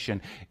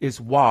ratification is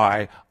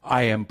why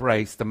I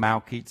embraced the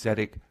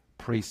Melchizedek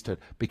priesthood,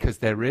 because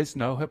there is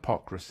no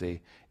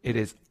hypocrisy. It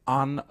is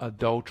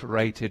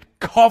unadulterated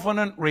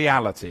covenant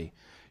reality.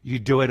 You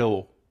do it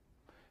all.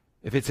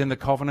 If it's in the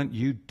covenant,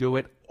 you do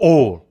it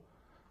all.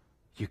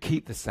 You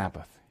keep the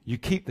Sabbath. You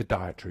keep the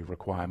dietary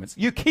requirements.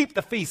 You keep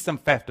the feasts and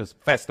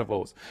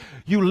festivals.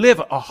 You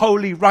live a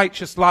holy,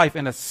 righteous life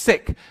in a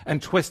sick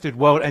and twisted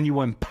world, and you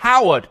are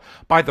empowered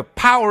by the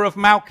power of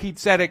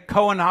Melchizedek,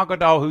 Kohen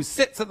Hagadol, who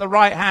sits at the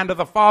right hand of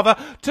the Father,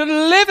 to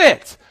live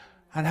it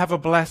and have a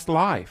blessed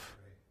life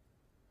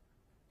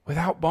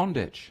without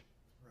bondage,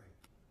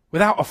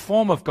 without a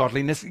form of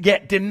godliness,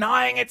 yet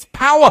denying its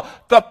power.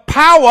 The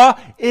power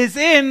is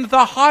in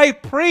the high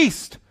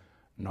priest,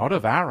 not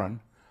of Aaron,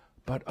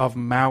 but of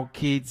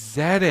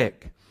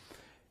Melchizedek.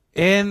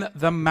 In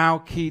the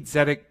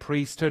Melchizedek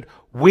priesthood,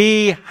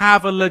 we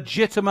have a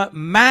legitimate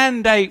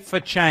mandate for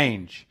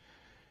change.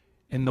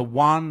 In the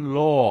one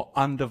law,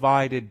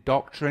 undivided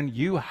doctrine,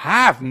 you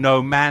have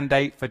no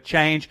mandate for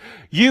change.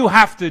 You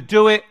have to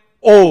do it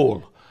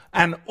all.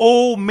 And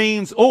all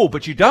means all,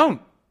 but you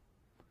don't.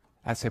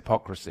 That's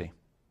hypocrisy.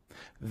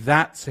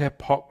 That's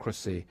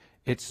hypocrisy.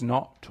 It's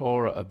not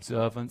Torah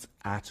observance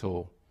at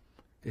all.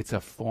 It's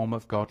a form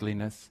of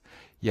godliness,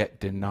 yet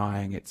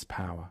denying its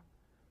power.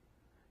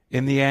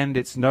 In the end,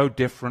 it's no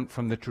different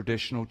from the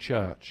traditional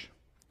church.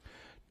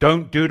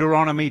 Don't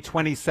Deuteronomy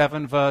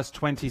 27 verse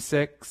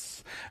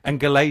 26 and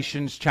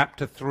Galatians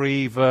chapter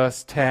 3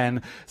 verse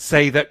 10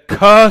 say that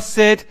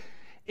cursed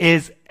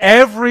is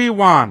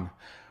everyone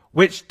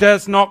which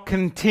does not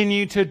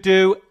continue to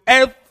do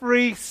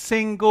every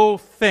single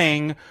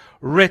thing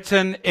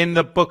written in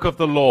the book of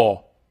the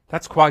law.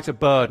 That's quite a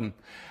burden.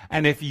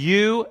 And if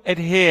you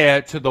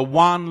adhere to the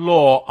one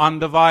law,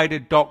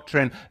 undivided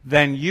doctrine,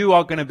 then you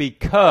are going to be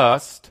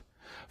cursed,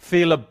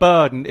 feel a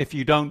burden if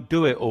you don't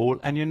do it all,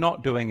 and you're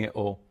not doing it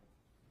all.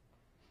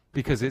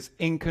 Because it's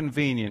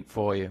inconvenient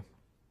for you.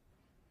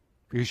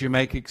 Because you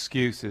make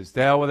excuses.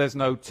 There's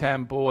no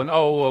temple,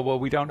 and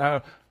we don't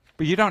know.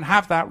 But you don't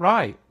have that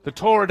right. The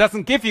Torah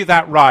doesn't give you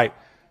that right.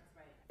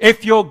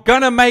 If you're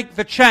going to make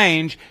the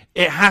change,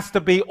 it has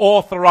to be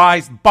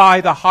authorized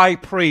by the high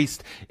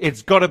priest.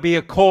 It's got to be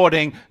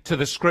according to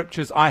the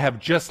scriptures I have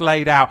just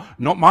laid out.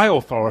 Not my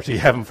authority,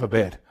 heaven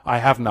forbid. I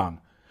have none.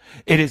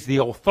 It is the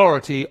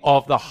authority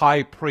of the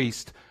high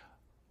priest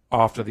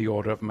after the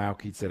order of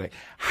Melchizedek.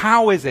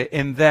 How is it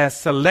in their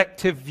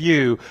selective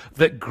view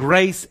that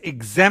grace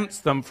exempts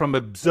them from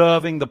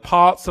observing the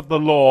parts of the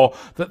law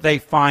that they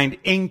find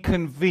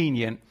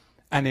inconvenient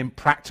and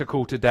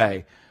impractical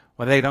today?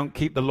 Well, they don't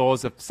keep the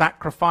laws of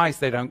sacrifice,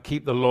 they don't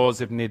keep the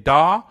laws of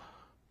Nidar,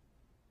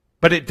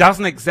 but it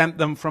doesn't exempt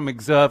them from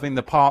observing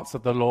the parts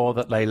of the law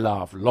that they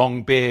love,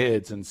 long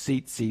beards and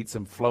seats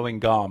and flowing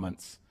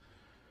garments.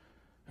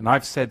 And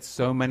I've said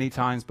so many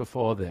times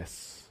before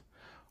this,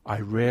 I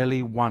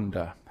really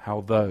wonder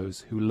how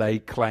those who lay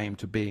claim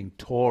to being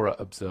Torah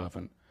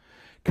observant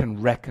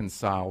can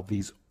reconcile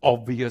these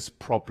obvious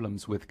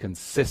problems with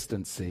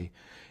consistency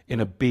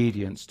in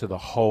obedience to the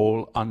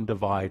whole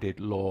undivided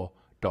law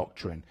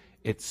doctrine.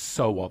 It's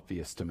so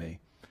obvious to me.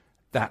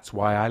 That's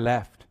why I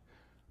left.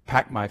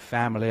 Packed my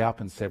family up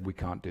and said, we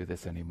can't do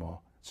this anymore.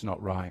 It's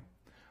not right.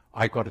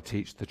 I've got to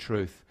teach the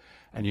truth.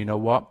 And you know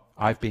what?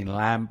 I've been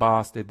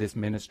lambasted. This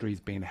ministry's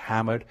been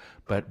hammered,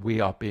 but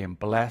we are being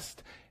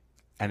blessed,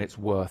 and it's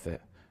worth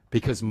it.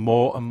 Because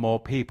more and more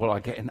people are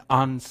getting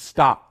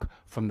unstuck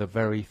from the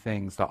very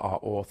things that our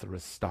author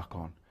is stuck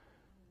on.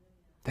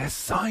 There's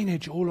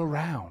signage all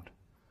around.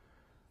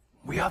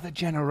 We are the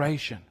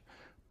generation.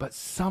 But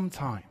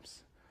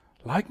sometimes,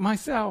 like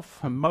myself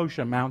and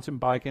Moshe mountain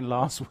biking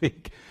last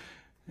week,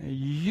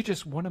 you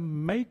just want to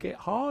make it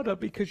harder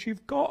because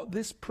you've got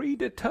this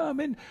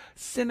predetermined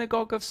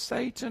synagogue of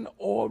Satan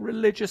or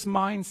religious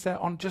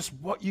mindset on just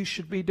what you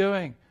should be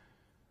doing.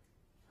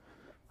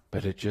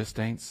 But it just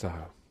ain't so.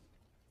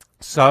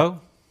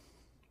 So,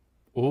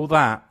 all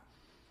that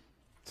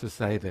to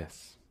say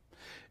this.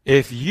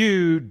 If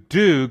you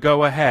do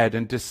go ahead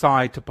and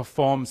decide to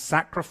perform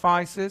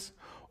sacrifices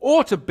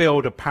or to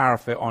build a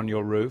parapet on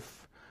your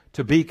roof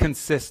to be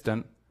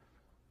consistent,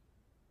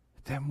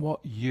 then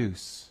what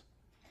use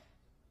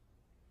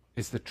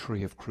is the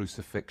tree of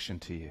crucifixion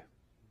to you?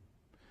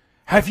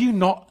 Have you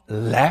not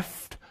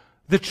left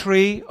the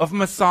tree of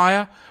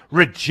Messiah,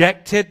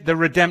 rejected the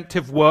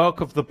redemptive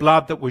work of the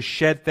blood that was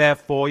shed there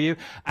for you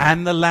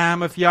and the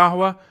Lamb of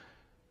Yahweh?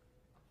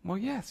 Well,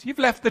 yes, you've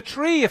left the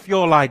tree if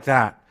you're like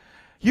that.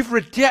 You've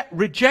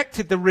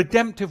rejected the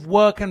redemptive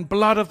work and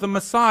blood of the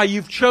Messiah.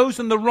 You've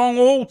chosen the wrong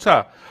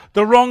altar,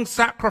 the wrong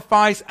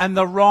sacrifice, and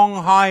the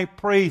wrong high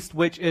priest,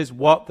 which is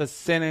what the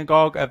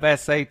synagogue of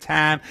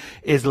Satan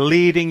is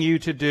leading you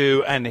to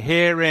do. And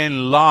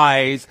herein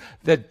lies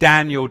the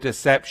Daniel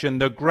deception,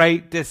 the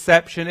great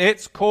deception.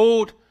 It's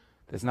called,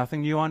 there's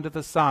nothing new under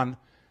the sun,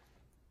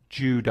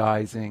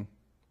 Judaizing.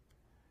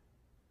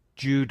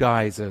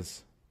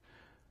 Judaizers.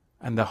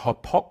 And the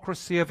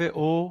hypocrisy of it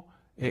all,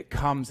 it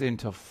comes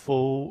into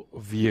full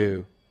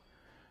view.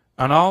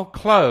 And I'll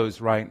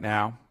close right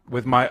now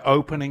with my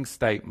opening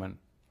statement.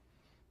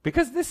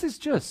 Because this is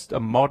just a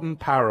modern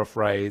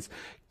paraphrase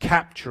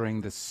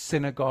capturing the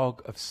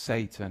synagogue of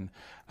Satan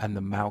and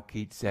the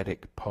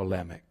Melchizedek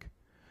polemic.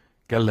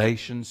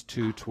 Galatians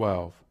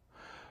 2:12.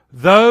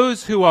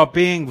 Those who are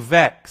being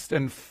vexed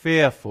and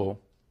fearful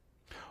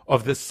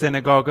of the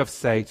synagogue of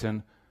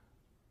Satan,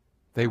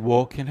 they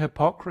walk in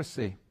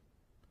hypocrisy.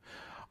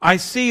 I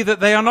see that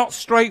they are not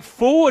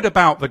straightforward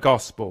about the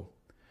gospel.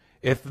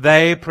 If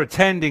they,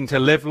 pretending to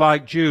live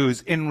like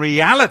Jews, in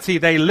reality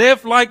they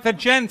live like the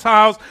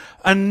Gentiles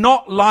and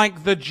not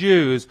like the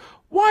Jews,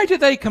 why do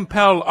they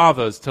compel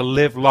others to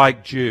live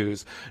like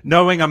Jews,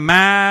 knowing a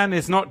man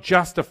is not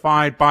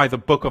justified by the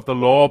book of the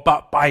law,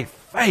 but by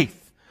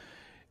faith?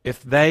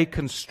 If they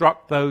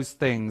construct those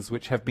things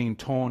which have been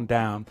torn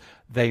down,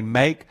 they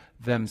make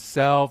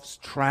themselves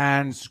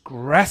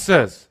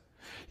transgressors.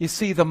 You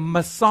see, the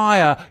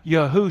Messiah,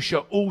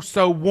 Yahusha,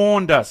 also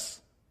warned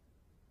us,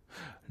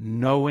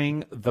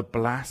 knowing the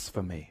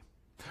blasphemy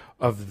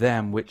of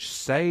them which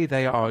say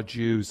they are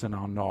Jews and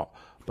are not,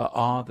 but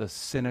are the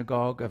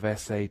synagogue of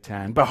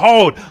Satan.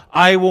 Behold,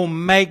 I will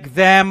make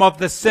them of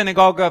the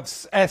synagogue of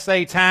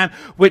Satan,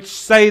 which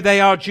say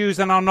they are Jews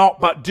and are not,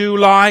 but do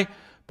lie.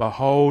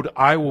 Behold,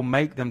 I will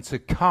make them to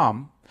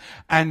come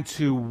and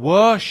to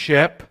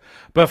worship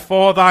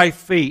before thy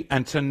feet,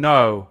 and to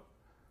know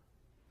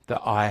that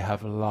I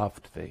have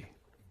loved thee.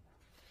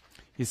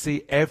 You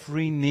see,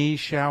 every knee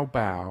shall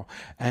bow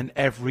and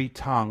every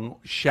tongue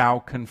shall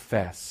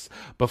confess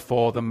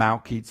before the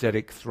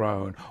Melchizedek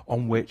throne,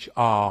 on which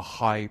our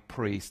high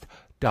priest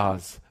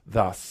does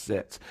thus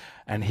sit.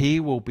 And he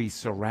will be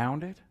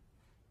surrounded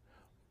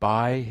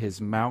by his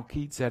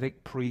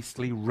Melchizedek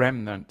priestly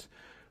remnant,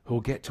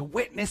 who'll get to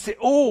witness it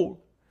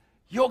all.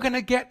 You're going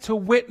to get to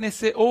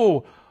witness it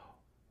all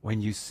when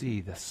you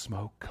see the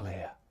smoke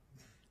clear.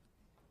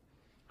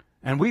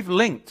 And we've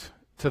linked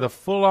to the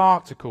full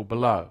article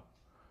below.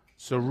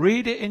 So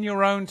read it in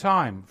your own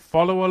time.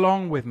 Follow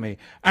along with me.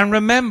 And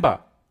remember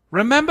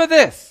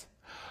this.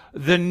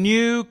 The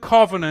new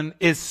covenant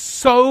is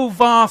so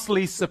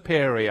vastly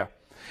superior.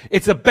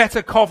 It's a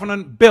better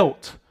covenant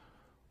built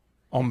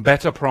on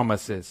better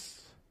promises,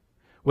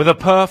 with a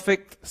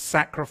perfect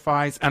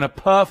sacrifice and a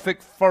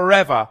perfect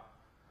forever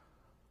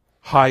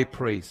high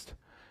priest.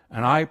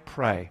 And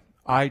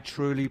I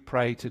truly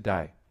pray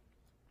today,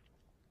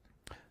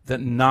 that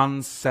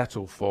none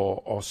settle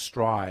for or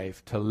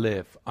strive to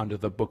live under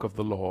the book of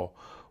the law,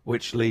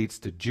 which leads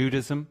to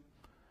Judaism,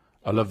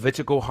 a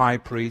Levitical high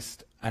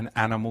priest, and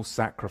animal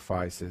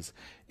sacrifices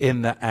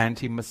in the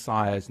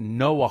anti-Messiah's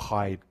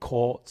Noahide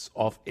courts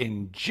of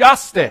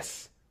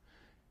injustice.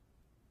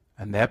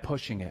 And they're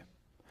pushing it.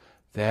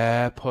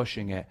 And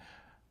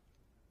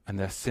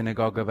the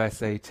synagogue of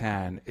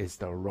Satan is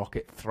the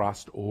rocket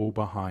thrust all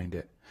behind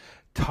it.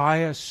 Tie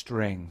a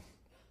string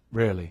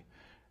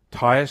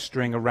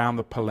around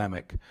the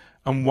polemic,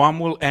 and one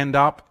will end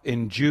up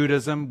in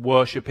Judaism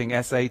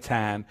worshipping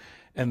Satan,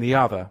 and the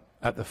other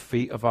at the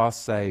feet of our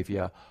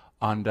Savior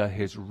under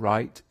his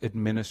right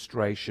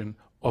administration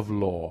of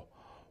law.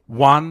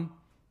 One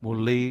will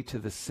lead to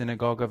the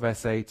synagogue of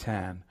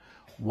Satan,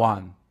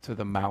 one to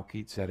the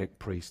Melchizedek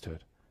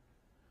priesthood.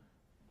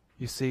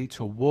 You see,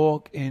 to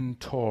walk in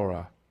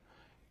Torah,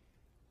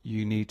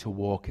 you need to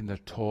walk in the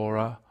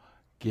Torah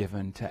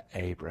given to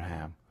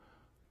Abraham,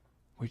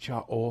 which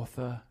our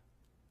author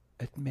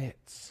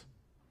admits.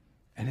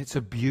 And it's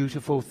a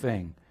beautiful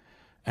thing.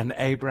 And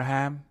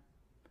Abraham,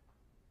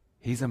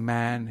 he's a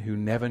man who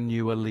never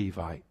knew a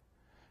Levite,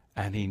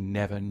 and he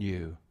never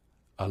knew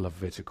a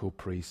Levitical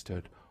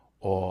priesthood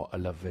or a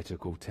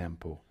Levitical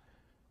temple.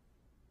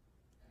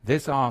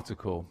 This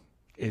article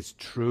is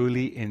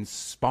truly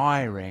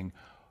inspiring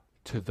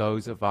to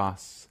those of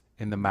us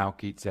in the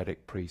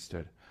Melchizedek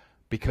priesthood,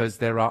 because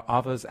there are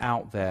others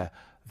out there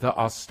that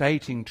are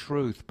stating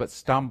truth but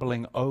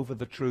stumbling over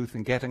the truth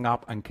and getting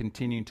up and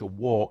continuing to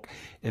walk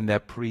in their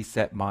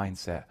preset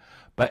mindset.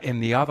 But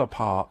in the other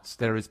parts,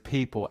 there is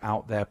people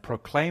out there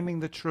proclaiming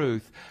the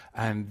truth,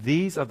 and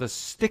these are the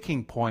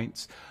sticking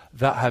points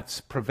that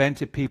have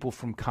prevented people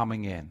from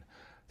coming in.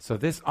 So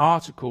this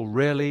article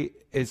really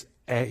is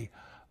a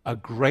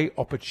great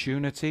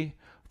opportunity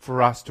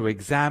for us to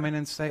examine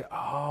and say,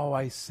 oh,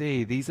 I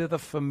see, these are the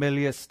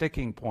familiar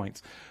sticking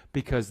points,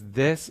 because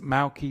this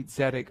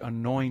Melchizedek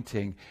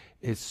anointing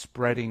is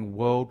spreading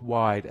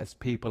worldwide as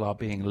people are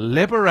being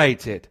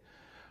liberated,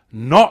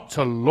 not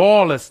to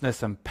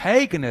lawlessness and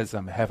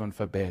paganism, heaven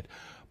forbid,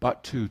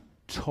 but to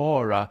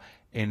Torah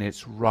in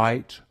its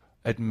right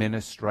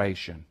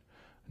administration,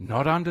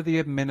 not under the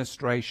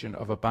administration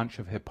of a bunch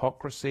of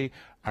hypocrisy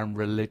and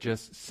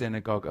religious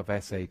synagogue of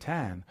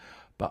Satan,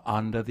 but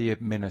under the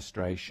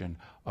administration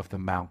of the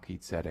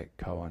Melchizedek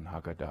Kohen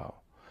Hagadol.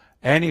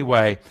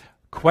 Anyway,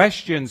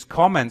 questions,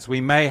 comments, we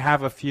may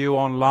have a few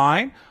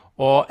online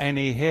or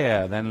any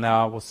here. Then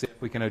we'll see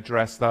if we can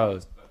address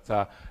those.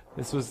 But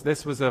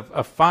this was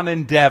a fun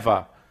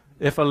endeavor,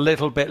 if a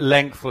little bit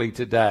lengthy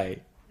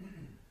today.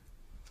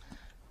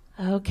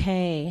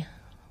 Okay.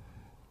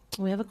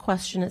 We have a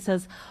question. It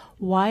says,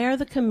 why are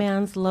the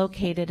commands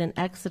located in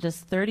Exodus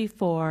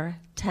 34,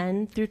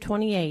 10 through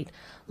 28,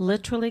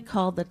 literally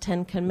called the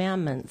Ten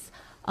Commandments,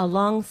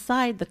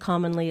 alongside the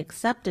commonly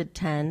accepted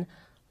 10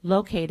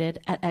 located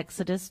at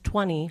Exodus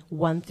 20,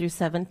 1 through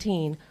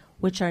 17,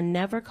 which are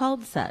never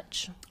called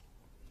such?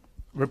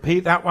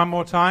 Repeat that one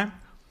more time.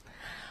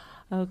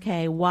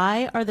 Okay,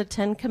 why are the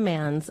Ten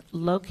Commands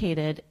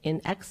located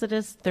in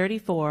Exodus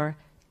 34,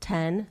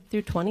 10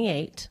 through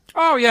 28,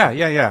 Oh,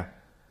 yeah.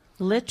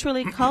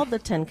 literally called the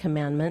Ten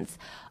Commandments,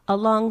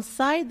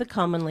 alongside the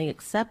commonly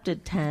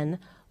accepted 10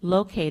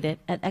 located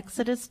at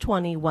Exodus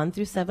 20, 1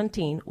 through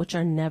 17, which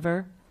are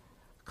never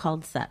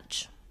called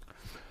such?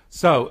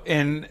 So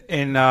in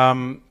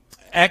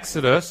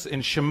Exodus,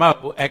 in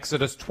Shemot,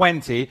 Exodus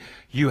 20,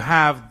 you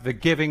have the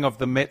giving of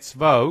the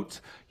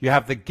mitzvot. You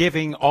have the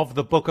giving of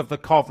the book of the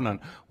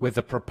covenant with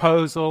the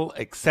proposal,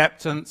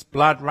 acceptance,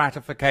 blood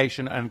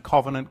ratification, and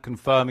covenant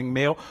confirming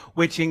meal,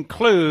 which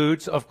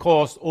includes, of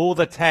course, all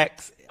the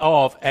texts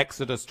of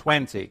Exodus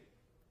 20.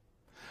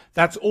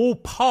 That's all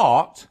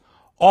part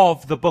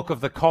of the book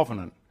of the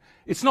covenant.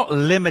 It's not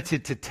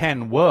limited to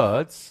 10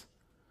 words.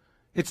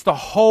 It's the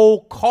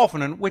whole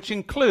covenant, which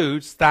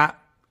includes that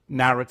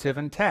narrative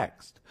and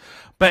text.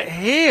 But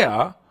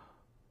here,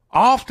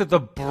 after the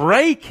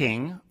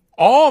breaking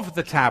of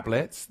the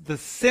tablets, the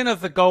sin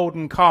of the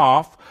golden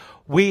calf,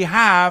 we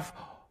have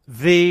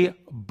the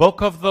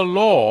book of the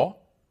law.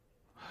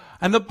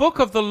 And the book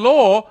of the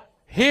law,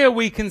 here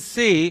we can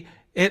see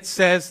it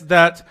says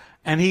that,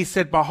 and he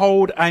said,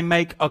 behold, I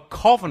make a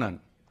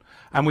covenant.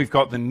 And we've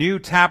got the new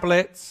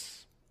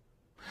tablets,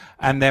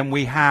 and then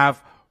we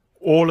have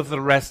all of the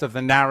rest of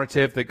the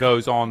narrative that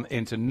goes on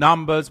into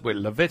Numbers, with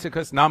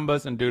Leviticus,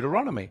 Numbers, and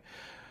Deuteronomy.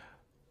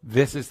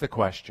 This is the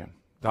question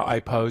that I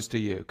pose to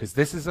you, because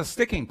this is a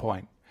sticking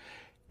point.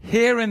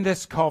 Here in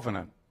this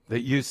covenant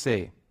that you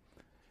see,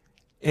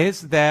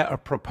 is there a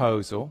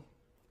proposal?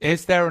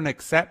 Is there an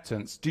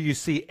acceptance? Do you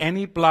see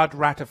any blood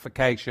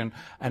ratification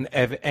and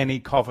any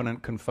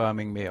covenant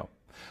confirming meal?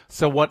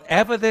 So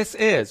whatever this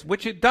is,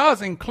 which it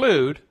does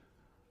include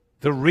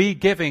the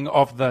re-giving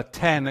of the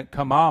 10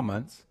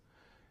 commandments,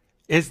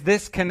 is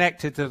this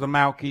connected to the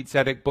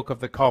Melchizedek book of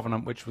the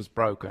covenant which was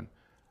broken?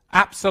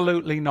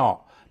 Absolutely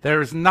not.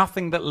 There is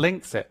nothing that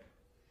links it.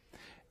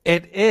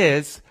 It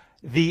is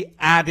the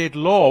added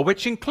law,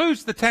 which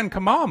includes the 10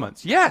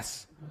 commandments,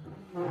 yes.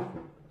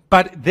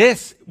 But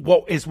this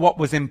is what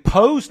was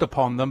imposed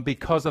upon them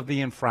because of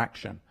the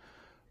infraction.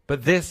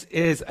 But this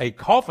is a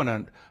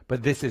covenant,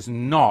 but this is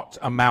not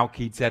a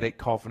Melchizedek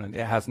covenant.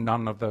 It has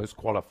none of those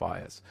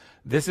qualifiers.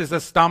 This is a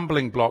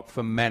stumbling block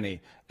for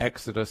many,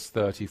 Exodus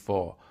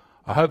 34.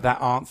 I hope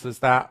that answers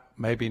that.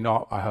 Maybe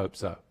not. I hope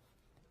so.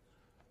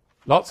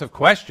 Lots of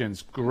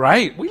questions.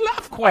 Great. We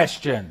love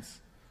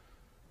questions.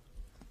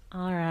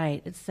 All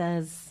right. It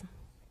says,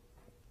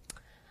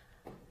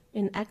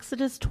 in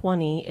Exodus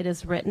 20, it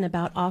is written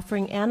about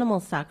offering animal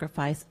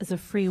sacrifice as a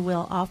free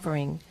will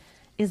offering.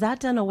 Is that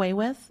done away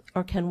with,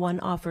 or can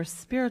one offer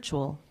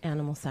spiritual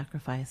animal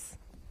sacrifice?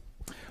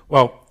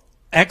 Well,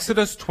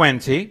 Exodus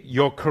 20,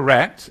 you're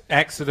correct.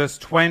 Exodus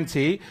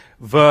 20,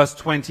 verse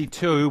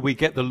 22, we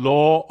get the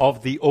law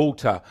of the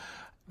altar.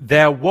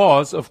 There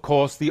was, of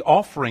course, the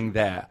offering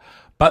there.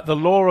 But the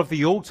law of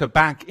the altar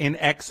back in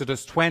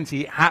Exodus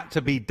 20 had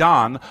to be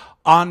done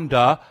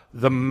under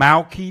the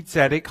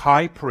Melchizedek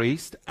high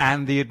priest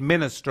and the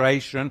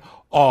administration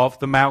of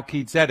the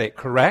Melchizedek,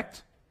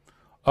 correct?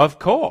 Of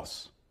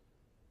course.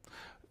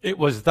 It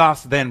was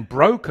thus then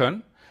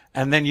broken,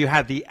 and then you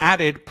had the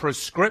added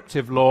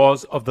prescriptive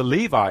laws of the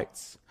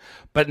Levites.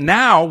 But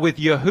now with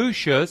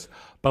Yahusha's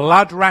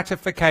blood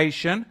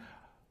ratification,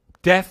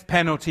 death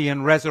penalty,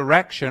 and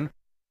resurrection,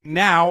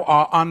 now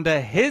are under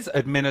his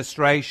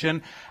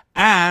administration,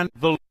 and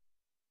the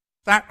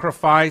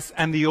sacrifice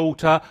and the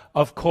altar,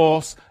 of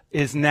course,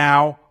 is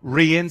now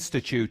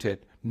reinstituted,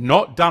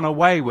 not done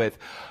away with.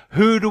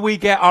 Who do we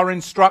get our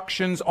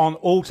instructions on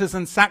altars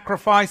and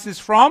sacrifices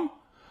from?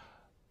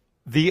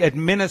 The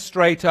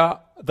administrator,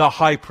 the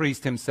high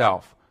priest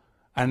himself.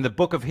 And the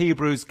book of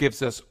Hebrews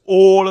gives us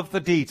all of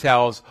the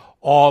details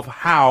of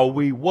how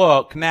we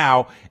work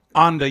now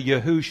under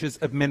Yahusha's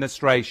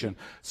administration.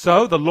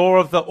 So the law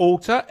of the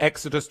altar,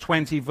 Exodus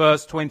 20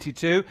 verse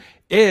 22,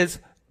 is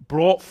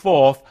brought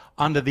forth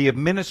under the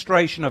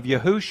administration of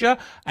Yahusha,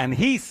 and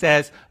he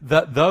says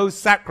that those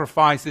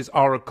sacrifices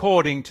are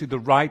according to the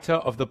writer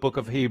of the book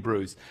of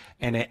Hebrews.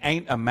 And it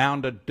ain't a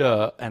mound of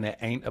dirt, and it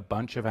ain't a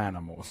bunch of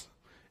animals.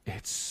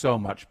 It's so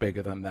much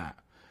bigger than that.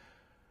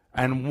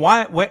 And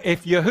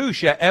if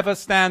Yahusha ever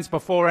stands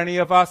before any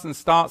of us and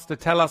starts to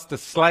tell us to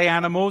slay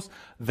animals,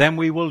 then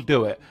we will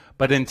do it.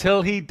 But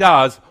until he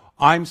does,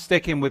 I'm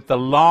sticking with the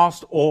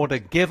last order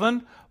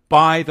given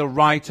by the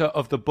writer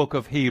of the book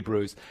of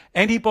Hebrews.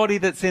 Anybody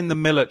that's in the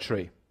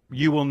military,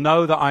 you will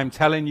know that I'm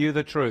telling you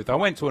the truth. I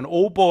went to an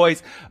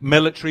all-boys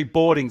military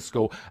boarding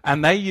school,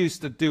 and they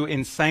used to do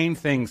insane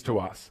things to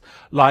us,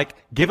 like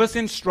give us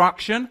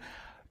instruction,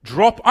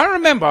 I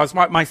remember I was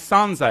my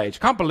son's age.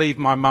 Can't believe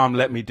my mom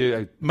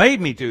made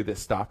me do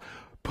this stuff.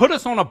 put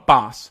us on a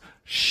bus,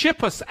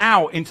 ship us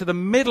out into the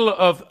middle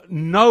of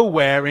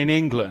nowhere in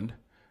England,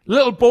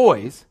 little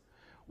boys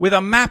with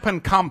a map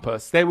and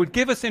compass. They would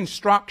give us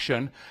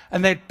instruction,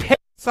 and they'd pick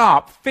us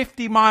up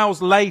 50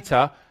 miles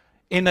later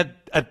in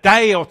a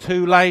day or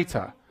two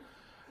later.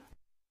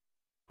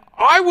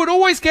 I would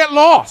always get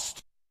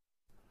lost.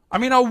 I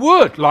mean, I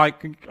would,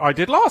 like I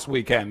did last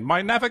weekend,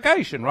 my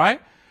navigation,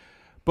 right?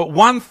 But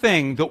one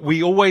thing that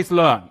we always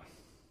learn: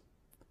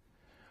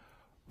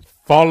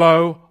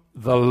 follow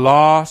the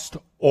last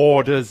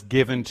orders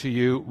given to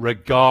you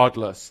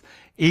regardless.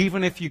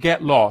 Even if you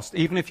get lost,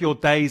 even if you're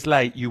days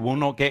late, you will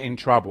not get in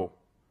trouble.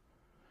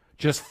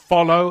 Just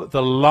follow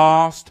the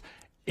last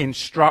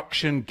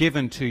instruction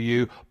given to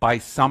you by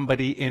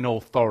somebody in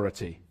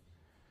authority.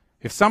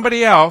 If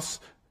somebody else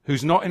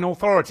who's not in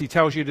authority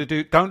tells you to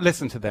do, don't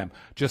listen to them.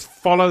 Just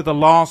follow the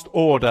last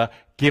order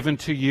given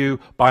to you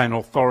by an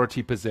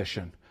authority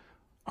position.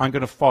 I'm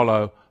going to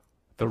follow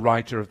the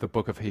writer of the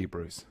book of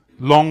Hebrews.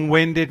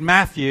 Long-winded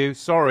Matthew.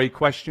 Sorry,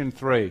 question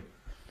 3.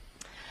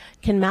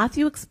 Can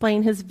Matthew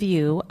explain his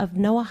view of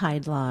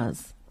Noahide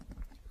laws?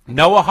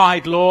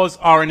 Noahide laws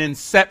are an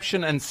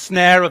inception and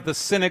snare of the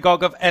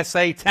synagogue of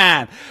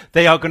Satan.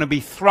 They are going to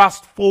be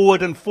thrust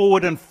forward and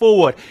forward and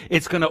forward.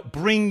 It's going to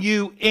bring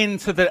you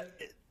into the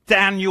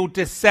Daniel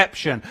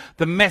deception.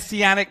 The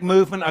Messianic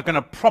movement are going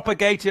to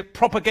propagate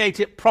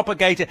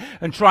it,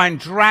 and try and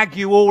drag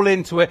you all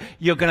into it.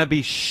 You're going to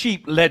be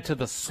sheep led to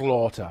the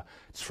slaughter.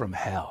 It's from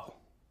hell.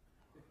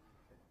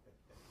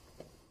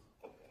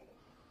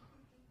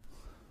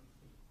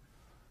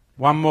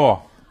 One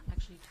more.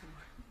 Actually,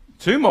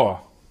 2 more.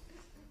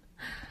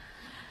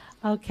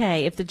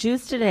 Okay, if the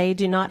Jews today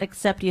do not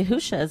accept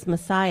Yahusha as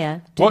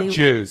Messiah, What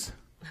Jews?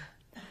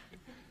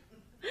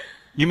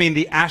 You mean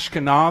the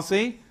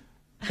Ashkenazi?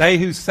 They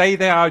who say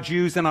they are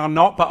Jews and are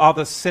not, but are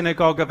the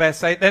synagogue of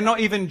Satan. They're not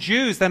even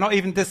Jews. They're not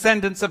even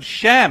descendants of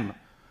Shem.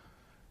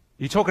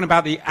 You're talking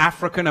about the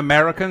African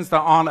Americans that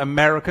aren't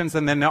Americans,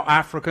 and they're not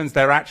Africans.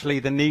 They're actually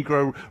the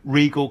Negro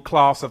regal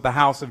class of the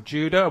house of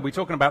Judah. Are we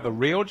talking about the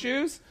real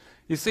Jews?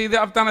 You see,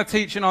 that I've done a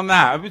teaching on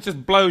that. It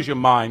just blows your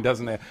mind,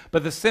 doesn't it?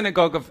 But the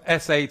synagogue of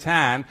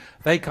Satan,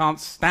 they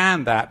can't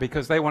stand that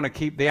because they want to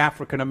keep the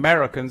African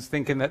Americans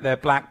thinking that they're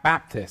black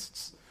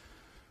Baptists.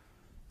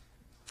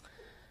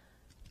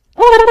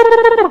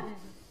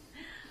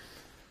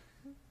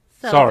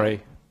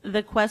 Sorry.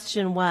 The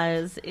question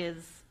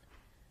is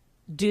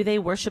do they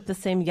worship the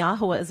same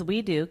Yahweh as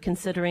we do,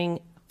 considering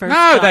first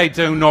No, John? they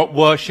do not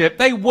worship.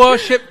 They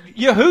worship.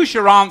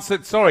 Yahusha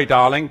answered. Sorry,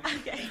 darling.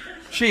 Okay.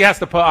 She has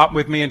to put up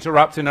with me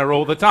interrupting her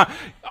all the time.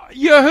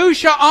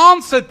 Yahusha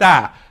answered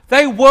that.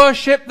 They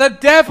worship the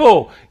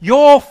devil.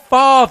 Your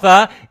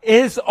father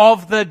is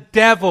of the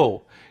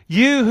devil.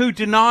 You who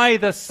deny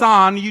the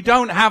Son, you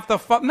don't have the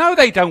Father. No,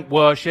 they don't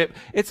worship.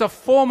 It's a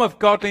form of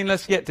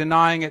godliness, yet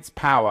denying its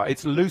power.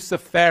 It's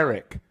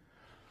Luciferic.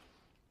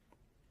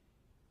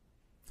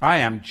 I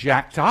am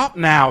jacked up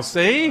now,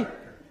 see?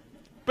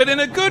 But in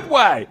a good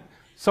way.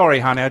 Sorry,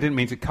 honey, I didn't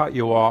mean to cut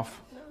you off.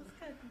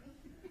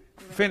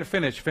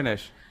 Finish.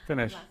 Last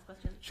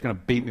question. She's going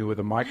to beat me with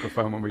a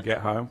microphone when we get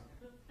home.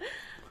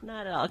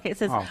 Not at all. Okay, it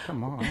says, Oh,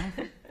 come on.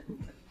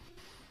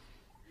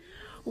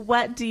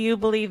 what do you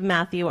believe,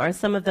 Matthew, are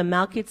some of the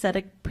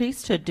Melchizedek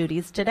priesthood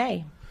duties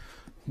today?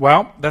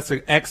 Well, that's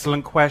an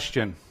excellent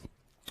question.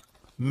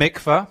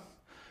 Mikveh,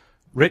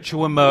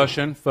 ritual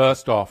immersion,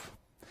 first off.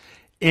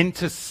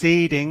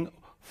 Interceding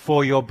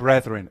for your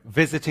brethren,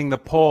 visiting the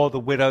poor, the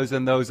widows,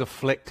 and those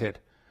afflicted,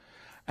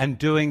 and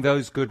doing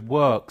those good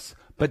works.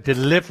 But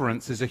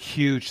deliverance is a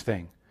huge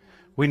thing.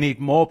 We need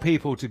more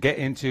people to get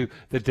into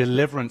the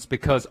deliverance,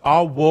 because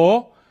our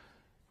war,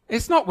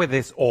 it's not with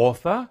this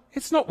author.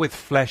 It's not with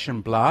flesh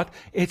and blood.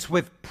 It's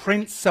with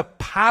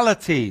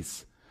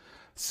principalities.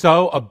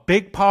 So a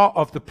big part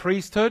of the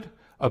priesthood,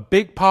 a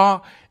big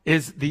part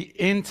is the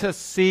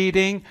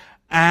interceding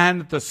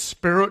and the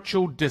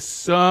spiritual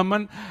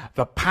discernment,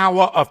 the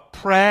power of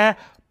prayer,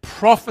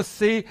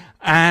 prophecy,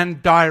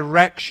 and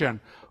direction.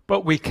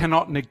 But we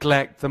cannot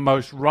neglect the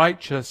most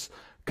righteous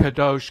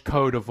Kadosh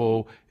code of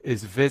all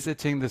is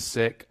visiting the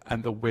sick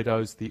and the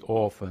widows, the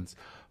orphans.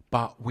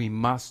 But we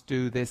must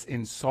do this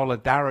in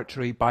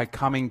solidarity by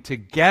coming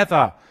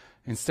together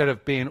instead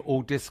of being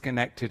all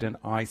disconnected and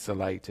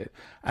isolated.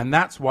 And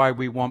that's why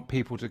we want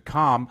people to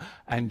come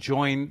and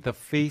join the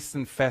feasts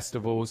and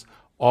festivals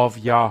of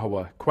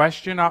Yahweh.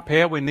 Question up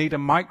here. We need a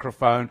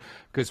microphone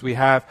because we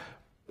have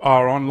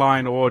our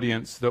online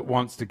audience that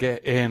wants to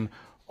get in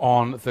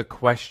on the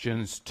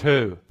questions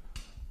too.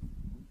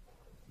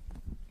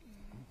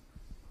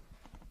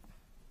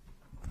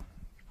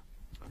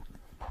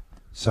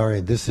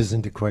 Sorry, this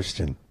isn't a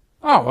question.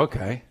 Oh,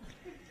 okay.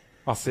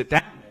 I'll sit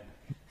down.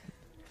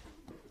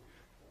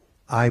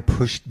 I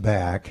pushed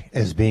back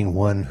as being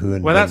one who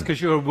had Well, that's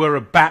because you were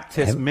a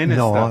Baptist minister.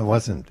 No, I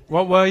wasn't.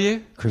 What were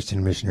you?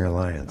 Christian Missionary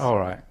Alliance. All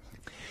right.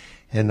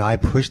 And I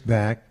pushed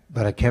back,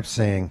 but I kept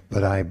saying,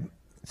 but I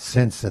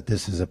sense that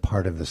this is a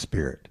part of the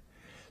Spirit.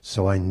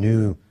 So I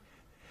knew,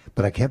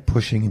 but I kept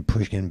pushing and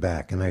pushing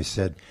back. And I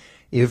said,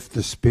 if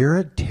the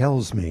Spirit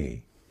tells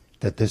me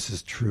that this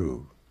is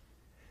true,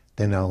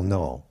 then I'll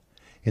know.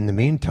 In the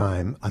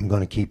meantime, I'm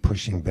going to keep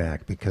pushing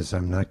back because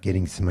I'm not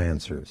getting some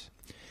answers.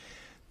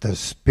 The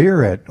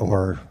Spirit,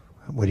 or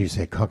what do you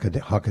say,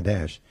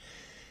 Hakadosh,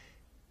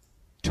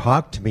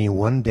 talked to me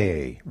one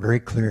day very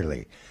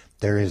clearly.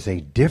 There is a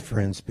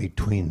difference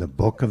between the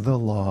book of the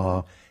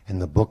law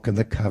and the book of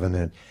the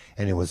covenant,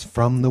 and it was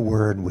from the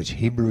word, which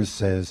Hebrews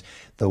says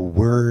the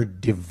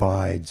word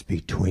divides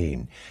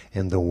between.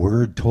 And the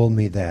word told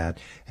me that,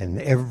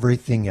 and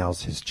everything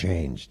else has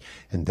changed.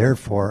 And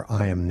therefore,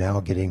 I am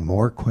now getting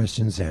more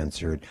questions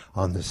answered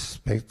on the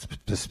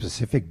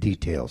specific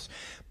details.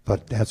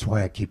 But that's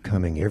why I keep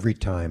coming every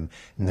time,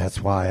 and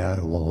that's why I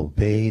will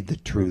obey the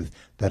truth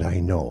that I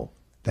know.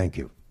 Thank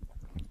you.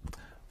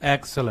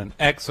 Excellent,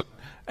 excellent.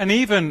 And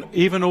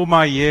even all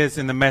my years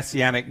in the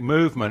Messianic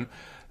movement,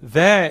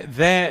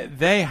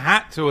 they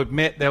had to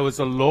admit there was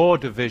a law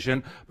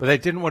division, but they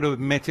didn't want to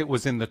admit it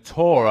was in the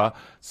Torah.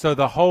 So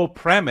the whole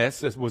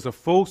premise, it was a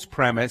false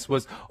premise,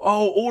 was,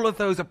 all of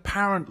those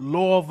apparent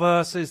law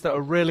verses that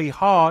are really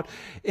hard,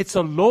 it's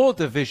a law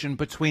division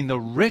between the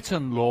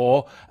written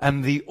law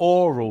and the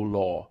oral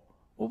law.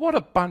 Well, what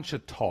a bunch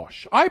of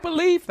tosh. I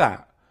believe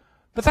that.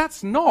 But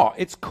that's not.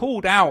 It's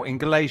called out in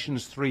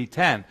Galatians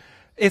 3:10.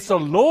 It's a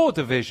law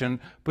division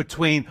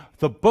between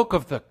the book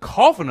of the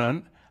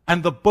covenant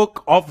and the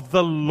book of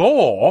the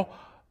law,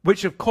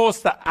 which of course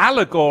the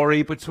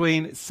allegory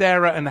between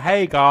Sarah and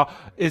Hagar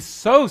is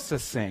so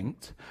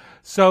succinct.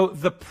 So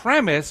the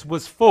premise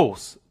was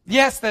false.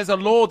 Yes, there's a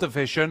law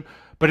division,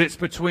 but it's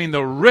between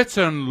the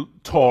written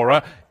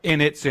Torah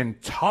in its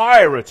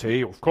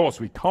entirety. Of course,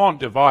 we can't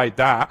divide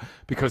that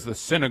because the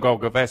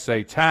synagogue of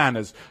Satan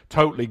has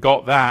totally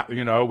got that.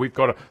 You know, we've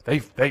got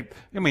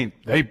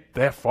to,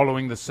 they're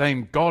following the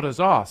same God as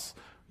us.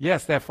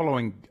 Yes, they're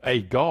following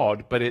a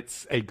God, but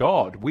it's a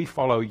God. We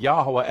follow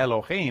Yahweh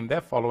Elohim.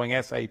 They're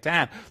following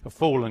Satan, the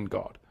fallen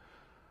God.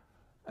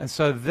 And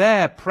so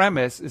their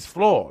premise is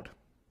flawed.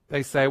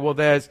 They say, well,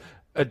 there's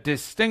a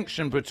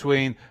distinction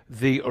between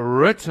the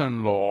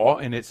written law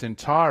in its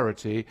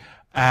entirety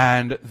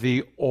and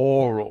the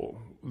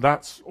oral.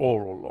 That's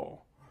oral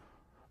law.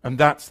 And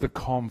that's the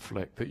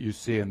conflict that you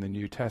see in the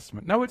New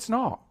Testament. No, it's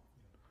not.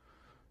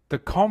 The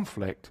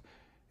conflict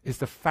is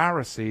the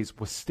Pharisees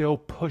were still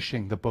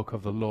pushing the book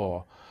of the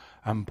law.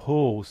 And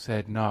Paul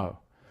said, no.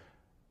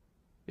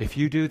 If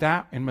you do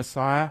that in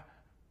Messiah,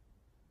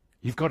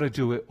 you've got to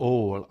do it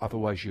all,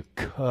 otherwise you're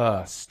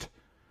cursed.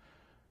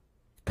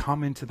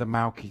 Come into the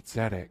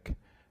Melchizedek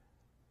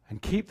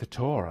and keep the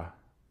Torah,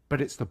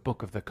 but it's the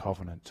book of the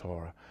covenant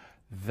Torah.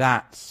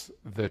 That's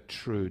the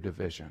true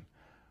division.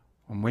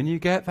 And when you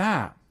get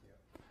that,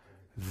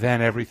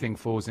 then everything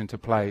falls into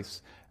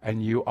place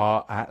and you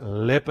are at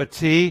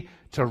liberty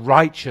to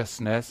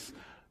righteousness,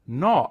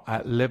 not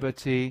at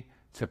liberty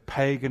to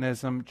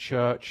paganism,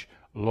 church,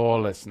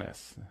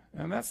 lawlessness.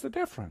 And that's the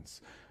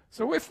difference.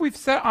 So if we've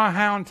set our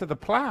hound to the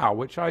plow,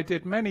 which I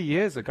did many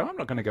years ago, I'm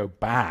not going to go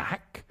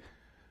back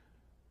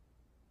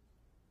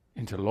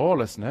into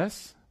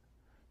lawlessness,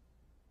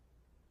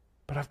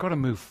 but I've got to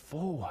move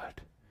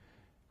forward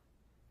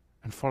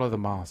and follow the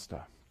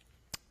Master.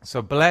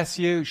 So bless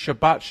you,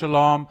 Shabbat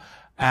Shalom,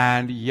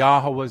 and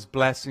Yahweh's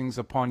blessings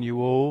upon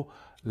you all.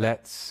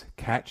 Let's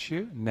catch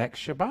you next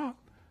Shabbat.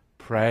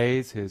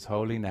 Praise his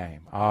holy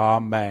name.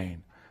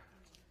 Amen.